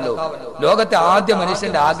കിടക്കാവല്ലോ. ലോകത്തെ ആദ്യ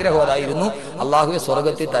മനുഷ്യന്റെ ആഗ്രഹം അതായിരുന്നു, അള്ളാഹുവെ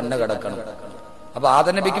സ്വർഗത്തിൽ തന്നെ കിടക്കണം. അപ്പൊ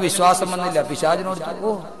ആദം നബിക്ക് വിശ്വാസം വന്നില്ല. പിശാചിനോട്, ഓ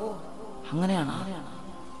അങ്ങനെയാണ്,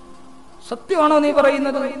 സത്യമാണോ നീ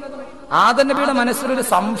പറയുന്നത്? ആദം നബിയുടെ മനസ്സിലൊരു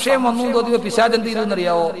സംശയം വന്നു തോന്നിയ പിശാച് എന്ത്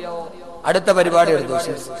ചെയ്തെന്നറിയാവോ? അടുത്ത പരിപാടി എടുത്തു.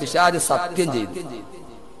 പിശാച് സത്യം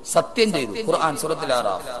ചെയ്തു. ഖുർആൻ സൂറത്തുൽ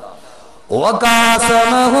അഅറാഫ്,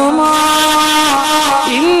 വഖാസമഹുമാ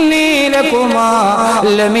ഇന്നി ലകുമാ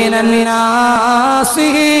ലമിനൻ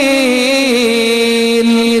നാസിഹീൻ,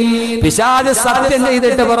 പിശാച് സത്യം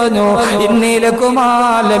ചെയ്തിട്ട് പറഞ്ഞു, ഇന്നി ലകുമാ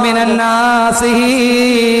ലമിനൻ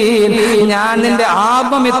നാസിഹീൻ, ഞാൻ നിന്റെ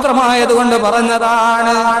ആത്മമിത്രമായത് കൊണ്ട്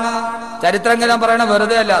പറഞ്ഞതാണ്. ചരിത്രങ്ങൾ പറയണ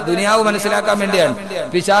വെറുതെ അല്ല, ദുനിയാവ് മനസ്സിലാക്കാൻ വേണ്ടിയാണ്.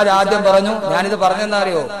 പിശാച് ആദ്യം പറഞ്ഞു, ഞാനിത് പറഞ്ഞെന്നാ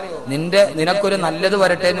അറിയോ, നിനക്കൊരു നല്ലത്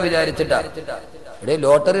വരട്ടെ എന്ന് വിചാരിച്ചിട്ടാ. ഇവിടെ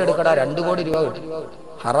ലോട്ടറി എടുക്കടാ, 2 കോടി രൂപ കിട്ടും,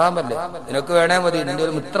 ഹറാമല്ലേ, നിനക്ക് വേണേ മതി, നിന്റെ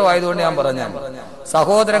ഒരു മിത്രമായതുകൊണ്ട് ഞാൻ പറഞ്ഞാണ്.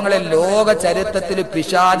 സഹോദരങ്ങളെ, ലോക ചരിത്രത്തിൽ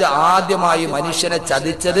പിശാച് ആദ്യമായി മനുഷ്യനെ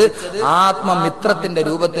ചതിച്ചത് ആത്മമിത്രത്തിന്റെ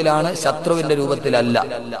രൂപത്തിലാണ്, ശത്രുവിന്റെ രൂപത്തിലല്ല.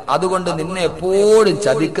 അതുകൊണ്ട് നിന്നെ എപ്പോഴും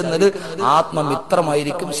ചതിക്കുന്നത്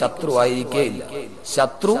ആത്മമിത്രമായിരിക്കും, ശത്രു ആയിരിക്കേയില്ല.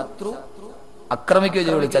 ശത്രു ആക്രമിക്കുകയോ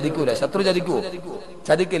ചെയ്യുള്ളൂ, ചതിക്കൂല. ശത്രു ചതിക്കുവോ?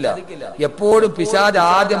 ചതിക്കില്ല. എപ്പോഴും പിശാച്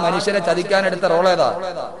ആദ്യം മനുഷ്യനെ ചതിക്കാനെടുത്ത റോൾ ഏതാ?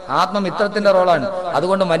 ആത്മമിത്രത്തിന്റെ റോളാണ്.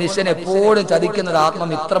 അതുകൊണ്ട് മനുഷ്യൻ എപ്പോഴും ചതിക്കുന്നത്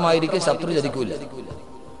ആത്മമിത്രമായിരിക്കും, ശത്രു ചതിക്കൂല.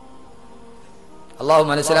 അള്ളാഹു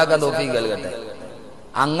മനസ്സിലാക്കാൻ തൗഫീഖ് നൽകട്ടെ.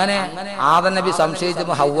 അങ്ങനെ ആദം നബി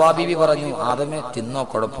സംശയിച്ചപ്പോൾ ഹവ്വാ ബീവി പറഞ്ഞു, ആദമേ തിന്നോ,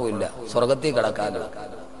 കുഴപ്പമില്ല, സ്വർഗത്തിൽ കിടക്കാലോ.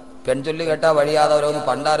 പെൺചൊല്ലി കേട്ടാ വഴിയാതെ ഓരോന്ന്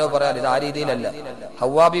പണ്ടാരോ പറയാൻ, ഇത് ആ രീതിയിലല്ല.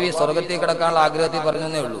 ഹവ്വാ ബീവി സ്വർഗത്തിൽ കിടക്കാനുള്ള ആഗ്രഹത്തിൽ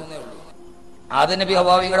പറഞ്ഞേ ഉള്ളൂ. ആദം നബി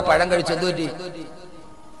ഹവ്വാ ബീവിയുടെ പഴം കഴിച്ചു, എന്ത് പറ്റി?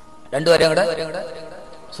 രണ്ടുപേരും കൂടെ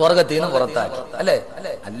സ്വർഗത്തിൽ നിന്ന് പുറത്താക്കി, അല്ലേ?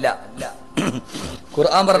 അല്ല,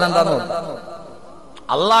 ഖുർആൻ പറഞ്ഞ എന്താന്ന്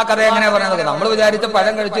അള്ളാഹ് കഥ എങ്ങനെ പറയുന്നത്? നമ്മൾ വിചാരിച്ച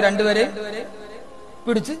പഴം കഴിച്ച് രണ്ടുപേരെ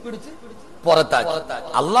പിടിച്ച് പുറത്താക്കി.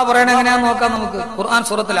 അള്ളാഹ് പറയണ എങ്ങനെയാന്ന് നോക്കാം നമുക്ക്. ഖുർആൻ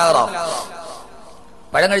സൂറത്തുൽ അഅറാഫ്.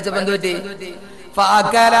 പഴം കഴിച്ചപ്പോ എന്ത് പറ്റി?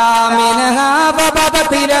 فأكلا منها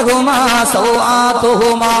فبدت لهما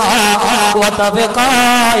سوآتهما وطفقا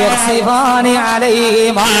يخصفان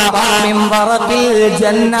عليهما من ورق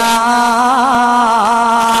الجنة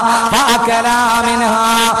فأكلا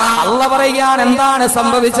അള്ള പറയുകയാണ് എന്താണ്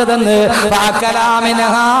സംഭവിച്ചതെന്ന്.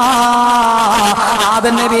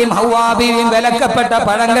 ആദം നബിയും ഹവ്വാ ബീവിയും വിലക്കപ്പെട്ട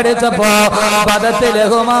പഴം കടിച്ചപ്പോ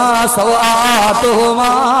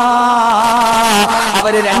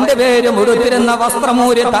അവര് രണ്ടുപേരും ഉടുത്തിരുന്ന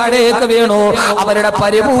വസ്ത്രമൂരി താഴേക്ക് വീണു. അവരുടെ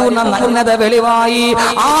പരിപൂർണ നഗ്നത വെളിവായി.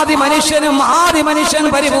 ആദ്യ മനുഷ്യൻ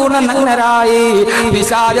പരിപൂർണ നഗ്നരായി.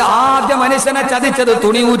 പിശാച് ആദ്യ മനുഷ്യനെ ചതിച്ചത്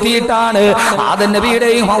തുണി ഊറ്റിയിട്ടാണ്. ആദം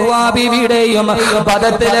നബിയുടെയും ഹവ്വാ ബീവിയുടെയും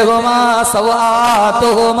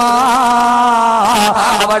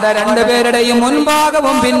അവിടെ രണ്ടുപേരുടെയും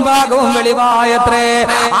മുൻഭാഗവും പിൻഭാഗവും വെളിവായത്രേ.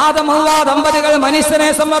 ആദം ഹവ്വാ ദമ്പതികൾ മനുഷ്യനെ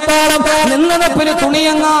സംബന്ധിച്ചോളം നിന്നതപ്പിന്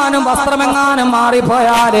തുണിയെങ്ങാനും വസ്ത്രമെങ്ങാനും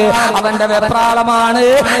മാറിപ്പോയാല് അവന്റെ വെപ്രാളമാണ്.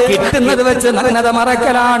 കിട്ടുന്നത് വെച്ച് നഗ്നത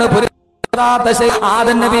മറക്കലാണ്.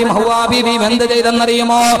 ആദം നബിയും ഹവ്വാ ബീവിയും എന്ത്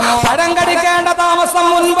ചെയ്തെന്നറിയുമോ? പഴം കടിക്കേണ്ട താമസം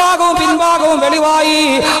മുൻഭാഗവും പിൻഭാഗവും വെളിവായി.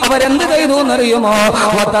 അവരെന്ത് ചെയ്തു എന്നറിയുമോ?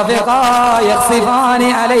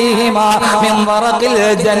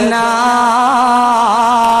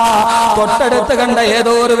 തൊട്ടടുത്ത് കണ്ട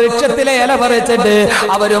ഏതോ ഒരു വൃക്ഷത്തിലെ ഇല പറിച്ചിട്ട്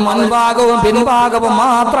അവര് മുൻഭാഗവും പിൻഭാഗവും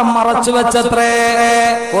മാത്രം മറച്ചു വെച്ചത്രേ.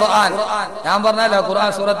 ഖുർആൻ ഞാൻ പറഞ്ഞല്ലോ, ഖുർആൻ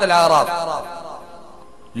സൂറത്തുൽ അഅറാഫ്.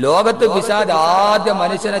 ലോകത്ത് പിശാച് ആദ്യം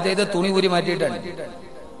മനുഷ്യനെ ചെയ്ത് തുണി ഊരി മാറ്റിയിട്ടാണ്,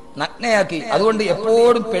 നഗ്നയാക്കി. അതുകൊണ്ട്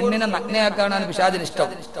എപ്പോഴും പെണ്ണിനെ നഗ്നയാക്കാനാണ് പിശാചിന് ഇഷ്ടം.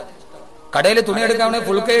 കടയിൽ തുണി എടുക്കാണെങ്കിൽ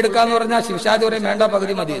ഫുൾ കൈ എടുക്കാന്ന് പറഞ്ഞാൽ പിശാച് പറയും വേണ്ട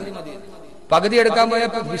പകുതി മതി. പകുതി എടുക്കാൻ പോയ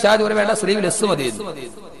പിശാച് പറയും വേണ്ട സ്ലീവ് ലെസ് മതി.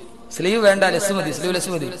 സ്ലീവ് വേണ്ട ലെസ് മതി, സ്ലീവ് ലെസ്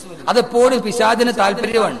മതി. അതെപ്പോഴും പിശാചിന്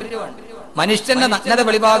താല്പര്യമാണ്. മനുഷ്യന്റെ നഗ്നത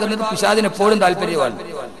വെളിവാകുന്നത് പിശാചിന് എപ്പോഴും താല്പര്യമാണ്.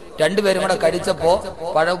 രണ്ടുപേരും കൂടെ കടിച്ചപ്പോ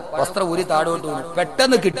പഴം വസ്ത്രം ഊരി താഴോട്ട് വീണു.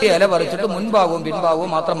 പെട്ടെന്ന് കിട്ടിയ ഇല പറിച്ചിട്ട് മുൻഭാഗവും പിൻഭാഗവും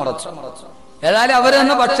മാത്രം മറച്ചു. ഏതായാലും അവര്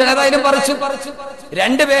തന്നെ ഭക്ഷണം ഏതായാലും പറിച്ചു.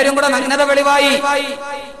 രണ്ടുപേരും കൂടെ നഗ്നത വെളിവായി.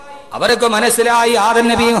 അവർക്ക് മനസ്സിലായി. ആദം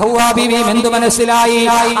നബിയും ഹവ്വാ ബീവിയും എന്ത് മനസ്സിലായി?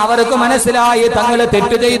 അവർക്ക് മനസ്സിലായി തങ്ങൾ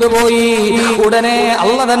തെറ്റ് ചെയ്തു പോയി. ഉടനെ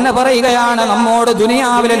അള്ള തന്നെ പറയുകയാണ്, നമ്മോട്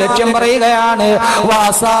ദുനിയാവിലെ ലക്ഷ്യം പറയുകയാണ്.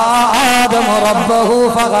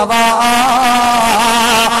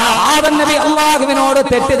 ആദം നബി അള്ളാഹുവിനോട്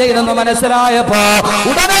തെറ്റ് ചെയ്തെന്ന് മനസ്സിലായപ്പോ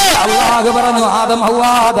ഉടനെ അള്ളാഹു പറഞ്ഞു, ആദം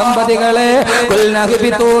ഹവ്വാ ദമ്പതികളെ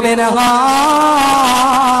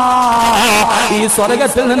ഈ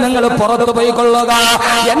സ്വർഗത്തിൽ നിന്ന് നിങ്ങൾ പുറത്തു പോയിക്കൊള്ളുക.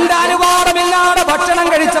 എന്റെ അനുവാദമില്ലാതെ ഭക്ഷണം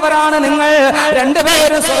കഴിച്ചവരാണ് നിങ്ങൾ.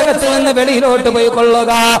 രണ്ടുപേരും സ്വർഗത്തിൽ നിന്ന് വെളിയിലോട്ട്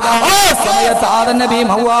പോയിക്കൊള്ളുക. ആ സമയത്ത് ആദം നബിയും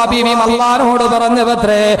ഹവ്വാ ബീവിയും അല്ലാഹുവോട്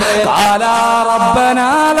പറഞ്ഞവത്രേ, ഖാലാ റബ്ബനാ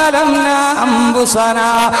ലലംനാ അൻഫുസനാ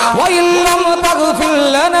വഇല്ലം തഗ്ഫിർ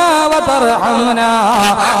ലനാ വതർഹംനാ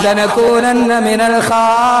ലനകൂനന്ന മിനൽ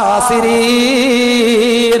ഖാസിരീൻ.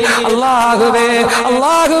 അല്ലാഹുവേ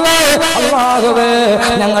അല്ലാഹുവേ അല്ലാഹുവേ,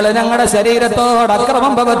 ഞങ്ങൾ ഞങ്ങളുടെ ശരീരത്തോട്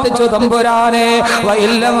അക്രമം പ്രവർത്തിച്ചു തമ്പുരാനെ.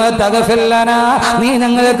 വഇല്ലം തഗ്ഫിർ ലനാ, നീ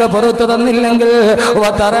ഞങ്ങൾക്ക് പുറത്തു തന്നില്ലെങ്കിൽ,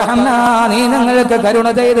 വതർഹംനാ, നീ ഞങ്ങൾക്ക് കരുണ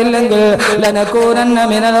ചെയ്തില്ലെങ്കിൽ, ലനകൂനന്ന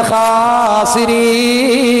മിനൽ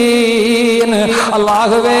ഖാസിരീൻ.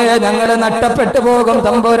 അല്ലാഹുവേ ഞങ്ങൾ നഷ്ടപ്പെട്ടു പോകും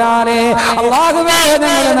തമ്പുരാനെ. അല്ലാഹുവേ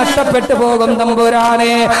ഞങ്ങൾ നഷ്ടപ്പെട്ടു പോകും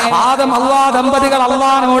തമ്പുരാനെ. ആദം ഹവ്വാ ദമ്പതികൾ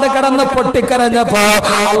അള്ളാഹിനോട് കിടന്ന് പൊട്ടിക്കരഞ്ഞപ്പോ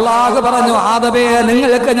അള്ളാഹു പറഞ്ഞു, ആദമേ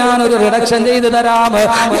നിങ്ങൾക്ക് ഞാനൊരു റിഡക്ഷൻ ചെയ്തു തരാം.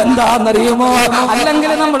 എന്താണെന്നറിയുമോ?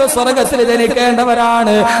 അല്ലെങ്കിൽ നമ്മൾ സ്വർഗത്തിൽ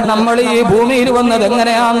ജനിക്കേണ്ടവരാണ്. നമ്മൾ ഈ ഭൂമിയിൽ വന്നത്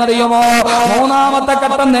എങ്ങനെയാണെന്നറിയുമോ? മൂന്നാമത്തെ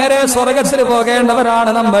ഘട്ടം നേരെ സ്വർഗത്തിൽ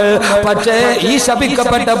പോകേണ്ടവരാണ് നമ്മൾ. പക്ഷേ ഈ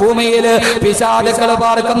ശപിക്കപ്പെട്ട ഭൂമിയിൽ പിശാചുക്കൾ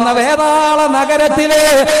പാർക്കുന്ന വേതാള നഗരത്തില്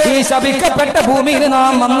ഈ ശപിക്കപ്പെട്ട ഭൂമിയിൽ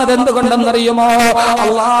നാം വന്നത് എന്തുകൊണ്ടെന്നറിയുമോ?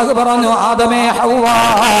 അള്ളാഹു പറഞ്ഞു, ആദമേ ഹവ്വാ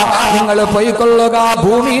നിങ്ങൾ പോയിക്കൊള്ളുക,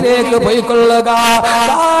 ഭൂമിയിലേക്ക് പോയിക്കൊള്ളുക.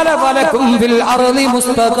 കാലവലക്കും ഫിൽ അർളി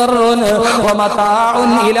മുസ്തഖറുൻ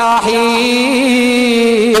വമതാഉൻ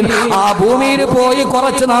ഇലാഹീൻ. ആ ഭൂമിയിൽ പോയി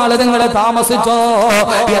കുറച്ച് നാൾ നിങ്ങൾ താമസിച്ചോ.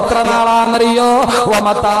 എത്ര നാളാണെന്നറിയോ?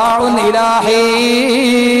 വമതാഉൻ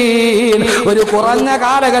ഇലാഹീൻ. ഒരു കുറഞ്ഞ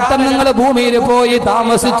കാലഘട്ടം നിങ്ങൾ ഭൂമിയിൽ പോയി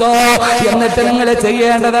താമസിച്ചോ. എന്നിട്ട് നിങ്ങൾ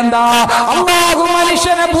ചെയ്യേണ്ടത് എന്താ? അല്ലാഹു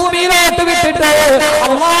മനുഷ്യനെ ഭൂമിയിലോട്ട് വിട്ടിട്ട്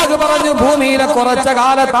അല്ലാഹു പറഞ്ഞു, ഭൂമിയിലെ കുറച്ച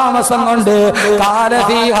കാല താമസം കൊണ്ട് കാല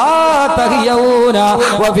ഫീഹാ തഹ്യഊന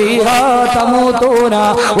വഫീഹാ തമൂതൂന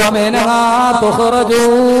വമിൻഹാ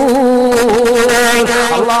തുഖ്റജൂൻ.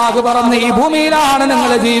 അല്ലാഹു പറഞ്ഞു, ഈ ഭൂമിയിലാണ്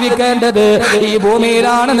നിങ്ങൾ ജീവിക്കേണ്ടത്, ഈ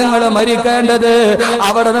ഭൂമിയിലാണ് നിങ്ങൾ മരിക്കേണ്ടത്.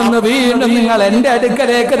 അവിടെ നിന്ന് വീണ്ടും നിങ്ങൾ എന്റെ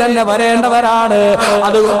അടുക്കലേക്ക് തന്നെ വരേണ്ടവരാണ്.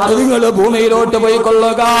 അത് നിങ്ങൾ ഭൂമിയിലോട്ട്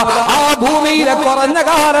പോയിക്കൊള്ളുക. ആ ഭൂമിയിലെ കുറഞ്ഞ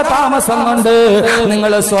കാല താമസം കൊണ്ട്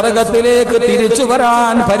നിങ്ങൾ സ്വർഗത്തിലേക്ക് തിരിച്ചു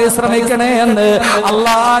വരാൻ പരിശ്രമിക്കണേ എന്ന്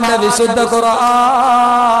അള്ളാന്റെ വിശുദ്ധ ഖുർആൻ.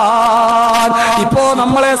 ഇപ്പോ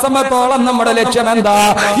നമ്മളെ സംബന്ധിച്ചോളം നമ്മുടെ ലക്ഷ്യം എന്താ?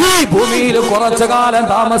 ഈ ഭൂമിയിൽ കുറച്ചു കാലം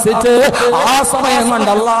താമസിച്ച് ആ സമയം കൊണ്ട്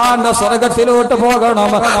അല്ലാഹുവിന്റെ സ്വർഗത്തിലോട്ട്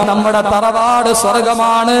പോകണം. നമ്മുടെ തറവാട്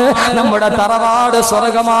സ്വർഗമാണ്, നമ്മുടെ തറവാട്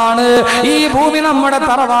സ്വർഗമാണ്. ഈ ഭൂമി നമ്മുടെ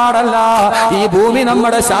തറവാടല്ല, ഈ ഭൂമി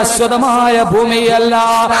നമ്മുടെ ശാശ്വതമായ ഭൂമിയല്ല.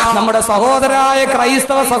 നമ്മുടെ സഹോദരായ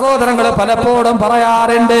ക്രൈസ്തവ സഹോദരങ്ങൾ പലപ്പോഴും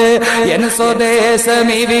പറയാറുണ്ട്, എൻ സ്വദേശം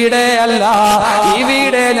ഇവിടെ അല്ല,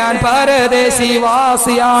 ഇവിടെ ഞാൻ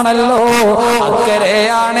പരദേശിവാസിയാണല്ലോ,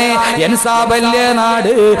 അക്കരെയാണ് എൻ സാബല്യ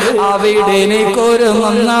നാട്, അവിടെ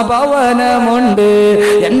എനിക്കൊരുങ്ങുന്ന ഭവനമുണ്ട്.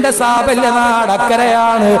 എന്റെ സാബല്യ നാട്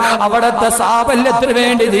അക്കരെയാണ്, അവിടത്തെ സാബല്യത്തിന്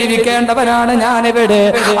വേണ്ടി ജീവിക്കേണ്ടവനാണ് ഞാനിവിടെ.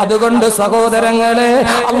 അതുകൊണ്ട് സഹോദരങ്ങളെ,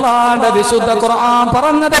 അള്ളാഹുവിന്റെ വിശുദ്ധ ഖുർആൻ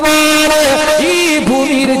പറഞ്ഞതുപോലെ ഈ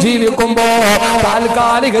ഭൂമിയിൽ ജീവിക്കുമ്പോ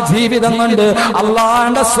താൽക്കാലിക ജീവിതം കൊണ്ട്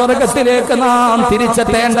അള്ളാഹുവിന്റെ സ്വർഗത്തിലേക്ക് നാം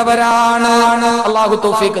തിരിച്ചെത്തേണ്ടവരാണ്. അള്ളാഹു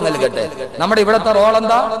തൗഫീഖ് നൽകട്ടെ. നമ്മുടെ ഇവിടത്തെ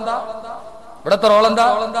റോളെന്താ? ഇവിടത്തെ റോളെന്താ?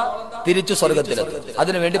 തിരിച്ചു സ്വർഗത്തിലെത്തും.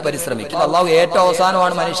 അതിനുവേണ്ടി പരിശ്രമിക്കും. അള്ളാഹു ഏറ്റവും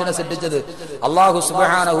അവസാനമാണ് മനുഷ്യനെ സൃഷ്ടിച്ചത്. അള്ളാഹു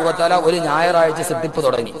സുബ്ഹാനഹു വ തആല ഒരു ഞായറാഴ്ച സൃഷ്ടിപ്പ്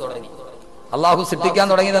തുടങ്ങി. അള്ളാഹു സൃഷ്ടിക്കാൻ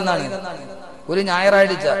തുടങ്ങിയതെന്നാണ് ഒരു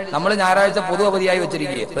ഞായറാഴ്ച. നമ്മൾ ഞായറാഴ്ച പൊതു അവധിയായി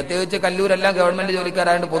വെച്ചിരിക്കുക. പ്രത്യേകിച്ച് കല്ലൂരെല്ലാം ഗവൺമെന്റ്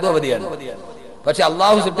ജോലിക്കാരായതുകൊണ്ട് പൊതു അവധിയാണ്. പക്ഷെ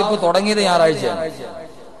അള്ളാഹു സൃഷ്ടിപ്പ് തുടങ്ങിയത് ഞായറാഴ്ചയാണ്.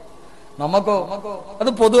 നമുക്കോ അത്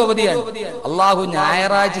പൊതു അവധിയാണ്. അള്ളാഹു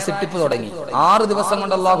ഞായറാഴ്ച സൃഷ്ടിപ്പ് തുടങ്ങി. 6 ദിവസം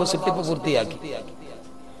കൊണ്ട് അള്ളാഹു സൃഷ്ടിപ്പ് പൂർത്തിയാക്കി.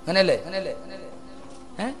 അങ്ങനെയല്ലേ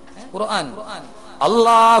ഖുർആൻ?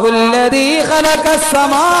 അല്ലാഹുല്ലദീ ഖലഖസ്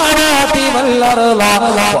സമാവാതി വൽ അർള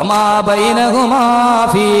വമാ ബൈനഹുമാ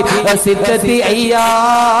ഫീ സിത്തത്തി അയ്യാം.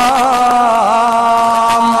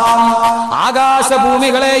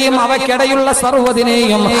 ആകാശഭൂമികളെയും അവയ്ക്കിടയുള്ള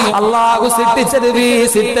സർവ്വതിനെയും അല്ലാഹു സൃഷ്ടിച്ചത്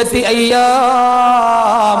സിത്തത്തി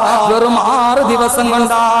അയ്യാം, വെറും 6 ദിവസം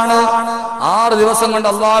കൊണ്ടാണ്. 6 ദിവസം കൊണ്ട്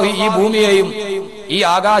അല്ലാഹു ഈ ഭൂമിയെയും ഈ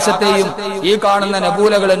ആകാശത്തെയും ഈ കാണുന്ന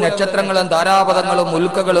നബൂലകളും നക്ഷത്രങ്ങളും താരാപഥങ്ങളും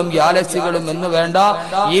ഉൽക്കകളും ഗാലക്സികളും എന്ന് വേണ്ട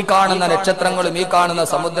ഈ കാണുന്ന നക്ഷത്രങ്ങളും ഈ കാണുന്ന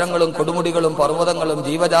സമുദ്രങ്ങളും കൊടുമുടികളും പർവ്വതങ്ങളും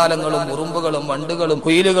ജീവജാലങ്ങളും ഉറുമ്പുകളും വണ്ടുകളും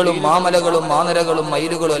കുയിലുകളും മാമലകളും മാനിരകളും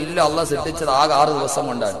മയിലുകളും എല്ലാം അള്ളാഹ് സൃഷ്ടിച്ചത് ആകെ 6 ദിവസം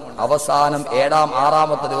കൊണ്ടാണ്. അവസാനം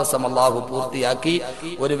 6-ാമത്തെ ദിവസം അള്ളാഹു പൂർത്തിയാക്കി.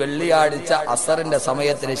 ഒരു വെള്ളിയാഴ്ച അസറിന്റെ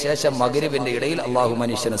സമയത്തിന് ശേഷം മഗ്രിബിന്റെ ഇടയിൽ അള്ളാഹു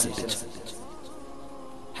മനുഷ്യനെ സൃഷ്ടിച്ചു.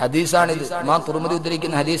 ഹദീസാണിത്. ഇമാം തുർമുദി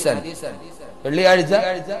ഉദ്ധരിക്കുന്ന ഹദീസാണ്. വെള്ളിയാഴ്ച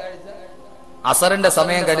അസറിന്റെ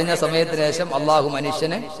സമയം കഴിഞ്ഞ സമയത്തിന് ശേഷം അള്ളാഹു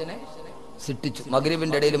മനുഷ്യനെ സൃഷ്ടിച്ചു.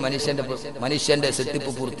 മഗ്രിബിന്റെ ഇടയിൽ മനുഷ്യന്റെ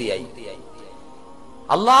സൃഷ്ടിപ്പ് പൂർത്തിയായി.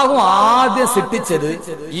 അള്ളാഹു ആദ്യം സൃഷ്ടിച്ചത്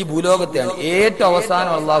ഈ ഭൂലോകത്തെയാണ്. ഏറ്റവും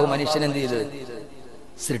അവസാനം അള്ളാഹു മനുഷ്യൻ എന്ത് ചെയ്തത്?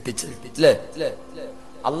 സൃഷ്ടിച്ചത്. അല്ലേ?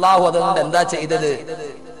 അള്ളാഹു അതുകൊണ്ട് എന്താ ചെയ്തത്?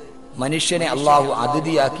 മനുഷ്യനെ അള്ളാഹു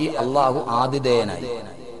അതിഥിയാക്കി, അള്ളാഹു ആതിഥേയനായി.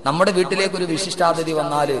 നമ്മുടെ വീട്ടിലേക്ക് ഒരു വിശിഷ്ടാതിഥി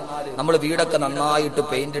വന്നാല് നമ്മൾ വീടൊക്കെ നന്നായിട്ട്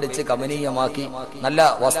പെയിന്റ് അടിച്ച് കമനീയമാക്കി നല്ല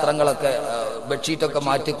വസ്ത്രങ്ങളൊക്കെ ബെഡ്ഷീറ്റൊക്കെ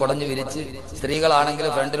മാറ്റി കുടഞ്ഞു വിരിച്ച്, സ്ത്രീകളാണെങ്കിൽ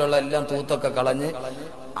ഫ്രണ്ടിലുള്ള എല്ലാം തൂത്തൊക്കെ കളഞ്ഞ്,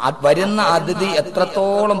 വരുന്ന അതിഥി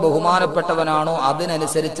എത്രത്തോളം ബഹുമാനപ്പെട്ടവനാണോ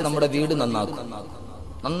അതിനനുസരിച്ച് നമ്മുടെ വീട് നന്നാക്കും,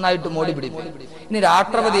 നന്നായിട്ട് മോടി പിടിക്കും. ഇനി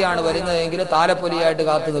രാഷ്ട്രപതിയാണ് വരുന്നതെങ്കിൽ താലപ്പൊലിയായിട്ട്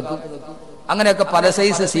കാത്തു നിൽക്കും. അങ്ങനെയൊക്കെ പല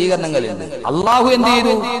സൈസ് സ്വീകരണങ്ങളുണ്ട്. അള്ളാഹു എന്ത്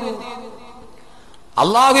ചെയ്തു?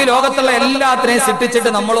 അള്ളാഹു ഈ ലോകത്തുള്ള എല്ലാത്തിനെയും സൃഷ്ടിച്ചിട്ട്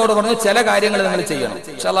നമ്മളോട് പറഞ്ഞു ചില കാര്യങ്ങൾ നിങ്ങൾ ചെയ്യണം.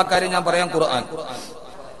 ഇൻഷാല്ലാ കാര്യം ഞാൻ പറയാം. ഖുർആൻ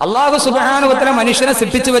അള്ളാഹു സുബ്ഹാനഹു വ തആല മനുഷ്യനെ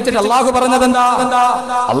സൃഷ്ടിച്ചു വെച്ചിട്ട് അള്ളാഹു പറഞ്ഞത് എന്താ?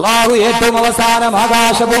 അള്ളാഹു ഏറ്റവും അവസാനം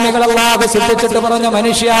ആകാശഭൂമികൾ അള്ളാഹു സൃഷ്ടിച്ചിട്ട് പറഞ്ഞു,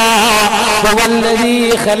 മനുഷ്യ വല്ലദീ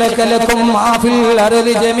ഖലഖ ലക്കും മാ ഫിൽ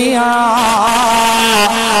അർളി ജമീആ,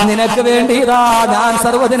 നിനക്ക് വേണ്ടി ഇതാ ഞാൻ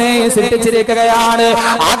സർവ്വതിനെയും സൃഷ്ടിച്ചിരിക്കുകയാണ്.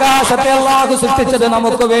 ആകാശത്തെ അള്ളാഹു സൃഷ്ടിച്ചത്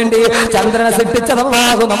നമുക്ക് വേണ്ടി, ചന്ദ്രനെ സൃഷ്ടിച്ചത്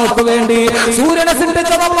അള്ളാഹു നമുക്ക് വേണ്ടി, സൂര്യനെ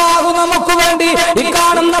സൃഷ്ടിച്ചത് അള്ളാഹു നമുക്ക് വേണ്ടി, ഈ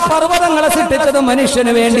കാണുന്ന പർവ്വതങ്ങളെ സൃഷ്ടിച്ചത്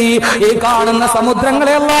മനുഷ്യന് വേണ്ടി, ഈ കാണുന്ന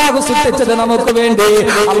സമുദ്രങ്ങളെ അള്ളാഹു സൃഷ്ടിച്ചത് നമുക്ക് വേണ്ടി.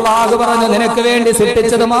 അള്ളാഹു പറഞ്ഞു, നിനക്ക് വേണ്ടി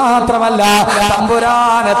സൃഷ്ടിച്ചത് മാത്രമല്ല,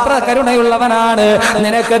 തമ്പുരാൻ എത്ര കരുണയുള്ളവനാണ്.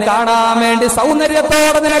 നിനക്ക് കാണാൻ വേണ്ടി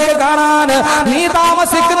സൗന്ദര്യത്തോടെ നിനക്ക് കാണാൻ നീ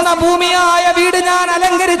താമസിക്കുന്ന ഭൂമിയായ വീട് ഞാൻ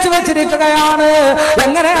അലങ്കരിച്ചു വെച്ചിരിക്കുകയാണ്.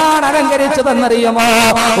 എങ്ങനെയാണ് അലങ്കരിച്ചതെന്നറിയുമോ?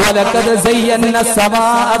 വലഖദ് സയ്യന്ന സമാ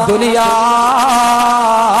ദുനിയാ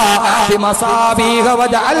ബിമസാബീഹ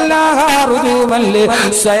വജഅൽനാഹാ റുജൂമൻ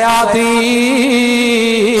ലിശ്ശയാതീൻ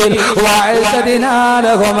വഅഅ്തദ്നാ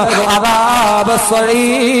ലഹും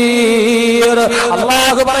അദാബസ്സഈർ.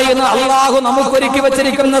 അല്ലാഹു പറയുന്നു, അല്ലാഹു നമുക്കൊരുക്കി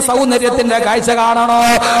വെച്ചിരിക്കുന്ന സൗന്ദര്യത്തിന്റെ കാഴ്ച കാണണോ?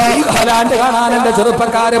 ഹോലാൻഡ് കാണാൻ എന്റെ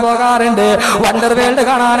ചെറുപ്പക്കാര് പോകാറുണ്ട്, വണ്ടർവേൾഡ്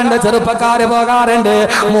കാണാൻ എന്റെ ചെറുപ്പക്കാര് പോകാറുണ്ട്,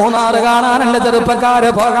 മൂന്നാർ കാണാൻ എന്റെ ചെറുപ്പക്കാര്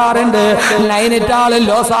പോകാറുണ്ട്. നൈനിറ്റാളും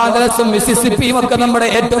ലോസ് ആഞ്ചലസും മിസിസിപ്പിയും ഒക്കെ നമ്മുടെ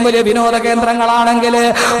ഏറ്റവും വലിയ വിനോദ കേന്ദ്രങ്ങളാണെങ്കിൽ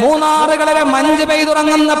മൂന്നാറുകളിലെ മഞ്ഞ്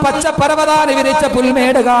പെയ്തുറങ്ങുന്ന പച്ച പർവ്വതാനി വിരിച്ച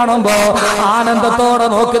പുൽമേട് കാണുമ്പോ ആനന്ദത്തോടെ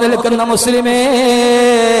നോക്കി നിൽക്കുന്ന മുസ്ലിമേ,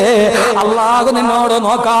 അള്ളാഹു നിന്നോട്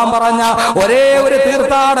നോക്കാൻ പറഞ്ഞ ഒരേ ഒരു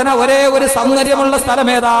തീർത്ഥാടന, ഒരേ ഒരു സൗന്ദര്യമുള്ള സ്ഥലം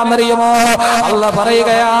ഏതാണെന്നറിയുമോ? അള്ളാഹ്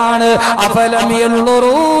പറയുകയാണ്, അഫലം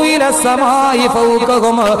യൻളുറൂ ഇലസ്സമായി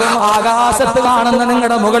ഫൗകഹും, ആകാശത്ത് കാണുന്ന,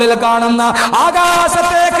 നിങ്ങളുടെ മുകളിൽ കാണുന്ന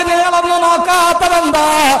ആകാശത്തേക്ക് നിങ്ങളൊന്ന് നോക്കാത്തതെന്താ?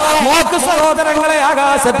 നോക്ക് സഹോദരങ്ങളെ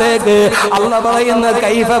ആകാശത്തേക്ക്. അള്ളാഹ് പറയുന്നത്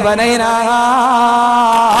കൈഫ ബനൈനാ,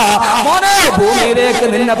 മോനെ ഭൂമിയിലേക്ക്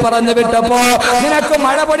നിന്നെ പറഞ്ഞു വിട്ടപ്പോ നിനക്ക്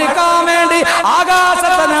മഴ പൊടിക്കാൻ വേണ്ടി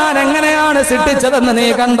ആകാശത്തെ ഞാൻ എങ്ങനെയാണ് സൃഷ്ടിച്ചതെന്ന് നീ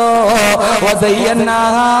കണ്ടോ? വസയ്യന്നാ,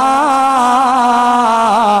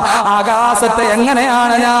 ആകാശത്തെ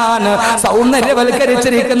എങ്ങനെയാണ് ഞാൻ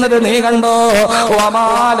സൗന്ദര്യവൽക്കരിച്ചിരിക്കുന്നത് നീ കണ്ടോ?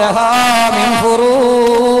 വമാലഹാ മിൻ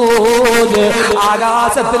ഫുറൂജ്,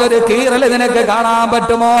 ആകാശത്തിലൊരു കീറൽ നിനക്ക് കാണാൻ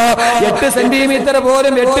പറ്റുമോ? 8 സെന്റിമീറ്റർ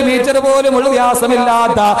പോലും 8 മീറ്റർ പോലും ഉള്ള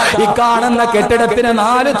വ്യാസമില്ലാത്ത ഈ കാണുന്ന കെട്ടിടത്തിന്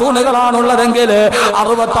 4 തൂണുകളാണുള്ളതെങ്കിൽ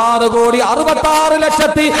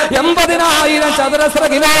 66,66,80,000 ചതുരശ്ര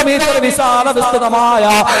കിലോമീറ്റർ വിശാല വിസ്തൃതമായ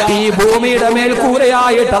ഈ ഭൂമിയുടെ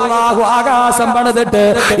മേൽക്കൂരയായിട്ട് അല്ലാഹു ആകാശം പണിതിട്ട്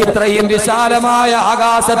ഇത്രയും വിശാലമായ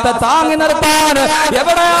ആകാശത്തെ താങ്ങി നിർത്താൻ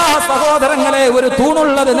എവിടെയാ സഹോദരങ്ങളെ ഒരു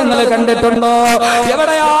തൂണുള്ളത് നിങ്ങൾ കണ്ടിട്ടുണ്ടോ?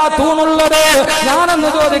 എവിടെയാ തൂണുള്ളത്? ഞാനെന്ന്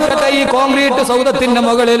ചോദിക്കട്ടെ, ഈ കോൺക്രീറ്റ് സൗധത്തിന്റെ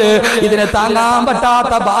മുകളിൽ ഇതിന് താങ്ങാൻ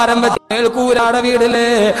പറ്റാത്ത ഭാരം വെച്ച് മേൽക്കൂരാടെ വീടില്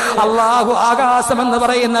അല്ലാഹു ആകാശം എന്ന്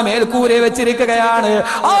പറയുന്ന മേൽക്കൂര വെച്ചിരിക്കുകയാണ്.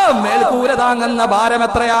 ആ മേൽക്കൂര താങ്ങുന്ന ഭാരം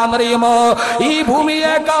എത്രയാണെന്നറിയുമോ? ഈ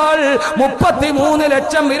ഭൂമിയേക്കാൾ 33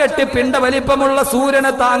 ലക്ഷം ഇരട്ടി പിണ്ട വലിപ്പമുള്ള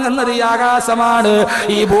സൂര്യനെ താങ്ങുന്നത് ഈ ആകാശമാണ്.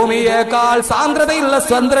 ഈ ഭൂമിയേക്കാൾ സാന്ദ്രതയുള്ള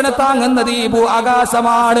ചന്ദ്രനെ താങ്ങുന്നത് ഈ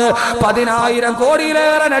ആകാശമാണ്. 10,000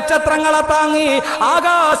 കോടിയിലേറെ നക്ഷത്രങ്ങളെ താങ്ങി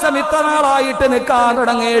ആകാശം ഇത്ര നാളായിട്ട് നിൽക്കാൻ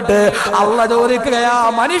തുടങ്ങിയിട്ട് അള്ളാഹ് ചോദിക്കുകയാ,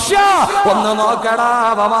 മനുഷ്യ ഒന്ന് നോക്കടാ,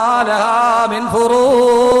 വമാലഹാ മിൻ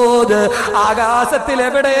ഫുറൂജ്, ആകാശത്തിൽ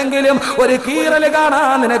എവിടെയെങ്കിലും ഒരു കീറൽ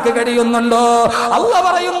കാണാൻ നിനക്ക് കഴിയുന്നുണ്ടോ? അള്ളാഹ്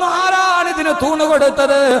പറയുന്നു, ആരാണ് ഇതിന് തൂണ്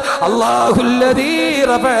കൊടുത്തത്? അല്ലാഹുല്ലദീ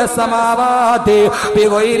റഫഅ സമാവാതി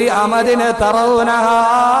ബിഗൈരി അമദിൻ തറൗനഹാ,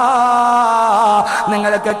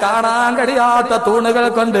 നിങ്ങൾക്ക് കാണാൻ കഴിയാത്ത തൂണുകൾ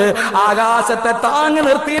കൊണ്ട് ആകാശത്തെ താങ്ങി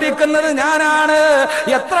നിർത്തിയിരിക്കുന്നത് ഞാനാണ്.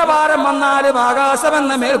 എത്ര ഭാരം വന്നാലും ആകാശം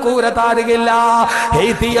എന്ന മേൽക്കൂര താഴുകില്ല.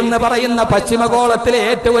 ഹെയ്ത്തി എന്ന് പറയുന്ന പശ്ചിമഗോളത്തിലെ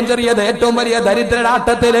ഏറ്റവും ചെറിയത് ഏറ്റവും വലിയ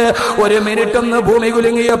ദരിദ്രരാട്ടത്തില് 1 മിനിറ്റ് ഒന്ന് ഭൂമി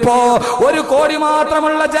കുലുങ്ങിയപ്പോ 1 കോടി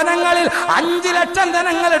മാത്രമുള്ള ജനങ്ങളിൽ 5 ലക്ഷം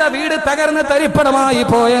ജനങ്ങളുടെ വീട് തകർന്ന് തരിപ്പണമായി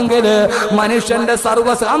പോയെങ്കിൽ, മനുഷ്യന്റെ സർവ്വ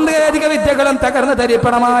സാങ്കേതിക വിദ്യകളും തകർന്ന്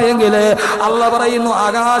തരിപ്പണമായെങ്കിൽ അള്ളാഹ് പറയുന്നു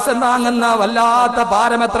ആകാശം താങ്ങുന്ന വല്ലാത്ത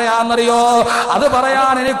ഭാരം എത്രയാണെന്നറിയോ? അത്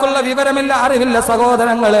പറയാൻ എനിക്കുള്ള വിവരമില്ല, അറിവില്ല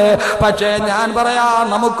സഹോദരങ്ങളെ. പക്ഷേ ഞാൻ പറയാം,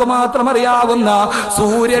 നമുക്ക് മാത്രം അറിയാവുന്ന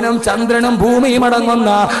സൂര്യനും ചന്ദ്രനും ഭൂമിയും അടങ്ങുന്ന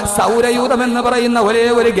സൗരയൂഥം എന്ന് പറയുന്ന ഒരേ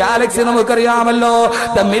ഒരു ഗാലക്സി നമുക്കറിയാമല്ലോ.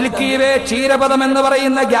 ദ മിൽക്കി വേ, ക്ഷീരപഥം എന്ന്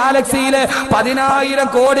പറയുന്ന ഗാലക്സിയിലെ 10,000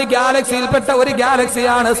 കോടി ഗാലക്സിയിൽപ്പെട്ട ഒരു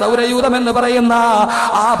ഗാലക്സിയാണ് സൗരയൂഥം എന്ന് പറയുന്ന.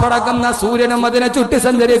 ആ പടക്കുന്ന സൂര്യനും അതിനെ ചുറ്റി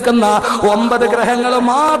സഞ്ചരിക്കുന്ന 9 ഗ്രഹങ്ങളും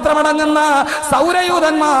മാത്രമടങ്ങുന്ന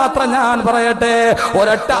സൗരയൂഥൻ മാത്രം ഞാൻ പറയട്ടെ,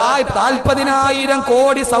 ഒരൊറ്റ 40,000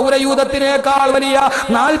 കോടി സൗരയൂഥത്തിനേക്കാൾ വലിയ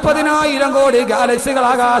 40,000 കോടി ഗാലക്സികൾ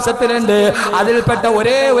ആകാശത്തിലുണ്ട്. അതിൽപ്പെട്ട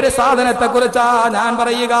ഒരേ ഒരു സാധനത്തെ കുറിച്ചാ ഞാൻ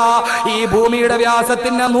പറയുക. ഈ ഭൂമിയുടെ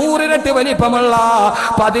വ്യാസത്തിന്റെ 100 ഇരട്ടി വലിപ്പമുള്ള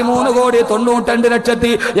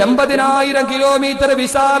 13,92,80,000 കിലോമീറ്റർ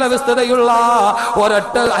വിശാല വിസ്തൃതയുള്ള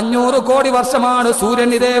ഒരൊറ്റ 500 കോടി വർഷമാണ് സൂര്യൻ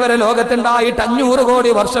ഇതേവരെ ലോകത്തുണ്ടായിട്ട് 500 കോടി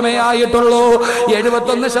വർഷമേ ആയിട്ടുള്ളൂ.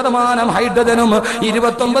 71% ഹൈഡ്രജനും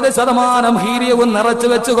 29% ഹീലിയവും നിറച്ചു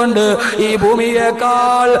വെച്ചുകൊണ്ട് ഈ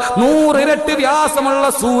ഭൂമിയേക്കാൾ 100 ഇരട്ടി വ്യാസമുള്ള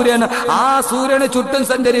സൂര്യൻ, ആ സൂര്യന് ചുറ്റും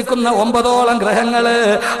സഞ്ചരിക്കുന്ന 9ഓളം ഗ്രഹങ്ങള്.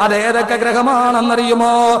 അതേതൊക്കെ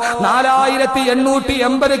ഗ്രഹമാണെന്നറിയുമോ?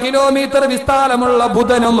 4,880 കിലോമീറ്റർ വിസ്താരമുള്ള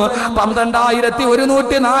ബുധനും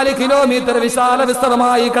 12,104 കിലോമീറ്റർ വിശാല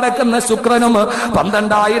വിസ്തൃതമായി കിടക്കുന്ന ശുക്രനും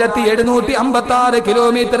 12,756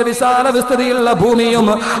 കിലോമീറ്റർ വിശാല വിസ്തൃതിയുള്ള ഭൂമിയും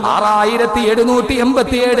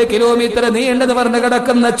 6,787 കിലോമീറ്റർ നീണ്ടു നിവർന്ന്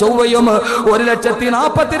കിടക്കുന്ന ചൊവ്വയും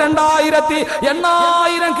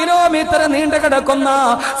 1,42,800 കിലോമീറ്റർ നീണ്ടു കിടക്കുന്ന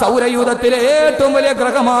സൗരയൂഥത്തിലെ ഏറ്റവും വലിയ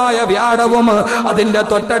ഗ്രഹമായ വ്യാഴവും അതിന്റെ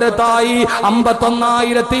തൊട്ടടുത്തായി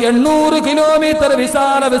 51,800 കിലോമീറ്റർ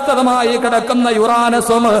വിശാല വിസ്തൃതമായി കിടക്കുന്ന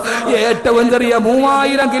യുറാനസും ഏറ്റവും ചെറിയ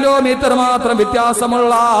 3,000 കിലോമീറ്റർ മാത്രം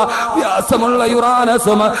വ്യാസമുള്ള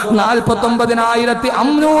യുറാനസും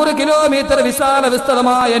 49,500 കിലോമീറ്റർ വിശാല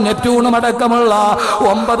വിസ്തൃതമായ നെപ്റ്റ്യൂണും അടക്കമുള്ള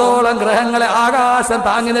 9ഓളം ഗ്രഹങ്ങളെ ആകാശം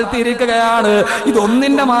താങ്ങി നിർത്തിയിരിക്കുകയാണ്. നിൽക്കുകയാണ്.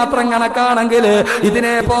 ഇതൊന്നിന്റെ മാത്രം കണക്കാണെങ്കിൽ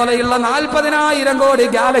ഇതിനെ പോലെയുള്ള 40,000 കോടി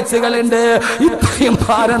ഗാലക്സികളുണ്ട്. ഇത്രയും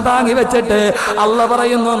ഭാരം താങ്ങി വെച്ചിട്ട് അല്ല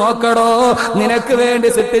പറയുന്നു, നോക്കടോ, നിനക്ക് വേണ്ടി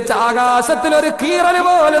സൃഷ്ടിച്ച ആകാശത്തിൽ ഒരു കീറല്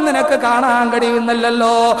പോലും നിനക്ക് കാണാൻ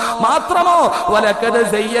കഴിയുന്നില്ലല്ലോ. മാത്രമോ വലക്കത്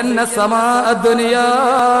സയ്യന്ന സമാ ദുനിയാ,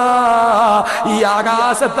 ഈ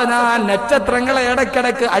ആകാശത്തെ ഞാൻ നക്ഷത്രങ്ങളെ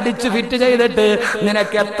ഇടയ്ക്കിടയ്ക്ക് അടിച്ചു ഫിറ്റ് ചെയ്തിട്ട്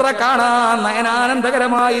നിനക്ക് എത്ര കാണാൻ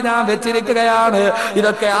നയനാനന്ദകരമായി ഞാൻ വെച്ചിരിക്കുകയാണ്.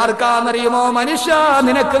 ഇതൊക്കെ ആർക്കാന്നറിയുമോ? മനുഷ്യ,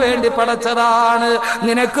 നിനക്ക് വേണ്ടി പടച്ചതാണ്,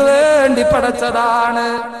 നിനക്ക് വേണ്ടി പടച്ചതാണ്.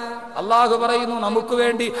 അള്ളാഹു പറയുന്നു, നമുക്ക്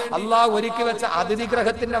വേണ്ടി അള്ളാഹു ഒരുക്കി വെച്ച അതിഥി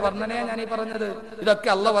ഗ്രഹത്തിന്റെ വർണ്ണനയെ ഞാൻ ഈ പറഞ്ഞത്. ഇതൊക്കെ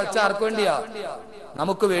അള്ള വെച്ച ആർക്ക് വേണ്ടിയാ?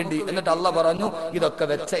 നമുക്ക് വേണ്ടി. എന്നിട്ട് അള്ള പറഞ്ഞു, ഇതൊക്കെ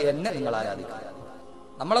വെച്ച എന്നെ നിങ്ങൾ ആരാധിക്കുക.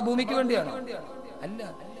 നമ്മളെ ഭൂമിക്ക് വേണ്ടിയാണ്? അല്ല.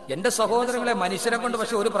 എന്റെ സഹോദരങ്ങളെ, മനുഷ്യരെ കൊണ്ട്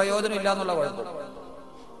പക്ഷെ ഒരു പ്രയോജനം ഇല്ല എന്നുള്ള കുഴപ്പം.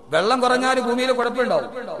 വെള്ളം കുറഞ്ഞാൽ ഭൂമിയിൽ കുഴപ്പമുണ്ടാവും,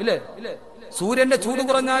 ഇല്ലേ? സൂര്യന്റെ ചൂട്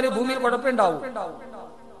കുറഞ്ഞാൽ ഭൂമിയിൽ കുഴപ്പമുണ്ടാവും.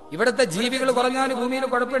 ഇവിടുത്തെ ജീവികൾ കുറഞ്ഞാൽ ഭൂമിയിൽ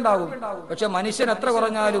കുഴപ്പമുണ്ടാവും. പക്ഷെ മനുഷ്യൻ എത്ര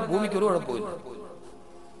കുറഞ്ഞാലും ഭൂമിക്ക് ഒരു കുഴപ്പമില്ല.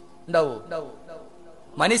 ഉണ്ടാവോ?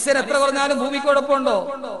 മനുഷ്യൻ എത്ര കുറഞ്ഞാലും ഭൂമിക്ക് കുഴപ്പമുണ്ടോ?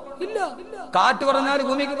 ഇല്ല. കാറ്റ് കുറഞ്ഞാലും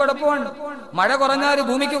ഭൂമിക്ക് കുഴപ്പമാണ്, മഴ കുറഞ്ഞാലും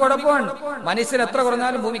ഭൂമിക്ക് കുഴപ്പമാണ്. മനുഷ്യൻ എത്ര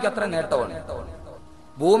കുറഞ്ഞാലും ഭൂമിക്ക് അത്ര നേട്ടമാണ്.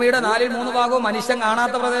 ഭൂമിയുടെ 4/3 ഭാഗവും മനുഷ്യൻ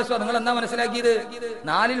കാണാത്ത പ്രദേശമാണ്. നിങ്ങൾ എന്താ മനസ്സിലാക്കിയത്?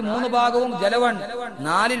 4/3 ഭാഗവും ജലമാണ്.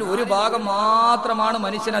 1/4 ഭാഗം മാത്രമാണ്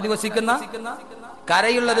മനുഷ്യൻ അധിവസിക്കുന്ന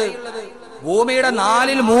കരയുള്ളത്. ഭൂമിയുടെ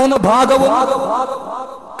 4/3 ഭാഗവും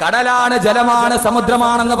കടലാണ്, ജലമാണ്,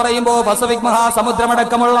 സമുദ്രമാണെന്ന് പറയുമ്പോ പസഫിക്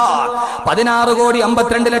മഹാസമുദ്രമടക്കമുള്ള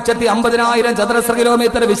 16,52,50,000 ചതുരശ്ര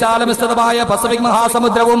കിലോമീറ്റർ വിശാല വിസ്തൃതമായ പസഫിക്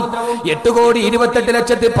മഹാസമുദ്രവും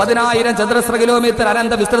 8,28,10,000 ചതുരശ്ര കിലോമീറ്റർ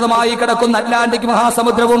അനന്ത വിസ്തൃതമായി കിടക്കുന്ന അറ്റ്ലാന്റിക്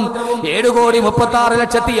മഹാസമുദ്രവും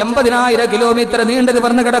 7,36,80,000 കിലോമീറ്റർ നീണ്ടു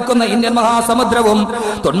നിവർന്ന് കിടക്കുന്ന ഇന്ത്യൻ മഹാസമുദ്രവും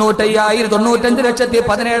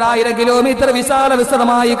 95,17,000 കിലോമീറ്റർ വിശാല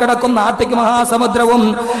വിസ്തൃതമായി കിടക്കുന്ന ആർട്ടിക് മഹാസമുദ്രവും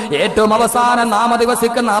ഏറ്റവും അവസാനം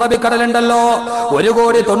നാമദിവസിക്കുന്ന അറബിക്കടലുണ്ടല്ലോ,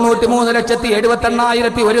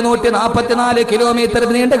 1,93,78,144 കിലോമീറ്റർ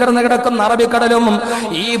നീണ്ടു കിടന്ന് കിടക്കുന്ന അറബിക്കടലും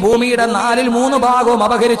ഈ ഭൂമിയുടെ 4/3 ഭാഗവും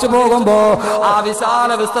അപഹരിച്ചു പോകുമ്പോ ആ വിശാല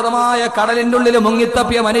വിസ്തൃതമായ കടലിന്റെ ഉള്ളിൽ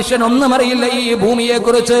മുങ്ങിത്തപ്പിയ മനുഷ്യൻ ഒന്നും അറിയില്ല ഈ ഭൂമിയെ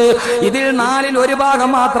കുറിച്ച്. ഇതിൽ 1/4 ഭാഗം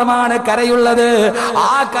മാത്രമാണ് കരയുള്ളത്.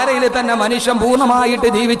 ആ കരയിൽ തന്നെ മനുഷ്യൻ പൂർണ്ണമായിട്ട്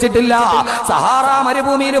ജീവിച്ചിട്ടില്ല. സഹാറ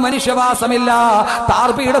മരുഭൂമിയിൽ മനുഷ്യവാസമില്ല,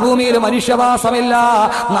 താർപീഠ ഭൂമിയിൽ മനുഷ്യവാസമില്ല.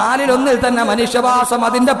 1/4 തന്നെ മനുഷ്യവാസം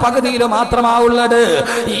അതിന്റെ പകുതിയിൽ മാത്രമാവുള്ളത്.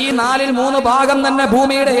 ഈ 4/3 ഭാഗം തന്നെ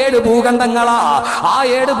ഭൂമിയുടെ 7 ഭൂഖണ്ഡങ്ങളാ. ആ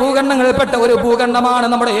 7 ഭൂഖണ്ഡങ്ങളിൽപ്പെട്ട ഒരു ഭൂഖണ്ഡമാണ്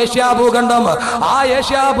നമ്മുടെ ഏഷ്യ ഭൂഖണ്ഡം. ആ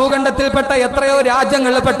ഏഷ്യ ഭൂഖണ്ഡത്തിൽപ്പെട്ട എത്രയോ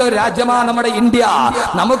രാജ്യങ്ങളിൽപ്പെട്ട ഒരു രാജ്യമാണ് നമ്മുടെ ഇന്ത്യ.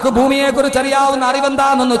 നമുക്ക് ഭൂമിയെ കുറിച്ച് അറിയാവുന്ന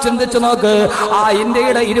അറിവെന്താണെന്ന് ചിന്തിച്ചു നോക്ക്. ആ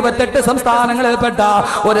ഇന്ത്യയുടെ 28 സംസ്ഥാനങ്ങളിൽപ്പെട്ട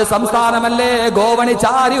ഒരു സംസ്ഥാനമല്ലേ ഗോവണി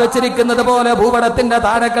ചാരി വെച്ചിരിക്കുന്നത് പോലെ ഭൂപടത്തിന്റെ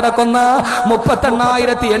താഴെ കിടക്കുന്ന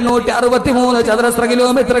 38,863 ചതുരശ്ര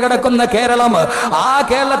കിലോമീറ്റർ കിടക്കുന്ന കേരളം. ആ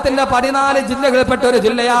കേരളത്തിന്റെ 14 ജില്ലകളിൽപ്പെട്ട ഒരു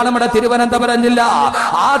ജില്ലയാണ് നമ്മുടെ തിരുവനന്തപുരം ജില്ല.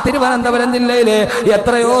 ആ തിരുവനന്തപുരം ജില്ലയിലെ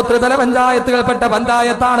എത്രയോ ത്രിതല പഞ്ചായത്തുകൾപ്പെട്ട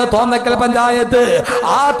പഞ്ചായത്താണ് തോന്നക്കൽ പഞ്ചായത്ത്.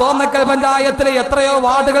 ആ തോന്നക്കൽ പഞ്ചായത്തിലെ എത്രയോ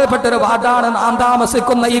വാർഡുകൾപ്പെട്ട ഒരു വാർഡാണ് നാം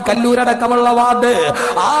താമസിക്കുന്ന ഈ കല്ലൂരടക്കമുള്ള വാർഡ്.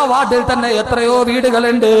 ആ വാർഡിൽ തന്നെ എത്രയോ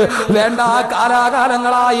വീടുകളുണ്ട്. വേണ്ട,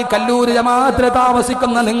 കാലാകാലങ്ങളായി കല്ലൂര് ജമാഅത്തിൽ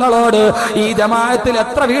താമസിക്കുന്ന നിങ്ങളോട് ഈ ജമാഅത്തിൽ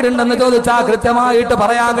എത്ര വീടുണ്ടെന്ന് ചോദിച്ചാൽ കൃത്യമായിട്ട്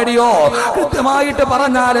പറയാൻ കഴിയോ? കൃത്യമായിട്ട്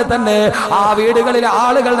പറഞ്ഞാൽ തന്നെ ആ വീടുകളിലെ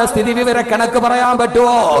ആളുകളുടെ സ്ഥിതി വിവര കണക്ക് പറയാൻ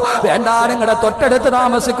പറ്റുമോ? വേണ്ട, നിങ്ങളുടെ തൊട്ടടുത്ത്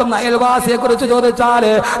താമസിക്കുന്ന അയൽവാസിയെ കുറിച്ച് ചോദിച്ചാൽ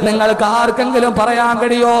നിങ്ങൾക്ക് ആർക്കെങ്കിലും പറയാൻ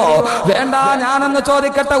കഴിയോ? വേണ്ട, ഞാനൊന്ന്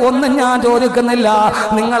ചോദിക്കട്ടെ. ഒന്നും ഞാൻ ചോദിക്കുന്നില്ല.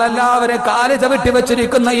 നിങ്ങളെല്ലാവരും കാല് ചവിട്ടി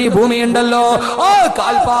വെച്ചിരിക്കുന്ന ഈ ഭൂമിയുണ്ടല്ലോ, ആ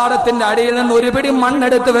കാൽപ്പാടത്തിന്റെ അടിയിൽ നിന്ന് ഒരു പിടി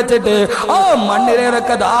മണ്ണെടുത്ത് വെച്ചിട്ട് ആ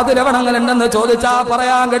മണ്ണിലേതൊക്കെ ധാതു ലവണങ്ങളുണ്ടെന്ന് ചോദിച്ചാൽ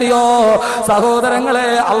പറയാൻ കഴിയോ? സഹോദരങ്ങളെ,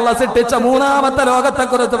 അള്ള സൃഷ്ടിച്ച 3ാമത്തെ ലോകത്തെ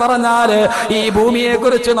കുറിച്ച് പറഞ്ഞാൽ ഈ ഭൂമിയെ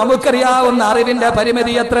കുറിച്ച് നമുക്കറിയാവുന്ന അറിവിന്റെ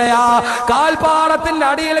പരിമിതി എത്രയാ? കാൽപ്പാടത്തിന്റെ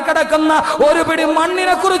അടിയിൽ കിടക്കുന്ന ഒരു പിടി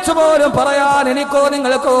മണ്ണിനെ കുറിച്ച് പോലും പറയാൻ എനിക്കോ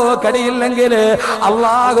നിങ്ങൾക്കോ കഴിയില്ലെങ്കിൽ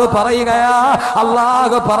അള്ളാഹു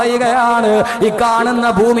പറയുകയാണ്, ഈ കാണുന്ന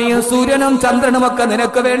ഭൂമിയും സൂര്യനും ചന്ദ്രനും ഒക്കെ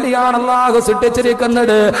നിനക്ക് വേണ്ടിയാണ് അള്ളാഹു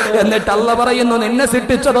സൃഷ്ടിച്ചിരിക്കുന്നത്. എന്നിട്ട് അള്ള പറയുന്നു, നിന്നെ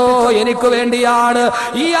സൃഷ്ടിച്ചതോ എനിക്ക് വേണ്ടിയാണ്.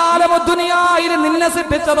 ഈ ആലമു ദുനിയായിൽ നിന്നെ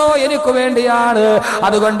സൃഷ്ടിച്ചതോ എനിക്ക് വേണ്ടിയാണ്.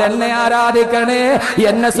 അതുകൊണ്ട് എന്നെ ആരാധിക്കണേ,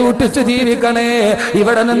 എന്നെ സൂക്ഷിച്ചു ജീവിക്കണേ.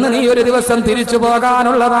 ഇവിടെ നിന്ന് നീ ഒരു ദിവസം തിരിച്ചു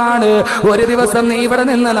പോകാനുള്ളതാണ്, ഒരു ദിവസം നീ ഇവിടെ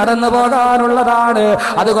നിന്ന് നടന്നു പോകാനുള്ളതാണ്.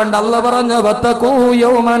 അതുകൊണ്ട് അള്ള പറഞ്ഞു, വത്തഖൂ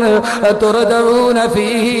യൗമൻ തുർജഊന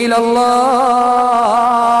ഫീഹി ഇലല്ലാഹ്.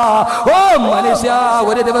 ഓ മനുഷ്യ,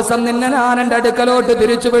 ഒരു ദിവസം നിന്നെ ഞാൻ എൻ്റെ അടുക്കലോട്ട്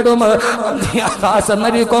തിരിച്ചുവിടും. അന്ന് ഈ ആകാശം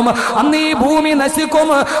നശിക്കും, അന്ന് ഈ ഭൂമി നശിക്കും,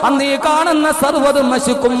 അന്ന് ഈ കാണുന്ന സർവ്വതും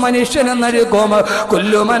നശിക്കും, മനുഷ്യനും നശിക്കും.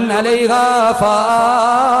 കുല്ലു മൻ അലൈഹാ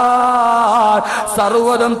ഫാൻ.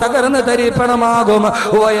 സർവ്വതും തകർന്ന് തരിപ്പണമാകും.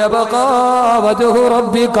 വയബഖാ വജ്ഹു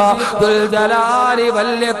റബ്ബിക ദുൽ ജലാലി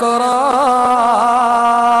വൽ ഇക്റാം.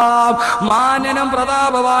 മാന്യനും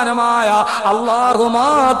പ്രതാപവാനുമായ അല്ലാഹു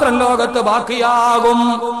മാത്രം ലോകത്ത് ബാക്കിയാകും.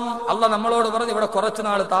 അല്ലാഹ് നമ്മളോട് പറഞ്ഞു, ഇവിടെ കുറച്ചു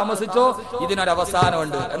നാൾ താമസിച്ചോ,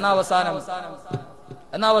 ഇതിനൊരവസാനമുണ്ട്. എന്നാ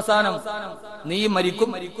അവസാനം നീ മരിക്കും,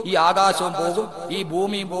 ഈ ആകാശവും പോകും, ഈ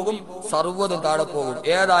ഭൂമിയും പോകും, സർവ്വതും താഴെ പോകും.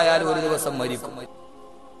 ഏതായാലും ഒരു ദിവസം മരിക്കും.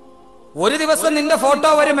 ഒരു ദിവസം നിന്റെ ഫോട്ടോ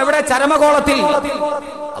വരും. എവിടെ? ചരമകോളത്തിൽ.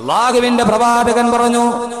 അള്ളാഹുവിന്റെ പ്രവാചകൻ പറഞ്ഞു,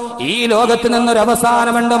 ഈ ലോകത്ത് നിന്നൊരു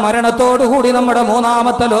അവസാനമുണ്ട്. മരണത്തോടുകൂടി നമ്മുടെ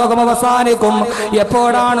മൂന്നാമത്തെ ലോകം അവസാനിക്കും.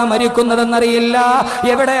 എപ്പോഴാണ് മരിക്കുന്നതെന്നറിയില്ല,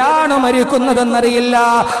 എവിടെയാണ് മരിക്കുന്നതെന്നറിയില്ല.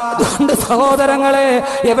 അതുകൊണ്ട് സഹോദരങ്ങളെ,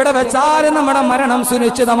 എവിടെ വെച്ചാലും നമ്മുടെ മരണം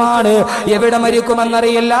സുനിശ്ചിതമാണ്. എവിടെ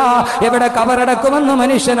മരിക്കുമെന്നറിയില്ല, എവിടെ കബറടക്കുമെന്ന്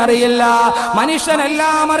മനുഷ്യനറിയില്ല.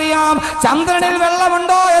 മനുഷ്യനെല്ലാം അറിയാം. ചന്ദ്രനിൽ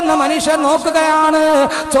വെള്ളമുണ്ടോ എന്ന് മനുഷ്യൻ നോക്കുകയാണ്,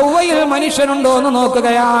 ചൊവ്വയിൽ മനുഷ്യനുണ്ടോ എന്ന്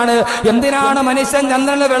നോക്കുകയാണ്. എന്തിനാണ് മനുഷ്യൻ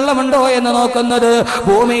ചന്ദ്രനിൽ വെള്ളമുണ്ടോ എന്ന് നോക്കുന്നത്?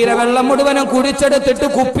 ഭൂമിയിലെ വെള്ളം മുഴുവനും കുടിച്ചെടുത്തിട്ട്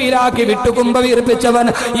കുപ്പിയിലാക്കി വിട്ടുകുമ്പ വീർപ്പിച്ചവൻ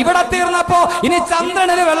ഇവിടെ തീർന്നപ്പോ ഇനി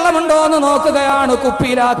ചന്ദ്രനിൽ വെള്ളമുണ്ടോ എന്ന് നോക്കുകയാണ്,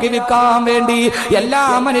 കുപ്പിയിലാക്കി വിൽക്കാൻ വേണ്ടി. എല്ലാ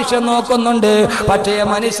മനുഷ്യൻ നോക്കുന്നുണ്ട്. പക്ഷേ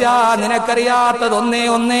മനുഷ്യ, നിനക്കറിയാത്തത്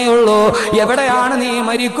ഒന്നേ ഉള്ളൂ, എവിടെയാണ് നീ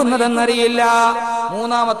മരിക്കുന്നതെന്നറിയില്ല.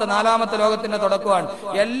 മൂന്നാമത്തെ നാലാമത്തെ ലോകത്തിന്റെ തുടക്കമാണ്.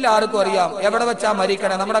 എല്ലാവർക്കും അറിയാം എവിടെ വെച്ചാ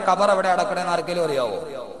മരിക്കണേ. നമ്മുടെ കബർ എവിടെ അടക്കണേന്ന് ആർക്കെങ്കിലും അറിയാവോ?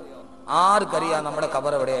 ആർക്കറിയാം നമ്മുടെ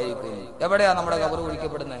കബർ എവിടെയായിരിക്കും? എവിടെയാ നമ്മുടെ കബർ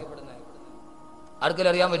കുഴിക്കപ്പെടുന്നത്?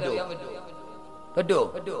 ആർക്കെങ്കിലും അറിയാൻ പറ്റുമോ?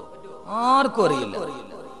 ആർക്കും അറിയില്ല.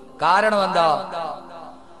 കാരണം എന്താ?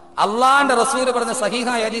 അള്ളാന്റെ റസൂൽ പറഞ്ഞ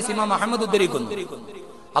സഹീഹായ ഹദീസ് ഇമാം അഹ്മദ് ഉദ്ധരിക്കുന്നു.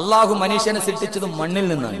 അള്ളാഹു മനുഷ്യനെ സൃഷ്ടിച്ചത് മണ്ണിൽ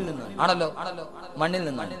നിന്നാണ്. ആണല്ലോ, മണ്ണിൽ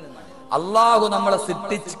നിന്നാണ്. അള്ളാഹു നമ്മളെ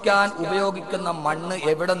സൃഷ്ടിക്കാൻ ഉപയോഗിക്കുന്ന മണ്ണ്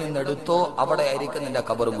എവിടെ നിന്നെടുത്തോ അവിടെ ആയിരിക്കും നിന്റെ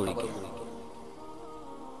കബറും കുഴിക്കും.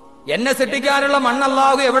 എന്നെ സൃഷ്ടിക്കാനുള്ള മണ്ണ്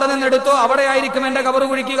അല്ലാഹു എവിടെ നിന്നെടുത്തോ അവിടെ ആയിരിക്കും എന്റെ കബർ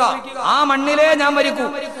കുഴിക്കുക. ആ മണ്ണിലേ ഞാൻ മരിക്കൂ,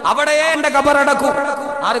 അവിടെയേ എന്റെ കബർ അടക്കൂ.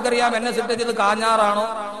 ആർക്കറിയാം എന്നെ സൃഷ്ടിച്ചത് കാഞ്ഞാറാണോ,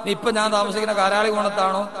 ഇപ്പൊ ഞാൻ താമസിക്കുന്ന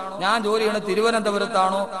കാരാളികോണത്താണോ, ഞാൻ ജോലി ചെയ്യുന്ന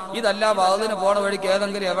തിരുവനന്തപുരത്താണോ, ഇതല്ല വഅദിന് പോണ വഴിക്ക്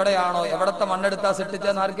ഏതെങ്കിലും എവിടെയാണോ, എവിടത്തെ മണ്ണെടുത്താ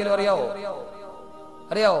സൃഷ്ടിച്ചെന്ന് ആർക്കെങ്കിലും അറിയാവോ?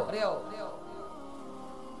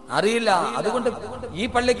 അറിയില്ല. അതുകൊണ്ട് ഈ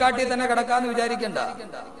പള്ളിക്കാട്ടിൽ തന്നെ കിടക്കാന്ന് വിചാരിക്കണ്ട.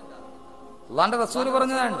 അള്ളാന്റെ റസൂൽ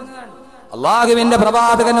പറഞ്ഞതാണ്. അള്ളാഹുവിന്റെ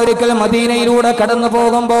പ്രവാചകൻ ഒരിക്കൽ മദീനയിലൂടെ കടന്നു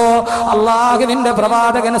പോകുമ്പോ അള്ളാഹുവിന്റെ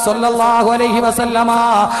പ്രവാചകൻ സല്ലല്ലാഹു അലൈഹി വസല്ലമ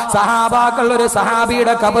സഹാബാക്കൾ ഒരു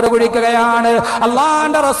സഹാബിയുടെ ഖബർ കുഴിക്കുകയാണ്.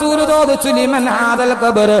 അള്ളാഹുവിന്റെ റസൂൽ ചോദിച്ചു, ലിമൻ ഹാദൽ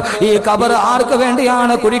ഖബർ, ഈ ഖബർ ആർക്ക്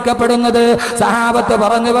വേണ്ടിയാണ് കുഴിക്കപ്പെടുന്നത്? സഹാബത്ത്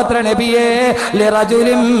പറഞ്ഞു, പത്ര നബിയേ,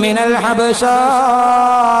 ലിറജുലിൻ മിനൽ ഹബശ,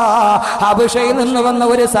 ഹബശയിൽ നിന്ന് വന്ന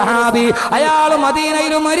ഒരു സഹാബി, അയാൾ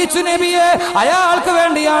മദീനയിൽ മരിച്ചു നബിയെ, അയാൾക്ക്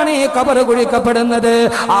വേണ്ടിയാണ് ഈ ഖബർ കുഴിക്കപ്പെടുന്നത്.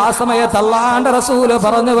 ആ സമയത്ത് അല്ലാഹുവിന്റെ റസൂൽ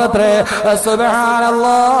പറഞ്ഞു പത്രേ,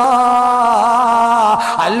 സുബ്ഹാനല്ലാഹ്.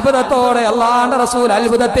 അത്ഭുതത്തോടെ അല്ലാഹുവിന്റെ റസൂൽ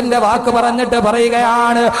അത്ഭുതത്തിന്റെ വാക്ക് പറഞ്ഞിട്ട്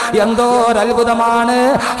പറയുകയാണ്, എന്തോ ഒരു അത്ഭുതമാണ്.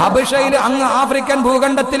 ഹബശയിൽ, അങ്ങ് ആഫ്രിക്കൻ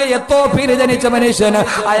ഭൂഖണ്ഡത്തിലെ എത്തോപ്യയിൽ ജനിച്ച മനുഷ്യൻ,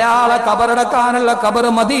 അയാളെ കബറടക്കാനുള്ള ഖബർ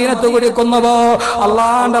മദീനത്ത് കുഴിക്കുന്നുവോ?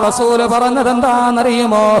 അല്ലാഹുവിന്റെ റസൂൽ പറഞ്ഞത്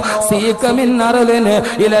എന്താണെന്നറിയുമോ? സീക മിൻ അർളിൻ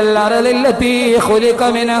ഇലൽ അർളില്ലതി ഖുലിക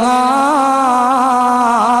മിൻഹാ,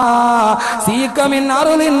 സീക മിൻ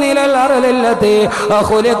അർളിൻ ഇലൽ അർളില്ലതി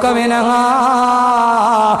ഖുലിക മിൻഹാ.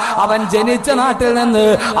 അവൻ ജനിച്ച നാട്ടിൽ നിന്ന്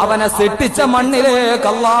അവനെ സൃഷ്ടിച്ച മണ്ണിലേക്ക്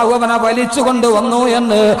അല്ലാഹു അവനെ വലിച്ചു കൊണ്ടുവന്നു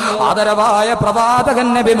എന്ന് ആദരവായ പ്രവാചകൻ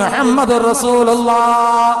നബി മുഹമ്മദുർ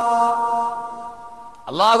റസൂലുള്ളാഹ്.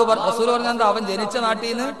 അല്ലാഹു റസൂൽ പറഞ്ഞെന്താ? അവൻ ജനിച്ച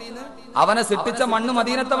നാട്ടിൽ നിന്ന് അവനെ സൃഷ്ടിച്ച മണ്ണ്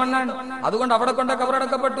മദീനത്തെ മണ്ണാണ്. അതുകൊണ്ട് അവിടെ കൊണ്ട്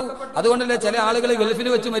കബറടക്കപ്പെട്ടു. അതുകൊണ്ടല്ലേ ചില ആളുകൾ ഗൾഫിൽ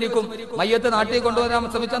വെച്ച് മരിക്കും, മയ്യത്ത് നാട്ടിൽ കൊണ്ടുവരാൻ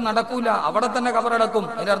ശ്രമിച്ചാൽ നടക്കൂല, അവിടെ തന്നെ കബറടക്കും.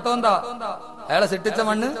 അതിന്റെ അർത്ഥം എന്താ? അയാളെ സൃഷ്ടിച്ച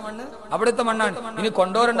മണ്ണ് അവിടുത്തെ മണ്ണാണ്. ഇനി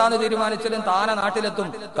കൊണ്ടുവരണ്ടാന്ന് തീരുമാനിച്ചാലും താനെ നാട്ടിലെത്തും.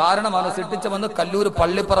 കാരണം അവനെ സൃഷ്ടിച്ച മണ്ണ് കല്ലൂർ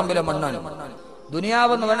പള്ളിപ്പറമ്പിലെ മണ്ണാണ്.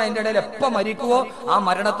 ദുനിയാവെന്ന് പറഞ്ഞാൽ അതിന്റെ ഇടയിൽ എപ്പ മരിക്കുവോ ആ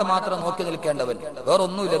മരണത്തെ മാത്രം നോക്കി നിൽക്കേണ്ടവൻ,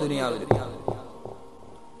 വേറൊന്നുമില്ല ദുനിയാവിൽ.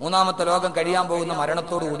 മൂന്നാമത്തെ ലോകം കഴിയാൻ പോകുന്ന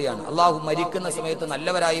മരണത്തോടു കൂടിയാണ്. അള്ളാഹു മരിക്കുന്ന സമയത്ത്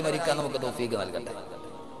നല്ലവരായി മരിക്കാൻ നമുക്ക് തൗഫീഖ് നൽകട്ടെ.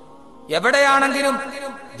 എവിടെയാണെങ്കിലും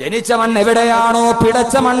ജനിച്ച മണ്ണ് എവിടെയാണോ,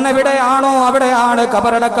 പിടച്ച മണ്ണ് എവിടെയാണോ അവിടെയാണ്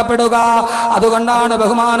കബറടക്കപ്പെടുക. അതുകൊണ്ടാണ്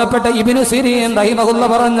ബഹുമാനപ്പെട്ട ഇബ്നു സിരീൻ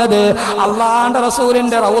റഹിമഹുല്ലാഹ് പറഞ്ഞത്, അല്ലാഹുവിന്റെ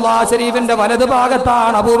റസൂലിന്റെ റൗളാ ശരീഫിന്റെ വലതു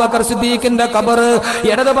ഭാഗത്താണ് അബൂബക്കർ സിദ്ദീഖിന്റെ ഖബർ,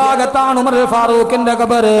 ഇടതു ഭാഗത്താണ് ഉമർ ഫാറൂഖിന്റെ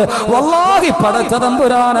ഖബർ. വല്ലാഹി പടച്ച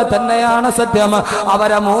തമ്പുരാനെ തന്നെയാണ് സത്യം,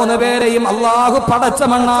 അവരെ മൂന്ന് പേരെയും അല്ലാഹു പടച്ച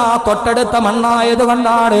മണ്ണാ, തൊട്ടടുത്ത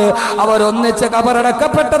മണ്ണായതുകൊണ്ടാണ് അവരൊന്നിച്ച്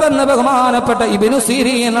കബറടക്കപ്പെട്ടതെന്ന് ബഹുമാനപ്പെട്ട ഇബ്നു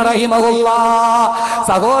സിരീൻ റഹിമഹുല്ലാഹ് റഹിമഹുല്ലാഹ്.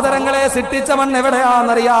 സഹോദരങ്ങളെ, സൃഷ്ടിച്ചവൻ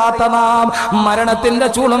എവിടെയാണെന്നറിയാത്ത നാം, മരണത്തിന്റെ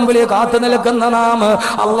ചൂളം വിളി കാത്തു നിൽക്കുന്ന നാം,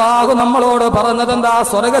 അള്ളാഹു നമ്മളോട് പറഞ്ഞതെന്താ?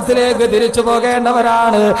 സ്വർഗത്തിലേക്ക് തിരിച്ചു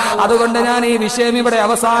പോകേണ്ടവരാണ്. അതുകൊണ്ട് ഞാൻ ഈ വിഷയം ഇവിടെ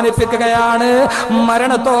അവസാനിപ്പിക്കുകയാണ്.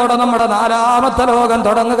 മരണത്തോടെ നമ്മുടെ നാലാമത്തെ ലോകം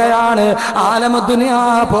തുടങ്ങുകയാണ്. ആലമുദ്ദുനിയാ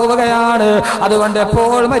പോവുകയാണ്. അതുകൊണ്ട്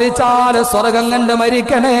എപ്പോൾ മരിച്ചാലും സ്വർഗം കണ്ട്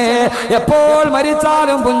മരിക്കണേ. എപ്പോൾ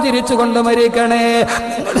മരിച്ചാലും പുഞ്ചിരിച്ചുകൊണ്ട് മരിക്കണേ.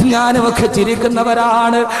 ഞാനുമൊക്കെ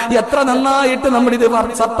ചിരിക്കുന്നവരാണ്. എത്ര നന്നായിട്ട് നമ്മളിത്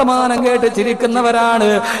വർത്തമാനം കേട്ട് ചിരിക്കുന്നവരാണ്.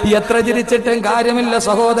 എത്ര ചിരിച്ചിട്ടും കാര്യമില്ല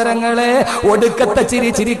സഹോദരങ്ങളെ. ഒടുക്കത്തെ ചിരി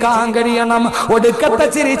ചിരിക്കാൻ കഴിയണം. ഒടുക്കത്തെ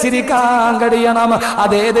ചിരി ചിരിക്കാൻ കഴിയണം.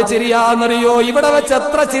 അതേത് ചിരിയാന്നറിയോ? ഇവിടെ വെച്ച്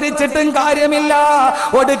എത്ര ചിരിച്ചിട്ടും കാര്യമില്ല.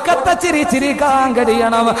 ഒടുക്കത്തെ ചിരി ചിരിക്കാൻ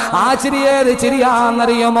കഴിയണം. ആ ചിരി ഏത്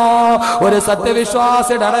ചിരിയാന്നറിയുമോ? ഒരു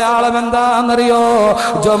സത്യവിശ്വാസിയുടെ അടയാളം എന്താന്നറിയോ?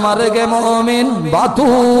 ജോ മറുകെ മോമിൻ ബാത്തു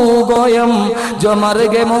ഗോയം, ജോ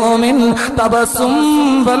മറുകെ മോമിൻ തബസും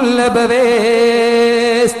ബല്ലബവേസ്ത്,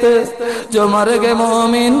 ജോ മറുകെ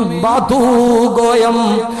മോമിൻ ബാത്തു ഗോയം,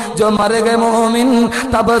 ജോ മറുകെ മോമിൻ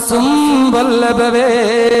തബസും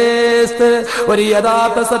ബല്ലബവേസ്ത്. ഒരു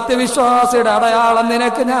യഥാർത്ഥ സത്യവിശ്വാസിയുടെ അടയാളം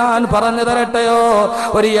നിനക്ക് ഞാൻ പറഞ്ഞു തരട്ടെയോ?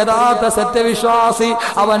 ഒരു യഥാർത്ഥ സത്യവിശ്വാസി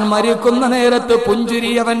അവൻ മരിക്കുന്ന നേരത്ത്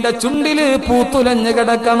പുഞ്ചിരി അവന്റെ ചുണ്ടില് പൂത്തുലഞ്ഞു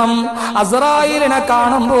കിടക്കണം. അസ്രായീലിനെ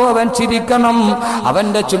കാണുമ്പോ അവൻ ചിരിക്കണം.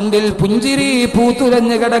 അവന്റെ ചുണ്ടിൽ പുഞ്ചിരി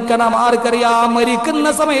പൂത്തുലഞ്ഞു കിടക്കണം. ആർക്കറിയാം മരിക്കുന്ന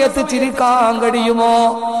സമയത്ത് ചിരിക്കാൻ കഴിയുമോ?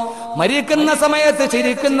 മരിക്കുന്ന സമയത്ത്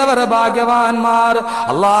ചിരിക്കുന്നവർ ഭാഗ്യവാന്മാർ.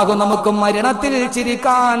 അള്ളാഹു നമുക്ക് മരണത്തിൽ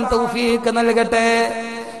ചിരിക്കാൻ തൗഫീഖ് നൽകട്ടെ.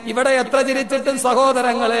 ഇവിടെ എത്ര ചിരിച്ചിട്ടും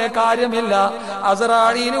സഹോദരങ്ങളെ കാര്യമില്ല.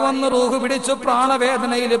 അസ്രായീൽ വന്ന് റൂഹ് പിടിച്ചു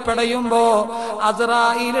പ്രാണവേദനയിൽ പിടയുമ്പോ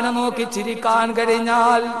അസ്രായീലിനെ നോക്കി ചിരിക്കാൻ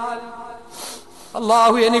കഴിഞ്ഞാൽ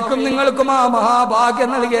അള്ളാഹു എനിക്കും നിങ്ങൾക്കും ആ മഹാഭാഗ്യം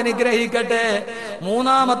നൽകി അനുഗ്രഹിക്കട്ടെ.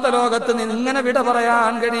 മൂന്നാമത്തെ ലോകത്ത് നിന്ന് ഇങ്ങനെ വിട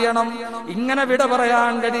പറയാൻ കഴിയണം. ഇങ്ങനെ വിട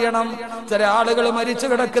പറയാൻ കഴിയണം. ചില ആളുകൾ മരിച്ചു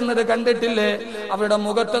കിടക്കുന്നത് കണ്ടിട്ടില്ലേ? അവരുടെ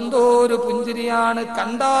മുഖത്തെന്തോ ഒരു പുഞ്ചിരിയാണ്.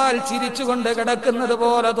 കണ്ടാൽ ചിരിച്ചുകൊണ്ട് കിടക്കുന്നത്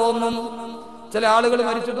പോലെ തോന്നും. ചില ആളുകൾ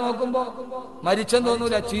മരിച്ചിട്ട് നോക്കുമ്പോ മരിച്ചെന്ന്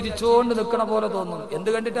തോന്നൂല, ചിരിച്ചോണ്ട് നിൽക്കണ പോലെ തോന്നും. എന്ത്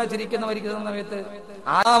കണ്ടിട്ടാ ചിരിക്കുന്ന മരിക്കുന്ന സമയത്ത്?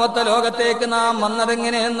 ആറാമത്തെ ലോകത്തേക്ക് നാം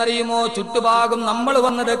വന്നതെങ്ങനെയെന്നറിയുമോ? ചുറ്റുഭാഗം നമ്മൾ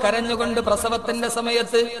വന്നത് കരഞ്ഞുകൊണ്ട്. പ്രസവത്തിന്റെ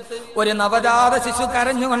സമയത്ത് ഒരു നവജാത ശിശു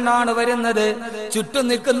കരഞ്ഞുകൊണ്ടാണ് വരുന്നത്. ചുറ്റും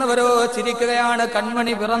നിൽക്കുന്നവരോ ചിരിക്കുകയാണ്.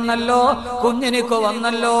 കൺമണി പിറന്നല്ലോ, കുഞ്ഞിനിക്കോ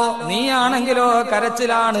വന്നല്ലോ. നീയാണെങ്കിലോ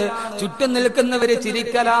കരച്ചിലാണ്. ചുറ്റും നിൽക്കുന്നവര്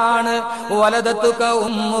ചിരിക്കലാണ്. വലദത്തുക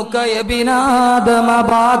ഉമ്മുക യബിനാദമ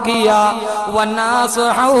ബാക്കിയ വന്നാസു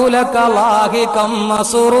ഹൗലക ലാഹികം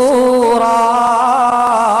മസ്റൂറാ.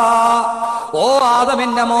 ഓ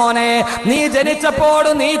ആദമിന്റെ മോനെ, നീ ജനിച്ചപ്പോൾ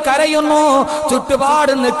നീ കരയുന്നു,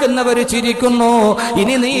 ചുറ്റുപാട് നിൽക്കുന്നവര് ചിരിക്കുന്നു.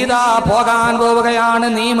 ഇനി നീ ഇതാ പോകാൻ പോവുകയാണ്.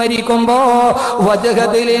 നീ മരിക്കുമ്പോ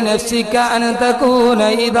വജ്ഹദിലി നഫ്സിക അൻ തകൂന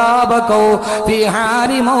ഇദാ ബകൗ ഫീ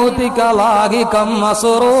ഹാരി മൗതിക ലാഹികം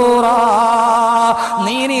മസ്റൂറാ.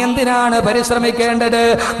 നീ എന്തിനാണ് പരിശ്രമിക്കേണ്ടത്?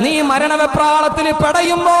 നീ മരണവെപ്രാളത്തിൽ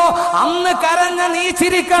പെടയുമ്പോ അന്ന് കരഞ്ഞ നീ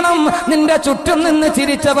ചിരിക്കണം. നിന്റെ ചുറ്റും നിന്ന്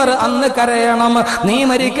ചിരിച്ചവർ അന്ന് കരയണം. നീ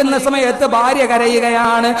മരിക്കുന്ന സമയത്ത് ഭാര്യ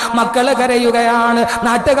കരയുകയാണ്, മക്കള് കരയുകയാണ്,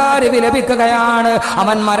 നാട്ടുകാര് വിലപിക്കുകയാണ്.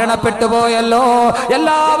 അവൻ മരണപ്പെട്ടു പോയല്ലോ,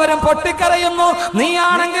 എല്ലാവരും പൊട്ടിക്കരയുന്നു.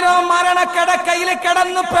 നീയാണെങ്കിലോ മരണക്കിടക്കയിൽ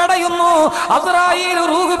കിടന്നു പെടയുന്നു. അസ്രായീൽ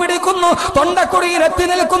റൂഹ് പിടിക്കുന്നു, തൊണ്ടക്കുടിയിൽ എത്തി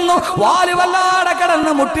നിൽക്കുന്നു. വാല് വല്ലാതെ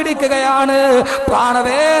കിടന്ന് മുട്ടിടിക്കുകയാണ്,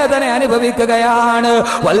 പ്രാണവേദന അനുഭവിക്കുകയാണ്.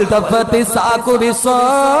 വൽതഫത്തി സാഖു ബിസ്സാഖ്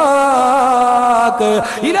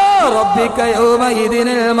ഇലാ റബ്ബിക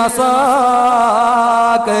യൗമഇദിനിൽ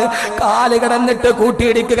മസാഖ്. കാല് കിടന്നിട്ട്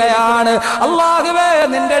കൂട്ടിയിടിക്കുകയാണ്. അല്ലാഹുവേ,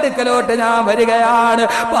 നിന്റെ അടുക്കലോട്ട് ഞാൻ വരികയാണ്.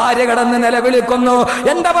 ഭാര്യ കിടന്ന് നിലവിളിക്കുന്നു,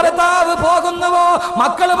 എന്റെ ഭർത്താവ് പോകുന്നുവോ?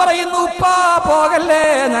 മക്കള് പറയുന്നു, ഉപ്പാ പോകല്ലേ,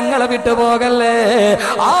 ഞങ്ങളെ വിട്ടു പോകല്ലേ.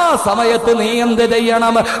 ആ സമയത്ത് നീ എന്ത്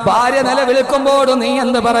ചെയ്യണം? ഭാര്യ നിലവിളിക്കുമ്പോൾ നീ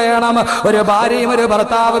എന്ത് പറയണം? ഒരു ഭാര്യയും ഒരു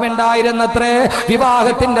ഭർത്താവും ഉണ്ടായിരുന്നത്രേ.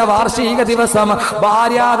 വിവാഹത്തിന്റെ വാർഷിക ദിവസം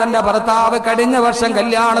ഭാര്യ തന്റെ ഭർത്താവ് കഴിഞ്ഞ വർഷം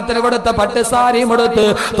കല്യാണത്തിന് കൊടുത്ത പട്ടുസാരി മുടുത്ത്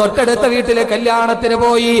തൊട്ടടുത്ത വീട്ടിലെ കല്യാണത്തിന്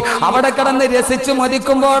പോയി. അവിടെ കിടന്ന് രസിച്ചു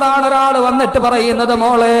മതിക്കുമ്പോഴാണ് ഒരാൾ വന്നിട്ട് പറയുന്നത്,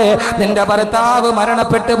 മോളെ, നിന്റെ ഭർത്താവ്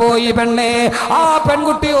മരണപ്പെട്ടു പോയി പെണ്ണെ. ആ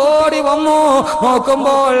പെൺകുട്ടി ഓടി വന്നു.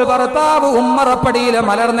 നോക്കുമ്പോൾ ഭർത്താവ് ഉമ്മറപ്പടിയിൽ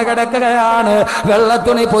മലർന്നു കിടക്കുകയാണ്.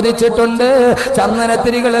 വെള്ളത്തുണി പൊതിച്ചിട്ടുണ്ട്,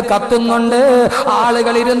 ചന്ദനത്തിരികൾ കത്തുന്നുണ്ട്,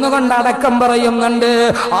 ആളുകൾ ഇരുന്നു കൊണ്ട് അടക്കം പറയുന്നുണ്ട്.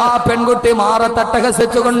 ആ പെൺകുട്ടി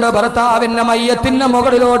മാറത്തട്ടഹസിച്ചുകൊണ്ട് ഭർത്താവിന്റെ മയ്യത്തിന്റെ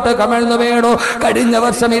മുകളിലോട്ട് കമിഴ്ന്നു വീണു. കഴിഞ്ഞ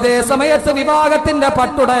വർഷം ഇതേ സമയത്ത് വിവാഹത്തിന്റെ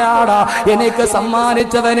പട്ടുടയാട എനിക്ക്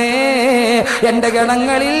സമ്മാനിച്ചവനെ, എന്റെ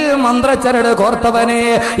ഗണങ്ങളിൽ മന്ത്രച്ചരട് കോർത്തവനെ,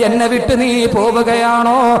 എന്നെ വിട്ട് നീ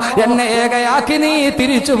പോവുകയാണോ? എന്നെ ഏകയാക്കി നീ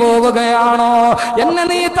തിരിച്ചു പോവുകയാണോ? എന്നെ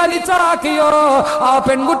നീ തനിച്ചാക്കിയോ? ആ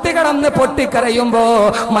പെൺകുട്ടി കടന്ന് പൊട്ടിക്കരയുമ്പോ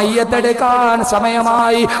മയ്യത്തെടുക്കാൻ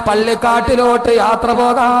സമയമായി, പള്ളിക്കാട്ടിലോട്ട് യാത്ര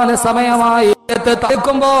പോകാൻ സമയമായി.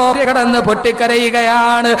 തടുക്കുമ്പോ കടന്ന്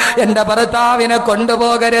പൊട്ടിക്കരയുകയാണ്, എന്റെ ഭർത്താവിനെ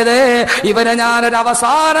കൊണ്ടുപോകരുത്, ഇവനെ ഞാനൊരു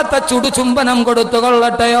അവസാനത്തെ ചുടുചുംബനം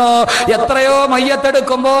കൊടുത്തുകൊള്ളട്ടെയോ? എത്രയോ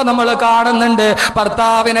മയ്യത്തെടുക്കുമ്പോ നമ്മൾ കാണുന്നുണ്ട്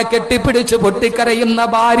ഭർത്താവിനെ കെട്ടിപ്പിടിച്ച് പൊട്ടിക്കരയുന്ന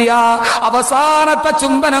ഭാര്യ. അവസാനത്തെ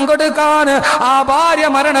ചുംബനം കൊടുക്കാൻ ആ ഭാര്യ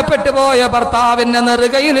മരണപ്പെട്ടു പോയ ഭർത്താവിന്റെ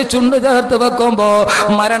നെറുകയിൽ ചുണ്ടു ചേർത്ത് വെക്കുമ്പോ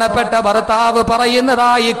മരണപ്പെട്ട ഭർത്താവ്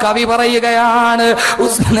പറയുന്നതായി കവി പറയുകയാണ്,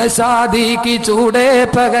 ഉസ്നെ ശാദി കി ചൂടേ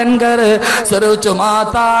പകൻകർ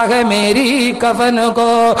ചുമാता है मेरी कफन को,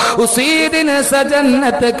 उसी दिन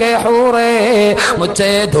सजन्नत के हूरे मुझे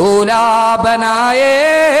दूल्हा बनाए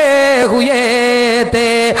हुए थे.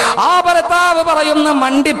 ആ ഭർത്താവ് പറയുന്ന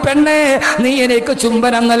മണ്ടിപ്പെണ്ണെ, നീ എനിക്ക്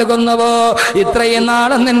ചുംബനം നൽകുന്നുവോ? ഇത്രയും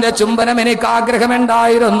നാളും നിന്റെ ചുംബനം എനിക്ക്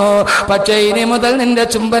ആഗ്രഹമുണ്ടായിരുന്നു, പക്ഷേ ഇനി മുതൽ നിന്റെ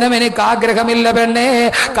ചുംബനം എനിക്ക് ആഗ്രഹമില്ല പെണ്ണെ.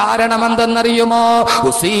 കാരണം എന്തെന്നറിയുമോ?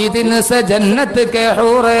 ഉസീ ദിൻ സെ ജന്നത്ത് കെ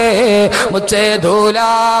ഹൂറേ മുझे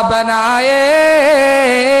दूल्हा बनाए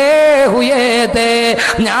हुए थे.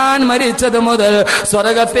 ഞാൻ മരിച്ചത് മുതൽ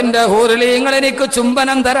സ്വർഗത്തിന്റെ ഹൂറിലീങ്ങൾ എനിക്ക്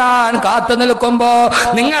ചുംബനം തരാൻ കാത്തു നിൽക്കുമ്പോ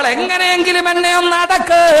നിങ്ങൾ എങ്ങനെയെങ്കിലും എന്നെ ഒന്ന്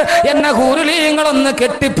അടക്ക്, എന്നെ ഹൂറിലീങ്ങളൊന്ന്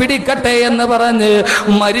കെട്ടിപ്പിടിക്കട്ടെ എന്ന് പറഞ്ഞ്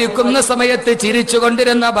മരിക്കുന്ന സമയത്ത്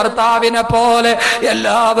ചിരിച്ചുകൊണ്ടിരുന്ന ഭർത്താവിനെ പോലെ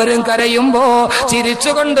എല്ലാവരും കരയുമ്പോ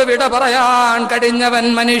ചിരിച്ചുകൊണ്ട് വിട പറയാൻ കഴിഞ്ഞവൻ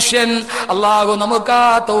മനുഷ്യൻ. അല്ലാഹു നമുക്ക് ആ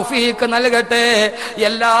തൗഫീഖ് നൽകട്ടെ.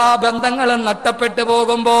 എല്ലാ ബന്ധങ്ങളും നഷ്ടപ്പെട്ടു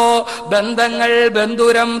പോകുമ്പോ, ബന്ധങ്ങൾ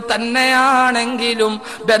ബന്ധുരം തന്നെയാണെങ്കിലും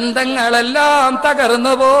ബന്ധങ്ങളെല്ലാം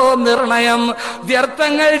തകർന്നു പോ നിർണയം.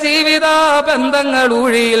 വ്യർത്ഥങ്ങൾ ജീവിത ബന്ധങ്ങൾ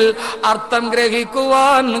ഊഴിയിൽ അർത്ഥം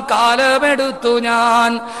ഗ്രഹിക്കുവാൻ കാലമെടുത്തു ഞാൻ.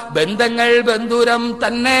 ബന്ധങ്ങൾ ബന്ധുരം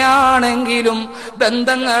തന്നെയാണെങ്കിലും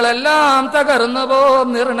ബന്ധങ്ങളെല്ലാം തകർന്നു പോ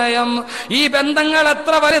നിർണയം. ഈ ബന്ധങ്ങൾ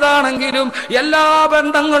എത്ര വലുതാണെങ്കിലും എല്ലാ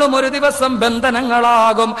ബന്ധങ്ങളും ഒരു ദിവസം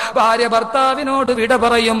ബന്ധനങ്ങളാകും. ഭാര്യ ഭർത്താവിനോട് വിട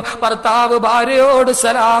പറയും, ഭർത്താവ് ഭാര്യയോട്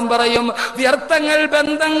സലാം പറയും. വ്യർത്ഥങ്ങൾ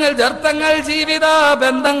ബന്ധങ്ങൾ വ്യർത്ഥങ്ങൾ ജീവിത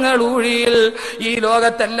ബന്ധങ്ങൾ ഊഴിയിൽ. ഈ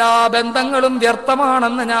ലോകത്തെല്ലാ ബന്ധങ്ങളും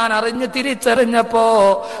വ്യർത്ഥമാണെന്ന് ഞാൻ അറിഞ്ഞ് തിരിച്ചറിഞ്ഞപ്പോ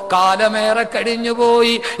കാലമേറെ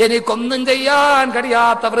കഴിഞ്ഞുപോയി, എനിക്കൊന്നും ചെയ്യാൻ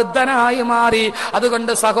കഴിയാത്ത വൃദ്ധനായി മാറി.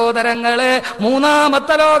 അതുകൊണ്ട് സഹോദരങ്ങളെ,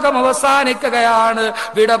 മൂന്നാമത്തെ ലോകം അവസാനിക്കുകയാണ്.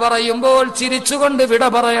 വിട പറയുമ്പോൾ ചിരിച്ചുകൊണ്ട് വിട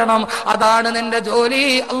പറയണം. അതാണ് നിന്റെ ജോലി.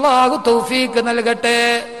 അല്ലാഹു തൗഫീഖ് നൽകട്ടെ.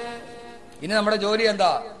 ഇനി നമ്മുടെ ജോലി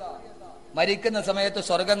എന്താ? മരിക്കുന്ന സമയത്ത്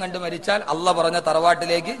സ്വർഗം കണ്ടു മരിച്ചാൽ അള്ളാഹ് പറഞ്ഞ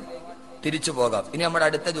തറവാട്ടിലേക്ക് തിരിച്ചു പോകാം. ഇനി നമ്മുടെ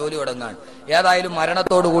അടുത്ത ജോലി തുടങ്ങാൻ. ഏതായാലും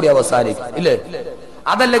മരണത്തോടുകൂടി അവസാനിക്കും, ഇല്ലേ?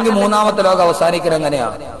 അതല്ലെങ്കിൽ മൂന്നാമത്തെ ലോകം അവസാനിക്കാൻ എങ്ങനെയാ?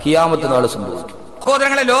 ഖിയാമത്ത് നാൾ സംഭവിക്കും.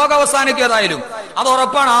 സഹോദരങ്ങളെ, ലോകം അവസാനിക്കും, ഏതായാലും അത്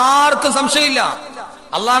ഉറപ്പാണ്, ആർക്കും സംശയമില്ല.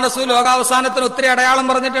 അള്ളാഹു റസൂൽ ലോകാവസാനത്തിന് ഒത്തിരി അടയാളം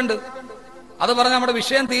പറഞ്ഞിട്ടുണ്ട്. അത് പറഞ്ഞ് നമ്മുടെ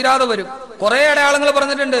വിഷയം തീരാതെ വരും. കുറെ അടയാളങ്ങൾ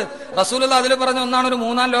പറഞ്ഞിട്ടുണ്ട് റസൂലുള്ള. അതിൽ പറഞ്ഞ ഒന്നാണ് ഒരു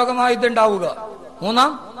മൂന്നാം ലോകമഹായുദ്ധം ഉണ്ടാവുക.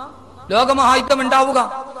 മൂന്നാം ലോകമഹായുദ്ധം ഉണ്ടാവുക.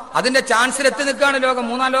 അതിന്റെ ചാൻസിൽ എത്തി നിൽക്കുകയാണ് ലോകം.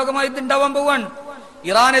 മൂന്നാം ലോകമഹായുദ്ധം ഉണ്ടാവാൻ പോവാൻ.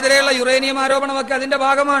 ഇറാനെതിരെയുള്ള യുറേനിയം ആരോപണമൊക്കെ അതിന്റെ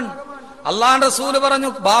ഭാഗമാണ്. അള്ളാഹുവിന്റെ റസൂല് പറഞ്ഞു,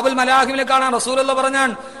 ബാബുൽ മലാഹിമിനെ കാണാൻ റസൂലുള്ള പറഞ്ഞാൻ,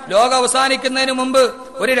 ലോകം അവസാനിക്കുന്നതിന് മുമ്പ്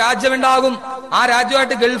ഒരു രാജ്യമുണ്ടാകും. ആ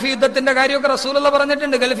രാജ്യമായിട്ട് ഗൾഫ് യുദ്ധത്തിന്റെ കാര്യമൊക്കെ റസൂലുള്ള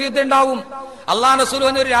പറഞ്ഞിട്ടുണ്ട്. ഗൾഫ് യുദ്ധം ഉണ്ടാവും. അള്ളാഹുവിന്റെ റസൂൽ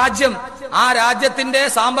പറഞ്ഞ ഒരു രാജ്യം, ആ രാജ്യത്തിന്റെ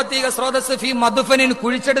സാമ്പത്തിക സ്രോതസ് ഫീ മദ്ഫനിൻ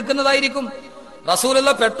കുഴിച്ചെടുക്കുന്നതായിരിക്കും.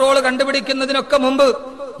 റസൂലുള്ള പെട്രോൾ കണ്ടുപിടിക്കുന്നതിനൊക്കെ മുമ്പ്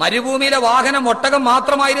മരുഭൂമിയിലെ വാഹനം ഒട്ടകം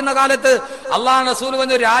മാത്രമായിരുന്ന കാലത്ത് അള്ളാഹു റസൂൽ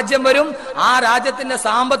പറഞ്ഞ ഒരു രാജ്യം വരും. ആ രാജ്യത്തിന്റെ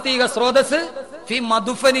സാമ്പത്തിക സ്രോതസ് ഫീ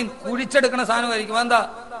മദ്ഫനിൻ കുഴിച്ചെടുക്കുന്ന സാധനമായിരിക്കും. എന്താ?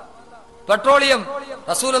 പെട്രോളിയം.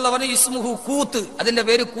 റസൂലുള്ള പറഞ്ഞു ഇസ്മുഹു കൂത്ത്, അതിന്റെ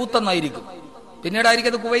പേര് കൂത്തെന്നായിരിക്കും.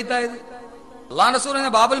 പിന്നീടായിരിക്കും അത് കുവൈത്തായത്. അള്ളാഹു റസൂൽ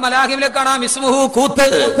ബാബുൽ മലാഹിമിലെ കാണാം ഇസ്മുഹു കൂത്ത്.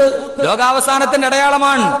 ലോകാവസാനത്തിന്റെ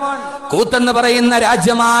അടയാളമാണ് കൂത്തെന്ന് പറയുന്ന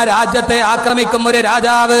രാജ്യം. ആ രാജ്യത്തെ ആക്രമിക്കും ഒരു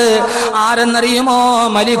രാജാവ്. ആരെന്നറിയുമോ?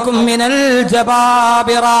 മലിക്കും മിനൽ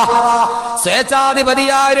ജബാബിറ.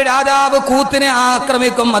 സ്വേച്ഛാധിപതിയായ ഒരു രാജാവ് കൂത്തിനെ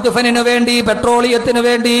ആക്രമിക്കും. മദ്ഫനിനു വേണ്ടി, പെട്രോളിയത്തിന്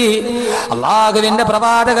വേണ്ടി. അള്ളാഹുവിന്റെ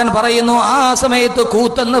പ്രവാചകൻ പറയുന്നു, ആ സമയത്ത്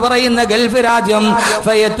കൂത്തെന്ന് പറയുന്ന ഗൾഫ് രാജ്യം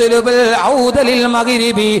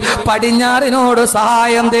പടിഞ്ഞാറിനോട്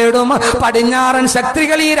സഹായം തേടും. പടിഞ്ഞാറൻ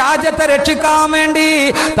ശക്തികൾ ഈ രാജ്യത്തെ രക്ഷിക്കാൻ വേണ്ടി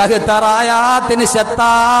തഹ്തറായാത്തിന്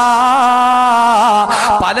ശത്താ,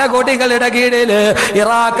 പല കൊടികളുടെ കീഴിൽ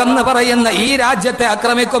ഇറാഖ് എന്ന് പറയുന്ന ഈ രാജ്യത്തെ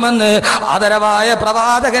ആക്രമിക്കുമെന്ന് ആദരവായ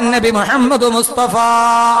പ്രവാചകൻ നബി മുഹമ്മദ് മുസ്തഫ.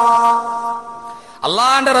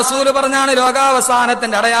 അള്ളാന്റെ റസൂല് പറഞ്ഞാണ്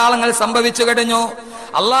ലോകാവസാനത്തിന്റെ അടയാളങ്ങൾ സംഭവിച്ചു കഴിഞ്ഞു.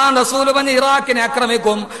 അള്ളാഹ് റസൂൽ പറഞ്ഞ് ഇറാഖിനെ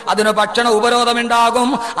ആക്രമിക്കും, അതിന് ഭക്ഷണ ഉപരോധമുണ്ടാകും.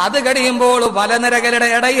 അത് കഴിയുമ്പോൾ വലനിരകളുടെ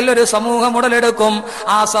ഇടയിൽ ഒരു സമൂഹം ഉടലെടുക്കും.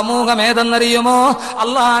 ആ സമൂഹം ഏതെന്നറിയുമോ?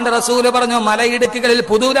 അള്ളാഹുവിന്റെ റസൂൽ പറഞ്ഞു, മലയിടുക്കുകളിൽ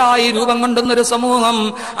പുതുതായി രൂപം കൊണ്ടുന്നൊരു സമൂഹം.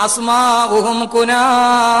 അസ്മാഉഹും കുനാ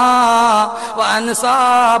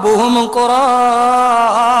വഅൻസാബുഹും ഖുറാ.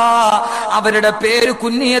 അവരുടെ പേര്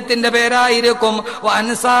കുന്നിയത്തിന്റെ പേരായിരിക്കും.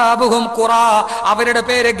 വഅൻസാബുഹും ഖുറാ. അവരുടെ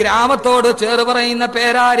പേര് ഗ്രാമത്തോട് ചേർന്ന് പറയുന്ന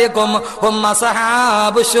പേരായിരിക്കും.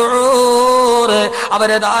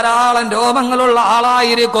 അവര് ധാരാളം രോമങ്ങളുള്ള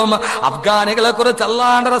ആളായിരിക്കും. അഫ്ഗാനികളെ കുറിച്ച്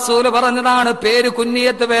അല്ലാഹുവിന്റെ റസൂൽ പറഞ്ഞതാണ്, പേര്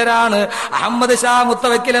കുന്നിയത്ത് പേരാണ്. അഹമ്മദ് ഷാ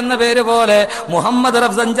മുത്തവക്കിൽ എന്ന പേര് പോലെ, മുഹമ്മദ്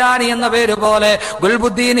റഫ്സഞ്ചാനി എന്ന പേര് പോലെ,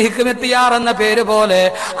 ഗുൽബുദ്ദീൻ ഹിക്മത്തിയാർ എന്ന പേര് പോലെ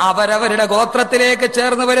അവരവരുടെ ഗോത്രത്തിലേക്ക്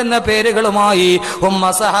ചേർന്ന് വരുന്ന പേരുകളുമായി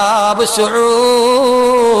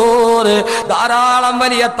ധാരാളം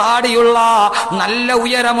വലിയ താടിയുള്ള, നല്ല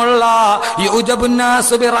ഉയരമുള്ള,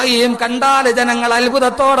 കണ്ടാൽ ജനങ്ങൾ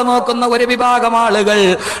അത്ഭുതത്തോടെ നോക്കുന്ന ഒരു വിഭാഗം ആളുകൾ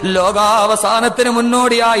ലോകാവസാനത്തിന്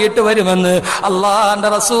മുന്നോടിയായിട്ട് വരുമെന്ന് അല്ലാഹുവിന്റെ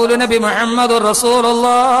റസൂൽ നബി മുഹമ്മദ്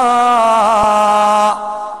റസൂലുള്ളാഹ്.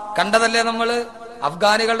 കണ്ടതല്ലേ നമ്മള്?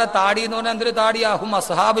 അഫ്ഗാനികളുടെ താടി എന്ന് പറഞ്ഞാൽ എന്തൊരു താടിയാ? ഹും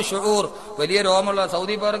അസ്ഹാബ് ഷുഊർ. വലിയ രോമുള്ള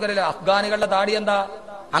സൗദി പൗരകരിലെ അഫ്ഗാനികളുടെ താടി എന്താ?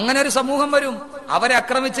 അങ്ങനെ ഒരു സമൂഹം വരും, അവരെ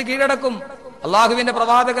ആക്രമിച്ച് കീഴടക്കും. അള്ളാഹുവിന്റെ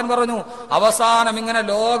പ്രവാചകൻ പറഞ്ഞു, അവസാനം ഇങ്ങനെ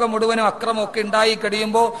ലോകം മുഴുവനും അക്രമമൊക്കെ ഉണ്ടായി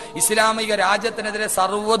കഴിയുമ്പോ ഇസ്ലാമിക രാജ്യത്തിനെതിരെ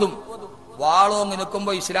സർവ്വതും വാളോങ്ങി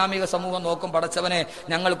നിൽക്കുമ്പോൾ ഇസ്ലാമിക സമൂഹം നോക്കും, പടച്ചവനെ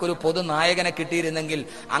ഞങ്ങൾക്കൊരു പൊതു നായകനെ കിട്ടിയിരുന്നെങ്കിൽ.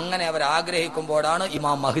 അങ്ങനെ അവർ ആഗ്രഹിക്കുമ്പോഴാണ്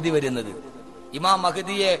ഇമാം മഹ്ദി വരുന്നത്. ഇമാം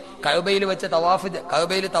മഹ്ദിയെ കഅബയിൽ വെച്ച്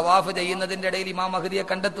കഅബയിൽ തവാഫ് ചെയ്യുന്നതിന്റെ ഇടയിൽ ഇമാം മഹ്ദിയെ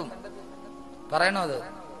കണ്ടെത്തും. പറയണോ അത്?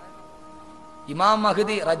 ഇമാം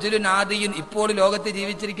മഹ്ദി റജുലുൻ ആദിയുൻ, ഇപ്പോൾ ലോകത്ത്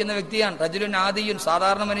ജീവിച്ചിരിക്കുന്ന വ്യക്തിയാണ്. റജുലുൻ ആദിയുൻ,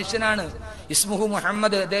 സാധാരണ മനുഷ്യനാണ്. ഇസ്മുഹു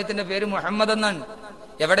മുഹമ്മദ്, അദ്ദേഹത്തിന്റെ പേര് മുഹമ്മദ് എന്നാണ്.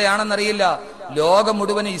 എവിടെയാണെന്നറിയില്ല. ലോകം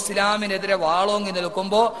മുഴുവൻ ഇസ്ലാമിനെതിരെ വാളോങ്ങി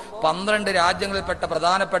നിൽക്കുമ്പോ 12 രാജ്യങ്ങളിൽപ്പെട്ട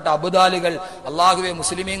പ്രധാനപ്പെട്ട അബുദാലികൾ, അള്ളാഹുവെ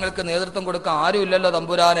മുസ്ലിമീങ്ങൾക്ക് നേതൃത്വം കൊടുക്കാൻ ആരുമില്ലല്ലോ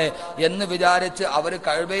തമ്പുരാനെ എന്ന് വിചാരിച്ച് അവർ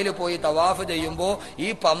കഅബയിൽ പോയി തവാഫ് ചെയ്യുമ്പോ ഈ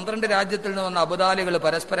 12 രാജ്യത്തിൽ നിന്ന് വന്ന അബുദാലികൾ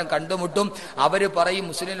പരസ്പരം കണ്ടുമുട്ടും. അവര് പറയും,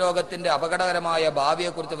 മുസ്ലിം ലോകത്തിന്റെ അപകടകരമായ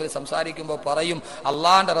ഭാവിയെ കുറിച്ച് അവർ സംസാരിക്കുമ്പോൾ പറയും,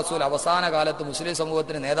 അള്ളാഹുവിന്റെ റസൂൽ അവസാന കാലത്ത് മുസ്ലിം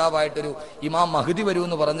സമൂഹത്തിന് നേതാവായിട്ടൊരു ഇമാം മഹ്ദി വരൂ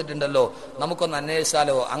എന്ന് പറഞ്ഞിട്ടുണ്ടല്ലോ, നമുക്കൊന്ന്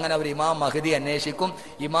അന്വേഷിച്ചാലോ? അങ്ങനെ അവർ ഇമാം മഹ്ദി അന്വേഷിക്കും.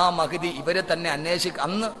 ഇമാം മഹ്ദി ഇവരെ തന്നെ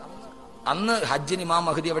അന്ന് ഹജ്ജിന് ഇമാം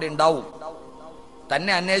മഹ്ദി അവിടെ ഉണ്ടാവും.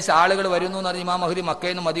 തന്നെ അന്വേഷിച്ച ആളുകൾ വരുന്നു എന്ന് പറഞ്ഞ് ഇമാം മഹ്ദി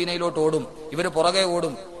മക്കയിൽ നിന്ന് മദീനയിലോട്ട് ഓടും. ഇവര് പുറകെ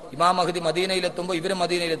ഓടും. ഇമാം മഹ്ദി മദീനയിലെത്തുമ്പോൾ ഇവര്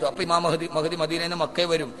മദീനയിലെത്തും. അപ്പൊ ഇമാം മഹ്ദി മദീനയിൽ നിന്ന് മക്കയിൽ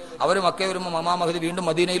വരും. അവര് മക്കയിൽ വരുമ്പോൾ ഇമാം മഹ്ദി വീണ്ടും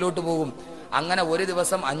മദീനയിലോട്ട് പോകും. അങ്ങനെ ഒരു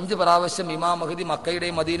ദിവസം 5 പ്രാവശ്യം ഇമാം മഹ്ദി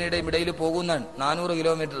മക്കയുടെയും മദീനയുടെയും ഇടയിൽ പോകുന്നതാണ്. 400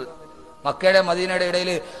 കിലോമീറ്റർ മക്കയുടെ മദീനയുടെ ഇടയിൽ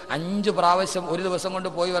 5 പ്രാവശ്യം ഒരു ദിവസം കൊണ്ട്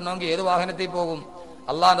പോയി വരണമെങ്കിൽ ഏത് വാഹനത്തിൽ പോകും?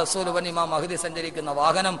 അള്ളാഹ് റസൂൽ പറഞ്ഞ ഇമാം മഹ്ദി സഞ്ചരിക്കുന്ന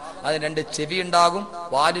വാഹനം, അതിന് 2 ചെവി ഉണ്ടാകും,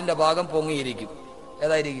 വാലിന്റെ ഭാഗം പൊങ്ങിയിരിക്കും.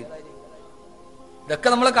 ഏതായിരിക്കും? ഇതൊക്കെ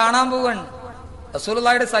നമ്മൾ കാണാൻ പോവാണ്.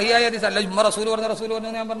 റസൂലുള്ളാഹിയുടെ സഹിയായ ഹദീസ് അല്ല, ഉമ്മർ റസൂൽ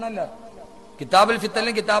പറഞ്ഞു ഞാൻ പറഞ്ഞല്ല. കിതാബുൽ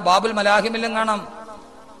ഫിത്തനിലും ബാബുൽ മലാഹിമിലും കാണാം.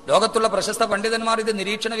 ലോകത്തുള്ള പ്രശസ്ത പണ്ഡിതന്മാർ ഇത്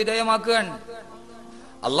നിരീക്ഷണ വിധേയമാക്കുകയാണ്.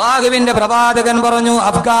 അള്ളാഹുവിന്റെ പ്രവാചകൻ പറഞ്ഞു,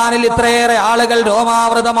 അഫ്ഗാനിൽ ഇത്രയേറെ ആളുകൾ,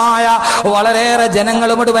 രോമാവൃതമായ വളരെയേറെ ജനങ്ങൾ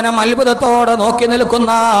മുഴുവനും അത്ഭുതത്തോടെ നോക്കി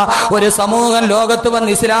നിൽക്കുന്ന ഒരു സമൂഹം ലോകത്ത് വന്ന്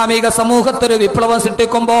ഇസ്ലാമിക സമൂഹത്തൊരു വിപ്ലവം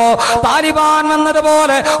സൃഷ്ടിക്കുമ്പോ, താലിബാൻ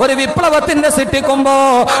വന്നതുപോലെ ഒരു വിപ്ലവത്തിന്റെ സൃഷ്ടിക്കുമ്പോ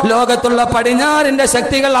ലോകത്തുള്ള പടിഞ്ഞാറിന്റെ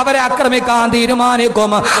ശക്തികൾ അവരെ ആക്രമിക്കാൻ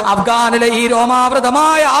തീരുമാനിക്കും. അഫ്ഗാനിലെ ഈ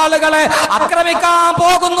രോമാവൃതമായ ആളുകളെ ആക്രമിക്കാൻ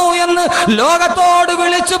പോകുന്നു എന്ന് ലോകത്തോട്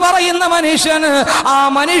വിളിച്ചു പറയുന്ന മനുഷ്യന്, ആ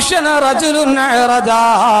മനുഷ്യന് റജുലുൻ റജാ,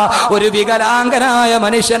 ഒരു വികലാംഗനായ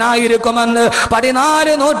മനുഷ്യനായിരിക്കുമെന്ന്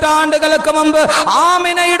 14 നൂറ്റാണ്ടുകൾക്ക് മുമ്പ്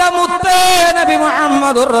ആമിനയുടെ മുത്തേ നബി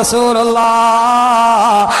മുഹമ്മദുർ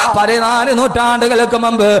റസൂലുള്ളാഹ് 14 നൂറ്റാണ്ടുകൾക്ക്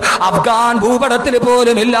മുമ്പ് അഫ്ഗാൻ ഭൂപടത്തിൽ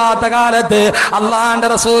പോലും ഇല്ലാത്ത കാലത്ത് അള്ളാഹുവിന്റെ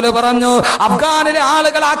റസൂൽ പറഞ്ഞു, അഫ്ഗാനിലെ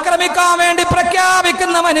ആളുകൾ ആക്രമിക്കാൻ വേണ്ടി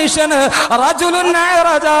പ്രഖ്യാപിക്കുന്ന മനുഷ്യന് റജുലുൻ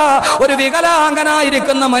റജാ, ഒരു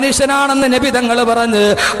വികലാംഗനായിരിക്കുന്ന മനുഷ്യനാണെന്ന് നബി തങ്ങൾ പറഞ്ഞ്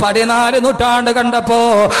 14 നൂറ്റാണ്ട് കണ്ടപ്പോ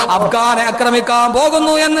അഫ്ഗാനെ ആക്രമിക്കാൻ പോകുന്നു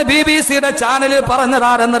എന്ന് BBC-യുടെ ചാനലിൽ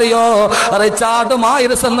പറഞ്ഞതാരെന്നറിയോ? റിച്ചാർഡ്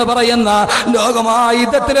മായർസ് എന്ന് പറയുന്ന ലോകമായ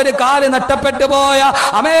യുദ്ധത്തിൽ ഒരു കാല് നഷ്ടപ്പെട്ടു പോയ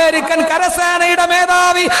അമേരിക്കൻ കരസേനയുടെ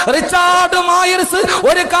മേധാവി റിച്ചാർഡ് മായർസ്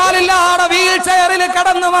ഒരു കാലില്ലാതെ വീൽ ചെയറിൽ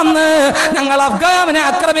കടന്നു വന്ന് ഞങ്ങൾ അഫ്ഗാനെ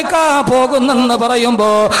ആക്രമിക്കാൻ പോകുന്നെന്ന് പറയുമ്പോ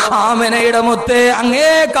ആമിനയുടെ മുത്തേ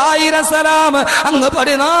അങ്ങേക്കായിരം സലാം അങ്ങ്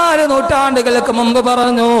 14 നൂറ്റാണ്ടുകൾക്ക് മുമ്പ്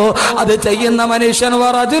പറഞ്ഞു, അത് ചെയ്യുന്ന മനുഷ്യൻ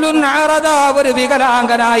ഒരു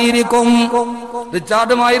വികലാംഗനായിരിക്കും.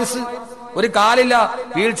 റിച്ചാർഡ് മായർസ് ഒരു കാലില്ല,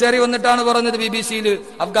 വീൽ ചെയറിൽ വന്നിട്ടാണ് പറഞ്ഞത് BBC-യിൽ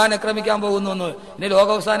അഫ്ഗാൻ ആക്രമിക്കാൻ പോകുന്നു എന്ന്. ഇനി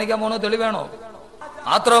ലോകം അവസാനിക്കാൻ പോണോ? തെളിവേണോ?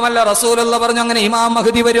 മാത്രമല്ല റസൂലുള്ള പറഞ്ഞു അങ്ങനെ ഇമാം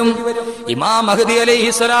മഹ്ദി വരും. ഇമാം മഹ്ദി അലൈഹി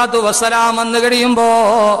സ്വലാത്തു വസ്സലാം വന്നു കഴിയുമ്പോ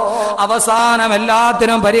അവസാനം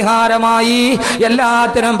എല്ലാത്തിനും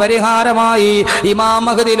പരിഹാരമായി ഇമാം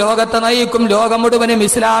മഹ്ദി ലോകത്തെ നയിക്കും. ലോകം മുഴുവനും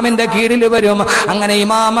ഇസ്ലാമിന്റെ കീഴിൽ വരും. അങ്ങനെ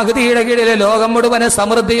ഇമാം മഹ്ദിയുടെ കീഴിൽ ലോകം മുഴുവനും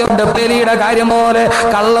സമൃദ്ധിയുണ്ട്. പേലിയുടെ കാര്യം പോലെ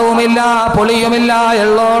കള്ളവുമില്ല, പൊളിയുമില്ല,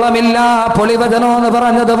 എള്ളോളമില്ല, പൊളിവചനോ എന്ന്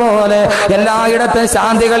പറഞ്ഞതുപോലെ എല്ലായിടത്തും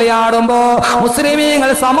ശാന്തി കളിയാടുമ്പോ മുസ്ലിമീങ്ങൾ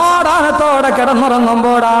സമാധാനത്തോടെ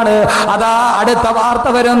കിടന്നുറങ്ങുമ്പോഴാണ് അതാ അടുത്ത വാർത്ത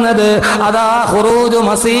വരുന്നത്. അതാ ഖുറൂജു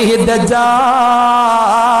മസീഹി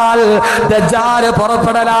ദജ്ജാൽ, ദജ്ജാൽ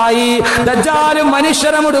പുറപ്പെടലായി. ദജ്ജാൽ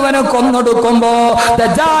മനുഷ്യരെ മുഴുവനും കൊന്നൊടുക്കുമ്പോ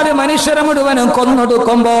ദജ്ജാൽ മനുഷ്യരെ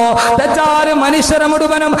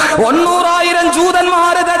മുഴുവനും 900,000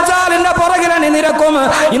 ജൂതന്മാര് ദജ്ജാലിന്റെ പുറകിൽ അണിനിരക്കും.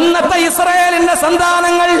 ഇന്നത്തെ ഇസ്രായേലിന്റെ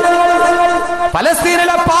സന്താനങ്ങൾ,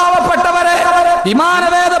 പലസ്തീനിലെ പാവപ്പെട്ടവരെ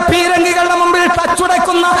വിമാനവേദ പീരങ്കികളുടെ മുമ്പിൽ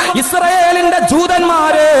തച്ചുടയ്ക്കുന്ന ഇസ്രായേലിന്റെ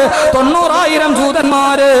ജൂതന്മാര്, 90,000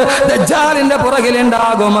 ജൂതന്മാര് ദജ്ജാലിന്റെ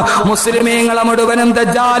പുറകിലുണ്ടാകും. മുസ്ലിമീങ്ങളെ മുഴുവനും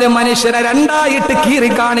ദജ്ജാൽ മനുഷ്യനെ രണ്ടായിട്ട് കീറി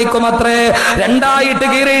കാണിക്കും. അത്രേ, രണ്ടായിട്ട്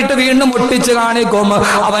കീറിയിട്ട് വീണ്ടും ഒട്ടിച്ച് കാണിക്കും.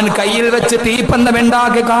 അവൻ കയ്യിൽ വെച്ച് തീപ്പന്തം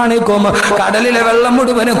ഉണ്ടാക്കി കാണിക്കും. കടലിലെ വെള്ളം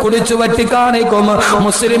മുഴുവനും കുടിച്ചു വറ്റി കാണിക്കും.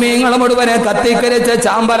 മുസ്ലിമീങ്ങളെ മുഴുവനെ കത്തിക്കരിച്ച്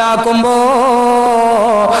ചാമ്പലാക്കുമ്പോ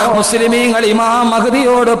മുസ്ലിമീങ്ങൾ ഇമാം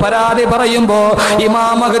മഹ്ദിയോട് പരാതി പറയുമ്പോ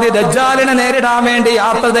ഇമാം മഹ്ദി ദജ്ജാലിനെ നേരിടാൻ വേണ്ടി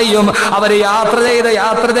യാത്ര ചെയ്യും. അവർ യാത്ര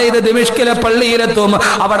ചെയ്ത് ദിമിഷ്കിലെ പള്ളിയിലെത്തും.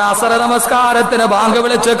 അവിടെ അസർ നമസ്കാരത്തിന് ബാങ്ക്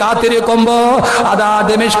വിളിച്ച് കാത്തിരിക്കുമ്പോ അതാ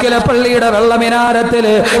ദിമിഷ്കിലെ പള്ളിയുടെ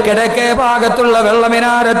വെള്ളമിനാരത്തില്, കിഴക്കേ ഭാഗത്തുള്ള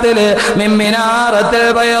വെള്ളമിനാരത്തില്, മിമ്മിനാരത്തിൽ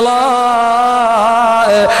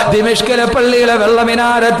ദിമിഷ്കിലെ പള്ളിയിലെ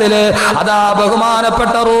വെള്ളമിനാരത്തില് അതാ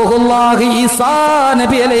ബഹുമാനപ്പെട്ട റൂഹുല്ലാഹി ഈസാ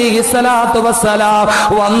നബി അലൈഹി സ്വലാത്തു വസ്സലാം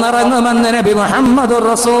വന്നിറങ്ങുമെന്ന് നബി മുഹമ്മദുർ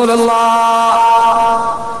റസൂലുള്ളാഹ്.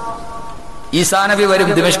 ഈസാ നബി വരും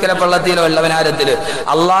ദിമിഷ്കിലെ പള്ളത്തിലോ വെള്ളമിനാരത്തില്.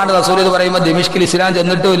 അള്ളാഹുവിന്റെ റസൂൽ എന്ന് പറയുമ്പോൾ ദിമിഷ്കിൽ ഇസ്ലാം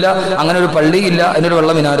ചെന്നിട്ടുമില്ല, അങ്ങനെ ഒരു പള്ളിയില്ല, അതിനൊരു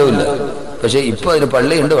വെള്ളമിനാരവും ഇല്ല. പക്ഷെ ഇപ്പൊ അതിന്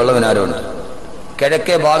പള്ളിയുണ്ട്, വെള്ളമിനാരമുണ്ട്.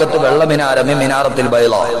 കിഴക്കേ ഭാഗത്ത് വെള്ളമിനാരം, മിനാറത്തിൽ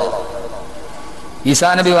ബൈളാ. ഈസാ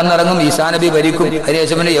നബി വന്നിറങ്ങും, ഈസാ നബി ഭരിക്കും.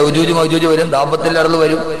 അതിനുശേഷം പിന്നെ യൗജൂജ് മൗജൂജ് വരും, ദാബത്തിൽ അറള്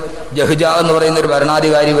വരും, ജഹ്ജാ എന്ന് പറയുന്ന ഒരു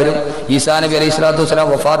ഭരണാധികാരി വരും. ഈസാ നബി അലൈഹി സ്വലാത്തു വസ്സലാം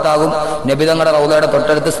വഫാത്താകും. നബി തങ്ങളുടെ റൗളയുടെ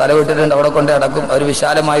തൊട്ടടുത്ത് സ്ഥലം ഇട്ടിട്ടുണ്ട്, അവിടെ കൊണ്ട് അടക്കും. ഒരു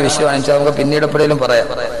വിശാലമായ വിഷയമാണ്, നമുക്ക് പിന്നീട് എപ്പോഴേലും പറയാം.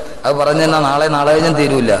 അത് പറഞ്ഞു തന്നാൽ നാളെ കഴിഞ്ഞും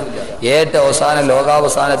തീരൂല. ഏറ്റവും അവസാനം,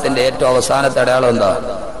 ലോകാവസാനത്തിന്റെ ഏറ്റവും അവസാനത്തെ അടയാളം എന്താ?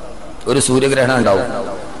 ഒരു സൂര്യഗ്രഹണം ഉണ്ടാവും.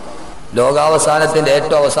 ലോകാവസാനത്തിന്റെ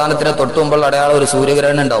ഏറ്റവും അവസാനത്തിന് തൊട്ടുമുമ്പുള്ള അടയാളം ഒരു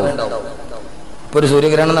സൂര്യഗ്രഹണം ഉണ്ടാവും. ഇപ്പൊ ഒരു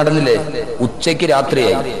സൂര്യഗ്രഹണം നടന്നില്ലേ? ഉച്ചയ്ക്ക്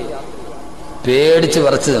രാത്രിയായി, പേടിച്ച്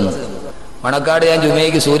വിറച്ചു നിന്ന്. മണക്കാട് ഞാൻ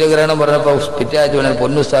ജുമയ്ക്ക് സൂര്യഗ്രഹണം പറഞ്ഞപ്പോ പിറ്റേ ആഴ്ച വേണം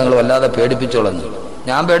പൊന്നുസ്താങ്ങൾ വല്ലാതെ പേടിപ്പിച്ചോളന്ന്.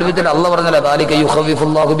 ഞാൻ പേടിപ്പിച്ചിട്ട് അള്ള പറഞ്ഞല്ല, താലിക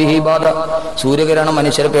യുഖവിഫുല്ലാഹു ബിഹി ഇബാദ. സൂര്യഗ്രഹണം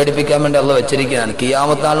മനുഷ്യരെ പേടിപ്പിക്കാൻ വേണ്ടി അള്ള വെച്ചിരിക്കുകയാണ്.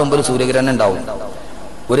 കിയാമത്ത് നാൾ മുമ്പ് ഒരു സൂര്യഗ്രഹണം ഉണ്ടാവും.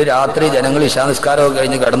 ഒരു രാത്രി ജനങ്ങൾ ഇശാ നിസ്കാരമൊക്കെ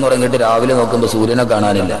കഴിഞ്ഞ് കിടന്നുറങ്ങിയിട്ട് രാവിലെ നോക്കുമ്പോൾ സൂര്യനെ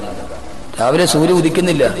കാണാനില്ല. രാവിലെ സൂര്യൻ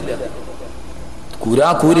ഉദിക്കുന്നില്ല,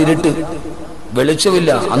 കൂരിരുട്ട്,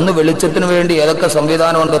 വെളിച്ചമില്ല. അന്ന് വെളിച്ചത്തിന് വേണ്ടി ഏതൊക്കെ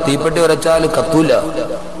സംവിധാനമുണ്ടോ, തീപ്പെട്ടി ഉരച്ചാൽ കത്തൂല,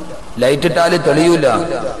 ലൈറ്റ് ഇട്ടാൽ തെളിയൂല.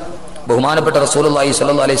 ബഹുമാനപ്പെട്ട റസൂലുള്ളാഹി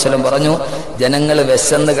സ്വല്ലല്ലാഹു അലൈഹി വസല്ലം പറഞ്ഞു, ജനങ്ങൾ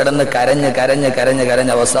വിശന്ന് കിടന്ന് കരഞ്ഞ്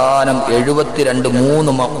അവസാനം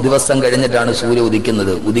 73 ദിവസം കഴിഞ്ഞിട്ടാണ് സൂര്യൻ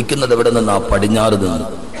ഉദിക്കുന്നത്. ഉദിക്കുന്നത് എവിടെ നിന്നാ? പടിഞ്ഞാറ് നിന്ന്.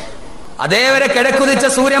 അതേവരെ കിഴക്കുദിച്ച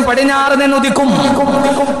സൂര്യൻ പടിഞ്ഞാറ് നിന്ന് ഉദിക്കും.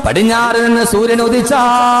 പടിഞ്ഞാറ് നിന്ന് സൂര്യൻ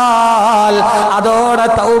ഉദിച്ചാൽ അതോടെ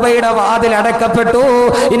തൗബയുടെ വാതിൽ അടക്കപ്പെട്ടു.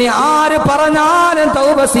 ഇനി ആര് പറഞ്ഞാലും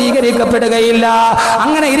തൗബ സ്വീകരിക്കപ്പെടുകയില്ല.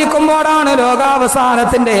 അങ്ങനെ ഇരിക്കുമ്പോഴാണ്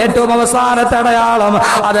ലോകാവസാനത്തിന്റെ ഏറ്റവും അവസാനത്തെ അടയാളം.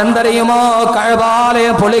 അതെന്തറിയുമോ?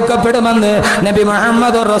 കഅബാലയം പൊളിക്കപ്പെടുമെന്ന് നബി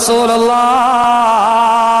മുഹമ്മദുർ റസൂലുള്ളാഹ്.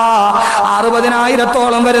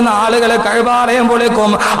 60,000-ഓളം വരുന്ന ആളുകൾ കഅബാലയം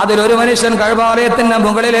പൊളിക്കും. അതിലൊരു മനുഷ്യൻ കഅബാലയത്തിന്റെ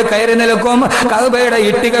മുകളിൽ കയറി നിൽക്കും, കഅബയുടെ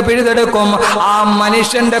ഇഷ്ടിക പിഴുതെടുക്കും. ആ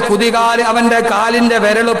മനുഷ്യന്റെ കുതികാല്, അവന്റെ കാലിന്റെ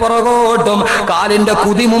വിരല് പുറകോട്ടും കാലിന്റെ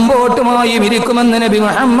കുതി മുമ്പോട്ടുമായി ഇരിക്കുമെന്ന് നബി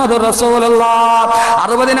മുഹമ്മദ് റസൂലുള്ളാഹ്.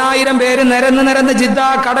 60,000 പേര് നിരന്ന് ജിദ്ദ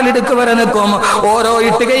കടലിടുക്ക് വരെ നിൽക്കും. ഓരോ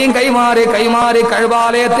ഇഷ്ടികയും കൈമാറി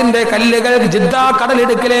കഅബാലയത്തിന്റെ കല്ലുകൾ ജിദ്ദ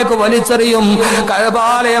കടലിടുക്കിലേക്ക് വലിച്ചെറിയും.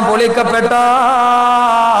 കഅബാലയം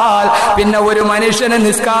പൊളിക്കപ്പെട്ടാൽ പിന്നെ ഒരു മനുഷ്യന്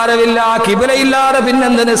നിസ്കാരമില്ല, കിബിലയില്ലാതെ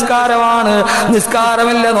പിന്നെന്ത് നിസ്കാരമാണ്?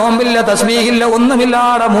 നിസ്കാരമില്ല, നോമ്പില്ല, തസ്ബീഹില്ല,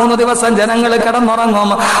 ഒന്നുമില്ലാതെ 3 ദിവസം ജനങ്ങൾ കിടന്നുറങ്ങും.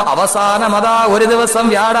 അവസാനം അതാ ഒരു ദിവസം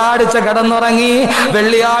വ്യാഴാഴ്ച കിടന്നുറങ്ങി,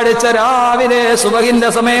 വെള്ളിയാഴ്ച രാവിലെ സുബഹിന്റെ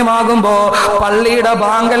സമയമാകുമ്പോ പള്ളിയുടെ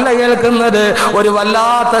ബാങ്കല്ല കേൾക്കുന്നത്, ഒരു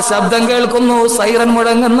വല്ലാത്ത ശബ്ദം കേൾക്കുന്നു, സൈറൻ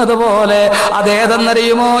മുഴങ്ങുന്നത് പോലെ.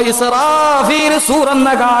 അതേതെന്നറിയുമോ? ഇസ്രാഫീൽ സൂറെന്ന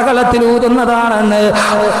കാഹളത്തിൽ ഊതുന്നതാണെന്ന്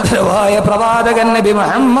പ്രവാചകൻ നബി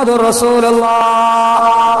മുഹമ്മദ് റസൂലുള്ളാഹ്.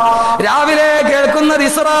 രാവിലെ കേൾക്കുന്നത്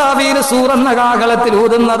ഇസ്രാഫീൽ സൂറെന്ന കാഹളത്തിൽ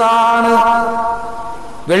ഊതുന്നതാണ്.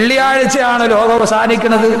 വെള്ളിയാഴ്ചയാണ് ലോകം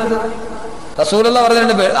അവസാനിക്കുന്നത്. റസൂലുള്ളാഹി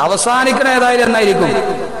പറഞ്ഞിട്ടുണ്ട് അവസാനിക്കണ ഏതായാലും എന്നായിരിക്കും?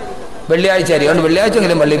 വെള്ളിയാഴ്ച ആയിരിക്കും. അതുകൊണ്ട്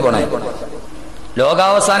വെള്ളിയാഴ്ചയെങ്കിലും പള്ളിയിൽ പോണേ.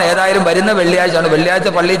 ലോകാവസാനം ഏതായാലും വരുന്ന വെള്ളിയാഴ്ച ആണ്. വെള്ളിയാഴ്ച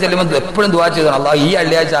പള്ളിയിൽ ചെല്ലുമ്പോൾ എപ്പോഴും ദുആ ചെയ്യണം, അല്ലാഹ് ഈ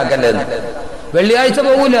വെള്ളിയാഴ്ച ആക്കല്ലേന്ന്. വെള്ളിയാഴ്ച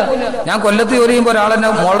പോകൂല. ഞാൻ കൊല്ലത്ത് ജോലി ചെയ്യുമ്പോൾ ഒരാളെന്നെ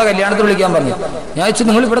മോളുടെ കല്യാണത്തിൽ വിളിക്കാൻ പറഞ്ഞു. ഞാൻ വെച്ചു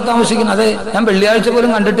നിങ്ങൾ ഇവിടെ താമസിക്കുന്നു. അതെ, ഞാൻ വെള്ളിയാഴ്ച പോലും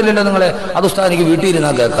കണ്ടിട്ടില്ലല്ലോ നിങ്ങളെ. അത് ഉസ്താദ് എനിക്ക് വീട്ടിൽ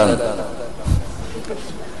ഇരുന്നാ കേൾക്കാന്ന്.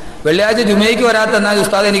 വെള്ളിയാഴ്ച ജുമയ്ക്ക് വരാത്ത എന്നാൽ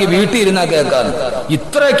ഉസ്താദ് എനിക്ക് വീട്ടിൽ ഇരുന്നാ കേൾക്കാന്ന്.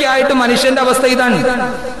 ഇത്രയൊക്കെ ആയിട്ട് മനുഷ്യന്റെ അവസ്ഥ ഇതാണ്.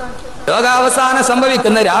 ലോകാവസാനം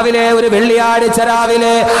സംഭവിക്കുന്ന രാവിലെ, ഒരു വെള്ളിയാഴ്ച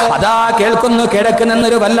രാവിലെ അതാ കേൾക്കുന്നു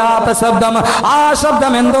കിഴക്കുന്നെന്നൊരു വല്ലാത്ത ശബ്ദം. ആ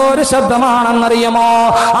ശബ്ദം എന്തോ ഒരു ശബ്ദമാണെന്നറിയുമോ?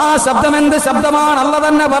 ആ ശബ്ദം എന്ത് ശബ്ദമാണ്? അല്ല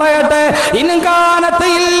തന്നെ പറയട്ടെ. ഇൻകാനത്ത്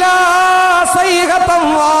ഇല്ലാ സൈഹതൻ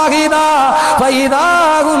വാഹിദ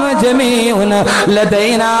ഫൈദാഹും ജമീഉൻ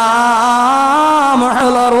ലദൈനാ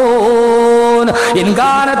മുഹ്ളറൂൻ.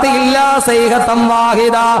 ഇൻകാനത്ത് ഇല്ലാ സൈഹതൻ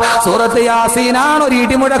വാഹിദ. സൂറത്ത് യാസീനാണ്. ഒരു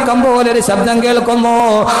ഇടിമുഴക്കം പോലെ ഒരു ശബ്ദം കേൾക്കുന്നു.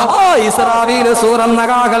 ഇസ്രാഫീൽ സൂറന്ന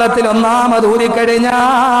കാഹളത്തിൽ ഒന്നാമത്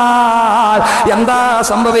ഊതിക്കഴിഞ്ഞാൽ എന്താ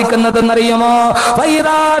സംഭവിക്കുന്നതെന്നറിയുമോ?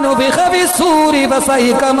 ഫൈദാനു ബിഖബിസൂരി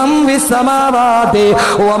വസൈക മൻ ഫിസ്സമാവാതി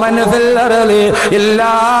വമൻ ഫിൽ അർളി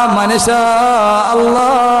ഇല്ലാ മൻ ശാ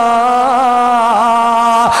അല്ലാഹ്.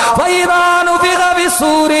 ഫൈദാനു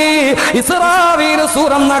ബിഖബിസൂരി ഇസ്രാഫീൽ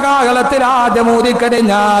സൂറന്ന കാഹളത്തിൽ ആദ്യം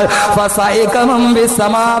ഊതിക്കഴിഞ്ഞാൽ ഫസൈക മൻ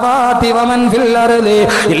ഫിസ്സമാവാതി വമൻ ഫിൽ അർളി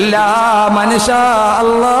ഇല്ലാ മൻ ശാ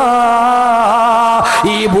അല്ലാഹ്.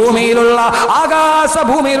 ഈ ഭൂമിയിലുള്ള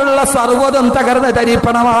ആകാശഭൂമിയിലുള്ള സർവ്വതും തകർന്ന്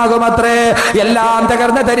തരിപ്പണമാകുമത്രേ. എല്ലാം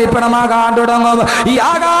തകർന്ന് തരിപ്പണമാകാൻ തുടങ്ങും. ഈ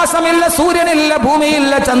ആകാശമില്ല, സൂര്യനില്ല,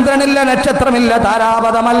 ഭൂമിയില്ല, ചന്ദ്രനില്ല, നക്ഷത്രമില്ല,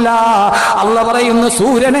 താരാപഥമല്ല. അല്ല പറയുന്നു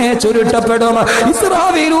സൂര്യനെ ചുരുട്ടപ്പെടും.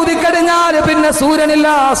 ഇസ്രാഫീൽ ഊതിക്കഴിഞ്ഞാൽ പിന്നെ സൂര്യനില്ല,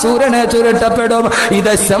 സൂര്യനെ ചുരുട്ടപ്പെടും.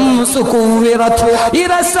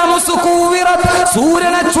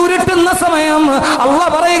 സൂര്യനെ ചുരുട്ടുന്ന സമയം അല്ല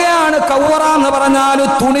പറയുകയാണ് കൗറ എന്ന് പറഞ്ഞാൽ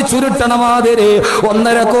തുണി ചുരുട്ടണ മാതിരി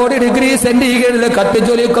 1.5 കോടി ഡിഗ്രി സെന്റിഗ്രേഡിൽ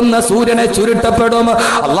കത്തിജ്വലിക്കുന്ന സൂര്യനെ ചുരുട്ടപ്പെടും.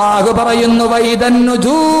 അല്ലാഹു പറയുന്നു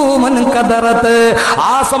വൈദന്നുജൂമൻ ഖദറത്ത്.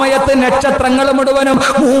 ആ സമയത്ത് നക്ഷത്രങ്ങൾ മുഴുവനും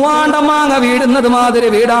മൂവാണ്ടമാങ്ങ വീടുന്നത് മാതിരി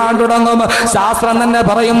വീടാൻ തുടങ്ങും. ശാസ്ത്രം തന്നെ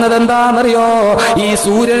പറയുന്നത് എന്താണെന്നറിയോ? ഈ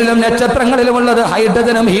സൂര്യനിലും നക്ഷത്രങ്ങളിലും ഉള്ളത്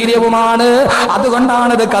ഹൈഡ്രജനും ഹീലിയവുമാണ്.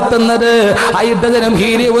 അതുകൊണ്ടാണ് ഇത് കത്തുന്നത്. ഹൈഡ്രജനും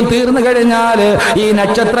ഹീലിയവും തീർന്നു കഴിഞ്ഞാൽ ഈ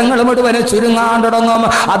നക്ഷത്രങ്ങൾ മുഴുവനും ചുരുങ്ങാൻ തുടങ്ങും.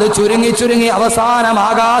 അത് ചുരുങ്ങി ചുരുങ്ങി അവസാനം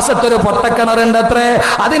ആകാശത്തൊരു പൊട്ടക്കിണറുണ്ടത്രേ.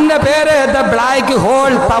 അതിന്റെ പേര് ദ ബ്ലാക്ക്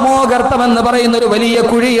ഹോൾ, തമോഗർത്തം എന്ന് പറയുന്ന ഒരു വലിയ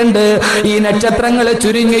കുഴിയുണ്ട്. ഈ നക്ഷത്രങ്ങൾ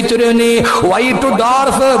ചുരുങ്ങി ചുരുങ്ങി വൈറ്റ്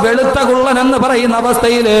ഡാർഫ്, വെളുത്ത കുള്ളൻ എന്ന് പറയുന്ന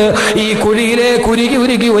അവസ്ഥയിൽ ഈ കുഴിയിലേക്ക് ഉരുകി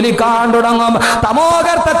ഉരുകി ഒലിക്കാൻ തുടങ്ങും.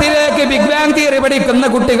 തമോഗർത്തത്തിലേക്ക് ബിഗ് ബാങ് തിയറി പഠിക്കുന്ന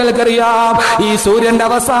കുട്ടികൾക്കറിയാം ഈ സൂര്യന്റെ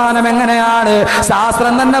അവസാനം എങ്ങനെയാണ്.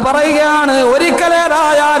 ശാസ്ത്രം തന്നെ പറയുകയാണ്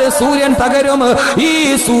ഒരിക്കലേതായാൽ സൂര്യൻ തകരും. ഈ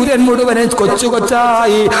സൂര്യൻ മുഴുവനും കൊച്ചു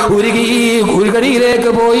കൊച്ചായി ഉരുകി ഈ ഉരുകടിയിലേക്ക്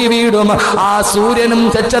പോയി വീടും. ആ സൂര്യനും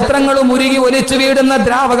നക്ഷത്രങ്ങളും ഉരുകി ഒലിച്ചു വീടുന്ന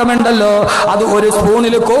ദ്രാവകമുണ്ടല്ലോ, അത് ഒരു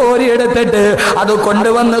സ്പൂണിൽ കോരിയെടുത്തിട്ട് അത്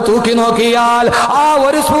കൊണ്ടുവന്ന് തൂക്കി നോക്കിയാൽ ആ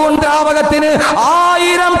ഒരു സ്പൂൺ ദ്രാവകത്തിന്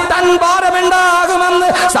 1000 ടൺ ഭാരമുണ്ടാകുമെന്ന്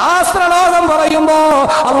ശാസ്ത്രലോകം പറയുമ്പോ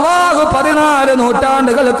അല്ലാഹു 14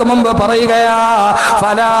 നൂറ്റാണ്ടുകൾക്ക് മുമ്പ് പറയുകയാ.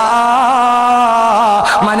 ഫലാ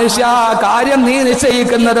മനുഷ്യ, കാര്യം നീ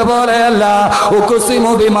നിശ്ചയിക്കുന്നത് പോലെയല്ല.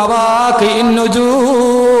 ഉഖ്സിമു ബിമവാഖിൻ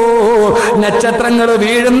നുജൂം. നക്ഷത്രങ്ങൾ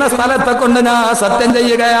വീഴുന്ന സ്ഥലത്തെ കൊണ്ട് ഞാൻ സത്യം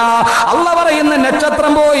ചെയ്യുകയാ. അല്ല പറയുന്ന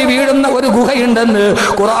നക്ഷത്രം പോയി വീഴുന്ന ഒരു ഗുഹയുണ്ടെന്ന്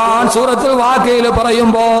ഖുർആൻ സൂറത്തുൽ വാഖിയയിൽ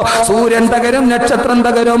പറയുമ്പോ സൂര്യൻ തകരും, നക്ഷത്രം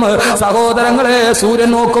തകരും. സഹോദരങ്ങളെ, സൂര്യൻ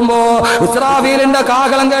നോക്കുമ്പോ ഇസ്രാഫീലിന്റെ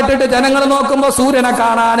കാഹളം കേട്ടിട്ട് ജനങ്ങൾ നോക്കുമ്പോ സൂര്യനെ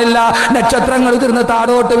കാണാനില്ല. നക്ഷത്രങ്ങൾ ഉതിർന്ന്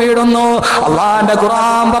താഴോട്ട് വീഴുന്നു. അള്ളാന്റെ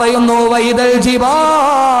ഖുർആൻ പറയുന്നു വൈദൽ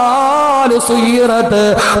ജിബാലു സുയ്യിറത്ത്.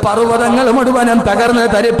 പർവ്വതങ്ങൾ മുഴുവനും തകർന്ന്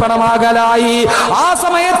തരിപ്പണമാകലായി. ആ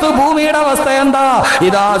സമയത്ത് ഭൂമിയുടെ അവസ്ഥ എന്താ?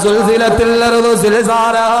 ഇദാ സുൽസിലത്തിൽ അർളു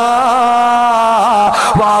സിൽസാലഹാ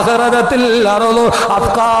വഅഖറജത്തിൽ അർളു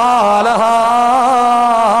അത്ഖാലഹാ.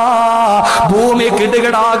 ഭൂമി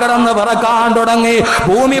കിടുകിടാകടന്ന് വിറക്കാൻ തുടങ്ങി.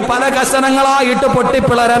 ഭൂമി പല കഷണങ്ങളായിട്ട്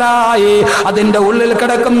പൊട്ടിപ്പിളരലായി. അതിന്റെ ഉള്ളിൽ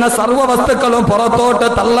കിടക്കുന്ന സർവ്വ വസ്തുക്കളും പുറത്തോട്ട്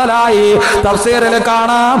തള്ളലായി. തഫ്സീറിൽ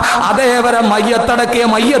കാണാം അതേവരെ മയ്യത്തടക്കിയ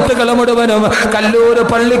മയ്യത്തുകൾ മുഴുവനും കല്ലൂര്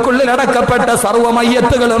പള്ളിക്കുള്ളിൽ അടക്കപ്പെട്ട സർവ്വ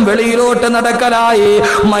മയ്യത്തുകളും വെളിയിലോട്ട് നടക്കലായി.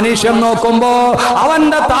 മനുഷ്യൻ നോക്കുമ്പോ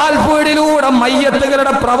അവന്റെ താൽപ്പീടിലൂടെ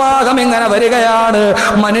മയ്യത്തുകളുടെ പ്രവാഹം ഇങ്ങനെ വരികയാണ്.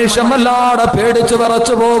 മനുഷ്യൻ വല്ലാതെ പേടിച്ചു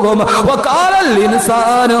വിറച്ചു പോകും.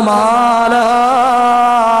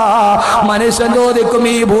 മനുഷ്യൻ ചോദിക്കും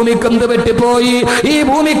ഈ ഭൂമിക്ക് എന്ത് പറ്റിപ്പോയി, ഈ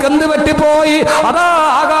ഭൂമിക്ക് എന്ത് പറ്റിപ്പോയി? അതാ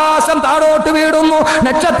ആകാശം താഴോട്ട് വീടുന്നു,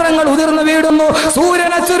 നക്ഷത്രങ്ങൾ ഉതിർന്നു വീടുന്നു,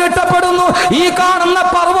 സൂര്യനെ ചുരുട്ടപ്പെടുന്നു. ഈ കാണുന്ന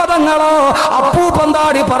പർവ്വതങ്ങൾ സമുദ്രങ്ങളോ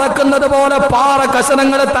അപ്പൂപ്പന്താടി പറക്കുന്നത് പോലെ പാറ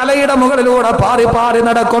കഷണങ്ങൾ തലയുടെ മുകളിലൂടെ പാറി പാറി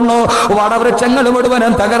നടക്കുന്നു. വടവൃക്ഷങ്ങൾ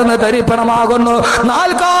മുഴുവനും തകർന്ന് തരിപ്പണമാകുന്നു.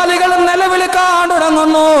 നാൽക്കാലികൾ നിലവിളിക്കാൻ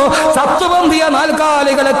തുടങ്ങുന്നു. സത്തുപന്തിയ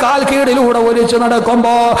നാൽക്കാലികൾ കാൽക്കീടിലൂടെ ഒലിച്ചു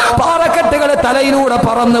നടക്കുമ്പോ, പാറക്കെട്ടുകൾ തലയിലൂടെ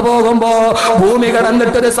പറന്നു പോകുമ്പോ, ഭൂമി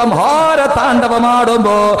കടന്നിട്ടൊരു സംഹാര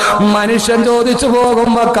താണ്ഡവമാടുമ്പോ മനുഷ്യൻ ചോദിച്ചു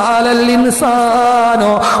പോകുമ്പോ കാലൽ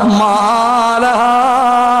ഇൻസാനോ മാലഹ,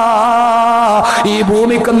 ഈ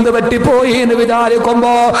ഭൂമിക്കെന്ത് പറ്റിപ്പോയി എന്ന്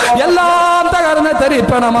വിചാരിക്കുമ്പോ എല്ലാം തകർന്ന്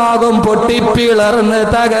തരിപ്പണമാകും. പൊട്ടിപ്പിളർന്ന്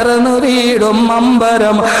തകർന്നു വീടും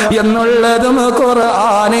അമ്പരം എന്നുള്ളതും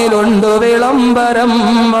ഖുർആനിലുണ്ട് വിളംബരം.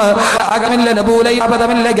 ആകമില്ല,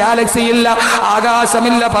 നബൂലയില്ല, ഗാലക്സി ഇല്ല,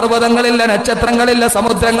 ആകാശമില്ല, പർവ്വതങ്ങളില്ല, നക്ഷത്രങ്ങളില്ല,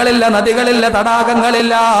 സമുദ്രങ്ങളില്ല, നദികളില്ല,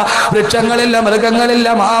 തടാകങ്ങളില്ല, വൃക്ഷങ്ങളില്ല, മൃഗങ്ങളില്ല,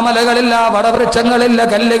 മാമലകളില്ല, വടവൃക്ഷങ്ങളില്ല,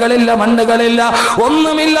 കല്ലുകളില്ല, മണ്ണുകളില്ല,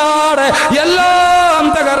 ഒന്നുമില്ലാതെ എല്ലാം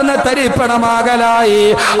തകർന്ന് തരിപ്പണമാകലായി.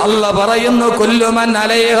 അല്ല പറയുന്നു, കുല്ലുമൻ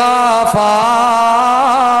അലൈഹാ ഫാൻ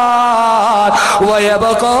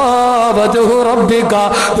വയബ്ഖാ വജ്ഹു റബ്ബിക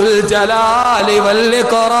ദുൽ ജലാലി വൽ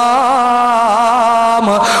ഇക്റാം.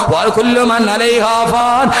 വകുല്ലുമൻ അലൈഹാ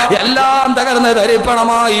ഫാൻ, എല്ലാം തകർന്ന്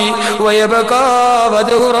തരിപ്പണമായി. വയബ്ഖാ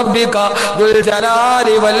വജ്ഹു റബ്ബിക ദുൽ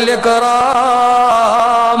ജലാലി വൽ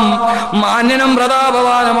ഇക്റാം. മാന്യനും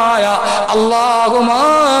പ്രതാപവാനുമായ അല്ലാഹു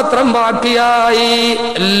മാത്രം ബാക്കിയായി.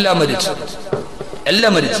 എല്ലാം മരിച്ചു,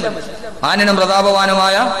 എല്ലാം മരിച്ചു. മാന്യനും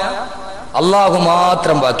പ്രതാപവാനുമായ അല്ലാഹു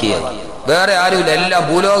മാത്രം ബാക്കിയായി. വേറെ ആരുമില്ല. എല്ലാം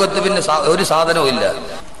ഭൂലോകത്ത് പിന്നെ ഒരു സാധനവും ഇല്ല.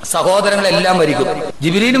 സഹോദരങ്ങളെല്ലാം മരിക്കും.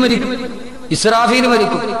 ജിബ്രീൽ മരിക്കും, ഇസ്രാഫീൽ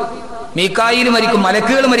മരിക്കും, മീകായിൽ മരിക്കും,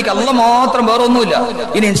 മലക്കുകൾ മരിക്കും. അല്ലാഹ് മാത്രം, വേറെ ഒന്നുമില്ല.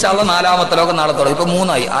 ഇനി ഇൻഷാ അല്ലാഹ് നാലാമത്തെ ലോകം നാളെ തുടങ്ങും. ഇപ്പൊ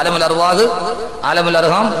മൂന്നായി: ആലമുൽ അർവാഹ്, ആലമുൽ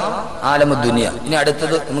അർഹാം, ആലമുൽ ദുനിയ. ഇനി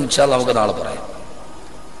അടുത്തത് ഇൻഷാ അല്ലാഹ് നമുക്ക് നാളെ പറയാം.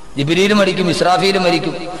 ജിബ്രീൽ മരിക്കും, ഇസ്രാഫീൽ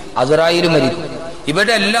മരിക്കും, അസ്റായീൽ മരിക്കും.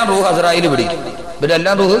 ഇവിടെ എല്ലാം റൂഹ് അസ്റായീൽ പിടിക്കും. ഇവിടെ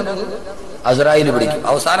എല്ലാം റൂഹ് അസ്റായീൽ പിടിക്കും.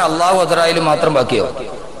 അവസാനം അള്ളാഹു അസ്റായീൽ മാത്രം ബാക്കിയാവും.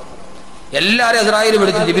 എല്ലാവരും അസ്റായീൽ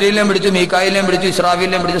പിടിച്ചു, ജിബ്രീലിനെയും പിടിച്ചു, മീകായിലിനെയും പിടിച്ചു,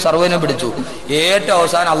 ഇസ്രാഫീലിനെയും പിടിച്ചു, സർവ്വനെയും പിടിച്ചു. ഏറ്റവും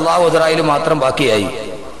അവസാനം അള്ളാഹു അസ്റായീൽ മാത്രം ബാക്കിയായി.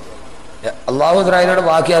 അള്ളാഹു അസ്റായീലോട്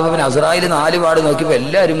ബാക്കിയായപ്പോ പിന്നെ അസ്റായീൽ 4 പാട് നോക്കിയപ്പോ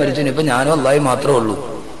എല്ലാവരും മരിച്ചു. ഇപ്പൊ ഞാനും അള്ളാഹു മാത്രമേ ഉള്ളൂ.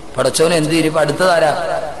 പടച്ചവന് എന്ത് ചെയ്യും? ഇപ്പൊ അടുത്തതാരാ?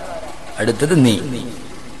 അടുത്തത് നീ.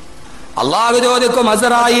 അള്ളാഹു ചോദിക്കും,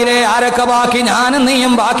 അസ്റായീലെ ആരൊക്കെ ബാക്കി? ഞാനും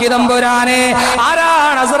നീയും ബാക്കി തമ്പുരാനെ.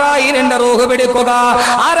 ആരാണ് അസ്റായീലിന്റെ റൂഹ് പിടിക്കുക?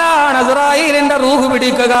 ആരാണ് അസ്റായീലിന്റെ റൂഹ്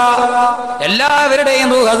പിടിക്കുക? എല്ലാവരുടെയും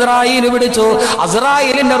റൂഹ് അസ്റായീൽ പിടിച്ചു.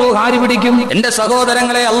 അസ്റായീലിന്റെ റൂഹ് ആര് പിടിക്കും? എന്റെ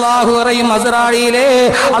സഹോദരങ്ങളെ, അള്ളാഹു പറയും, അസ്റായീലെ,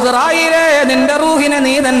 അസ്റായീലെ, നിന്റെ റൂഹിനെ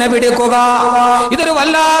നീ തന്നെ പിടിക്കുക. ഇതൊരു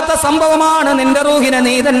വല്ലാത്ത സംഭവമാണ്. നിന്റെ റൂഹിനെ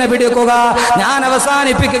നീ തന്നെ പിടിക്കുക. ഞാൻ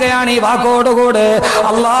അവസാനിപ്പിക്കുകയാണ് ഈ വാക്കോടുകൂടെ.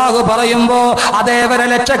 അള്ളാഹു പറയുമ്പോ അതേവരെ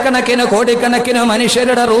ലക്ഷക്കണക്കിന് കോടിക്കണക്കിന്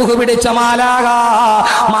മനുഷ്യരുടെ റൂഹ് പിടിച്ച മാലാക,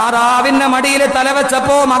 മാതാവിന്റെ മടിയിൽ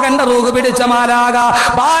തലവെച്ചപ്പോ മകന്റെ റൂഹ് പിടിച്ച മാലാക,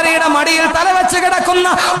 ഭാര്യയുടെ മടിയിൽ തലവെച്ച് കിടക്കുന്ന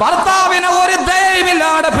ഭർത്താവിനെ ഒരു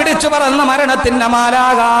ദയമില്ലാതെ പിടിച്ചു പറന്ന മരണത്തിന്റെ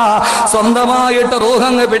മാലാക, സ്വന്തമായിട്ട്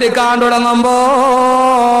റൂഹങ്ങ് പിടിക്കാൻ തുടങ്ങുമ്പോ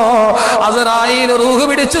അസ്റായീൽ റൂഹ്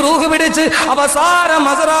പിടിച്ച് അവസാനം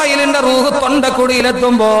അസ്റായീലിന്റെ റൂഹ്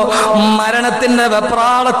തൊണ്ടക്കുടിയിലെത്തുമ്പോ മരണത്തിന്റെ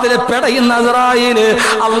വെപ്രാളത്തിൽ പെടയുന്ന അസ്റായീൽ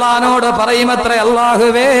അള്ളാഹിനോട് പറയുമത്രേ,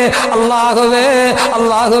 അല്ലാഹുവേ, അല്ലാഹുവേ,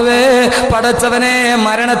 അല്ലാഹുവേ, പടച്ചവനെ,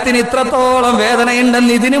 മരണത്തിന് ഇത്രത്തോളം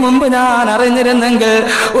വേദനയുണ്ടെന്ന് ഇതിനു മുമ്പ് ഞാൻ അറിഞ്ഞിരുന്നെങ്കിൽ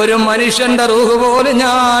ഒരു മനുഷ്യന്റെ റൂഹ് പോലും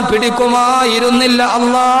ഞാൻ പിടിക്കുമായിരുന്നില്ല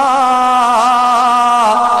അല്ലാ.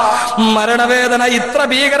 മരണവേദന ഇത്ര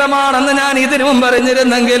ഭീകരമാണെന്ന് ഞാൻ ഇതിനു മുമ്പ്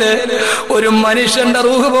അറിഞ്ഞിരുന്നെങ്കിൽ ഒരു മനുഷ്യന്റെ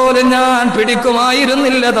റൂഹ് പോലും ഞാൻ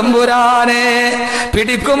പിടിക്കുമായിരുന്നില്ല തമ്പുരാനെ,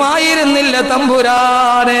 പിടിക്കുമായിരുന്നില്ല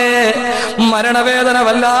തമ്പുരാനെ. മരണവേദന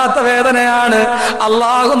വല്ലാത്ത വേദനയാണ്.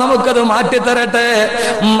 അള്ളാഹു നമുക്കത് മാറ്റിത്തരട്ടെ.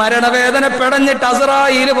 മരണവേദന പെടഞ്ഞിട്ട്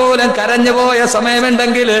അസ്റായീൽ പോലും കരഞ്ഞുപോയ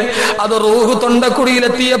സമയമുണ്ടെങ്കിൽ അത് റൂഹ്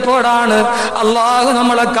തൊണ്ടക്കുടിയിലെത്തിയപ്പോഴാണ്. അള്ളാഹു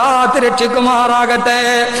നമ്മളെ കാത്ത് രക്ഷിക്കുമാറാകട്ടെ.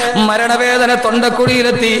 മരണവേദന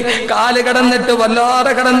തൊണ്ടക്കുടിയിലെത്തി, കാല് കടന്നിട്ട്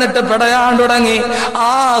വല്ലാതെ കടന്നിട്ട് പെടയാൻ തുടങ്ങി.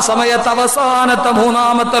 ആ സമയത്ത് അവസാനത്തെ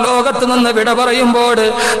 3ാമത്തെ ലോകത്ത് നിന്ന് വിട പറയുമ്പോൾ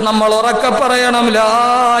നമ്മൾ ഉറക്കെ പറയണം, ലാ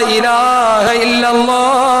ഇലാഹ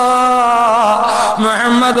ഇല്ലല്ലാഹ്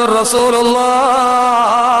മുഹമ്മദുർ റസൂലുള്ളാഹ്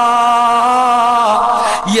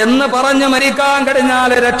എന്ന് പറഞ്ഞ് മരിക്കാൻ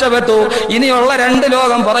കഴിഞ്ഞാൽ രക്ഷപ്പെട്ടു. ഇനിയുള്ള 2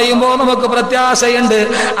 ലോകം പറയുമ്പോൾ നമുക്ക് പ്രത്യാശയുണ്ട്.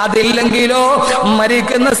 അതില്ലെങ്കിലോ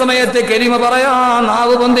മരിക്കുന്ന സമയത്ത് കലിമ പറയാൻ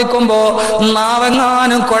നാവ് പൊന്തിക്കുമ്പോ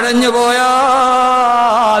നാവെങ്ങാനും കുഴഞ്ഞു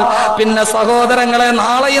പോയാൽ പിന്നെ സഹോദരങ്ങളെ,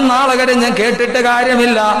 നാളെയും നാളെ കഴിഞ്ഞ് കേട്ടിട്ട്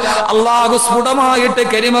കാര്യമില്ല. അള്ളാഹു സ്ഫുടമായിട്ട്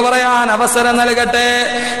കലിമ പറയാൻ അവസരം നൽകട്ടെ.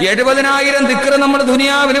 70,000 ദിക്ർ നമ്മൾ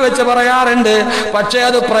ദുനിയാവിൽ വെച്ച് പറയാറുണ്ട്. പക്ഷെ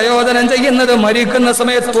അത് പ്രയോജനം ചെയ്യുന്നത് മരിക്കുന്ന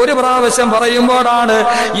സമയത്ത് 1 പ്രാവശ്യം പറയുമ്പോഴാണ്.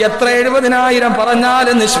 എത്ര 70,000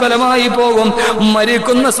 പറഞ്ഞാലും നിഷ്ഫലമായി പോകും.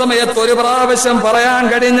 മരിക്കുന്ന സമയത്ത് ഒരു പ്രാവശ്യം പറയാൻ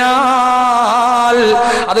കഴിഞ്ഞാൽ,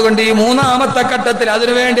 അതുകൊണ്ട് ഈ മൂന്നാമത്തെ ഘട്ടത്തിൽ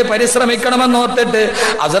അതിനുവേണ്ടി പരിശ്രമിക്കണമെന്നോർത്തിട്ട്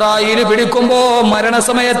അസ്രായീൽ പിടിക്കുമ്പോ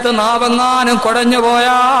മരണസമയത്ത് നാവെങ്ങാനും കുഴഞ്ഞു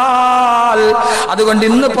പോയാൽ, അതുകൊണ്ട്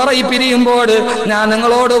ഇന്ന് പിരിയുമ്പോൾ ഞാൻ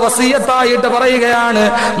നിങ്ങളോട് വസിയത്തായിട്ട് പറയുകയാണ്,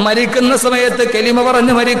 മരിക്കുന്ന സമയത്ത് കലിമ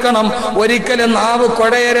പറഞ്ഞു മരിക്കണം. ഒരിക്കലും നാവ്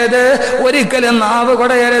കുടയരുത്, ഒരിക്കലും നാവ്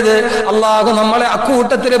കുടയരുത്. അള്ളാഹു നമ്മളെ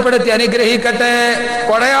അക്കൂട്ടത്തിൽ പെടുത്തി അനുഗ്രഹിക്കട്ടെ,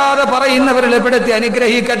 കുടയാതെ പറയുന്നവരിൽ പെടുത്തി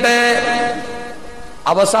അനുഗ്രഹിക്കട്ടെ.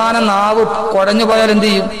 അവസാനം നാവ് കുടഞ്ഞു പോയാൽ എന്ത്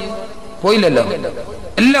ചെയ്യും? പോയില്ലല്ലോ,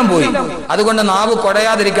 എല്ലാം പോയി. അതുകൊണ്ട് നാവ്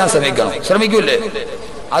കുടയാതിരിക്കാൻ ശ്രമിക്കൂലേ?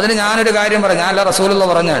 അതിന് ഞാനൊരു കാര്യം പറയാം, ഞാനല്ല റസൂലുള്ള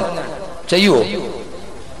പറഞ്ഞാണ്, ചെയ്യുവോ?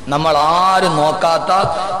 നമ്മൾ ആരും നോക്കാത്ത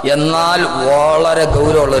എന്നാൽ വളരെ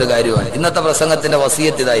ഗൗരവമുള്ള ഒരു കാര്യമാണ്. ഇന്നത്തെ പ്രസംഗത്തിന്റെ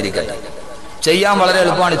വസിയത്ത് ഇതായിരിക്കട്ടെ. ചെയ്യാൻ വളരെ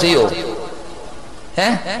എളുപ്പമാണ്. ചെയ്യോ?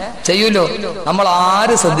 ചെയ്യൂലോ? നമ്മൾ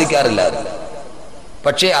ആരും ശ്രദ്ധിക്കാറില്ല.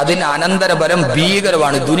 പക്ഷെ അതിന് അനന്തരഫലം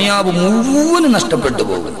ഭീകരമാണ്. ദുനിയാവ് മുഴുവനും നഷ്ടപ്പെട്ടു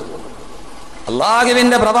പോകുന്നു.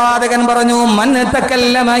 അല്ലാഹുവിന്റെ പ്രവാചകൻ പറഞ്ഞു, മൻ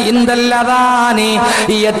തകല്ലമ ഇൻദൽ അദാനി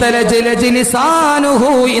യതലജലജ ലിസാനുഹു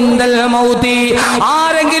ഇൻദൽ മൗതി.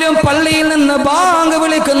 ആരെങ്കിലും പള്ളിയിൽ നിന്ന് ബാങ്ക്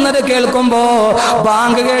വിളിക്കുന്നത് കേൾക്കുമ്പോ,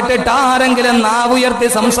 ബാങ്ക് കേട്ടിട്ട് ആരെങ്കിലും നാവ് ഉയർത്തി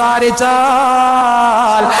സംസാരിച്ചാൽ,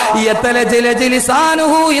 യതലജലജ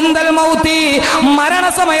ലിസാനുഹു ഇൻദൽ മൗതി,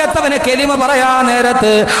 മരണസമയത്ത് അവന് കലിമ പറയാൻ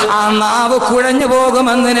നേരത്ത് ആ നാവ് കുഴഞ്ഞു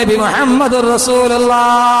പോകുമെന്ന് നബി മുഹമ്മദുർ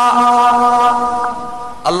റസൂലുള്ളാഹ്.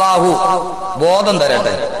 അള്ളാഹു ബോധം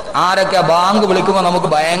തരട്ടെ. ആരൊക്കെ ബാങ്ക് വിളിക്കുമ്പോൾ നമുക്ക്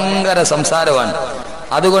ഭയങ്കര സംസാരമാണ്.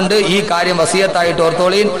 അതുകൊണ്ട് ഈ കാര്യം വസിയത്തായിട്ട്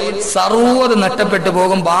ഓർത്തോളീൻ. സർവ്വത് നഷ്ടപ്പെട്ടു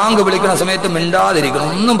പോകും. ബാങ്ക് വിളിക്കുന്ന സമയത്ത് മിണ്ടാതിരിക്കണം,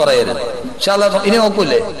 ഒന്നും പറയരുത്. ഇൻഷാ അല്ലാഹ് ഇനി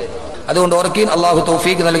നോക്കൂലേ? അതുകൊണ്ട് ഓർക്കീൻ. അള്ളാഹു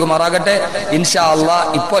തൗഫീഖ് നൽകുമാറാകട്ടെ. ഇൻഷാ അല്ലാഹ്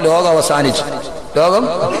ഇപ്പൊ ലോകം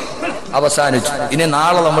അവസാനിച്ചു. ഇനി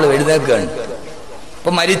നാളെ നമ്മൾ എഴുന്നേൽക്കുകയാണ്.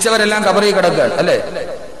 ഇപ്പൊ മരിച്ചവരെല്ലാം ഖബറിൽ കിടക്കുകയാണ് അല്ലേ?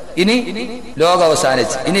 ഇനി ലോകം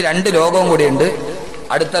അവസാനിച്ചു. ഇനി 2 ലോകവും കൂടിയുണ്ട്.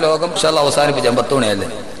 അടുത്ത ലോകം ഇൻഷാ അല്ലാഹ് അവസാനിപ്പിച്ചാൽ 10 മണിയല്ലേ?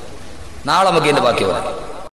 നാളെ നമുക്ക് ഇതിന്റെ ബാക്കി പറയാം.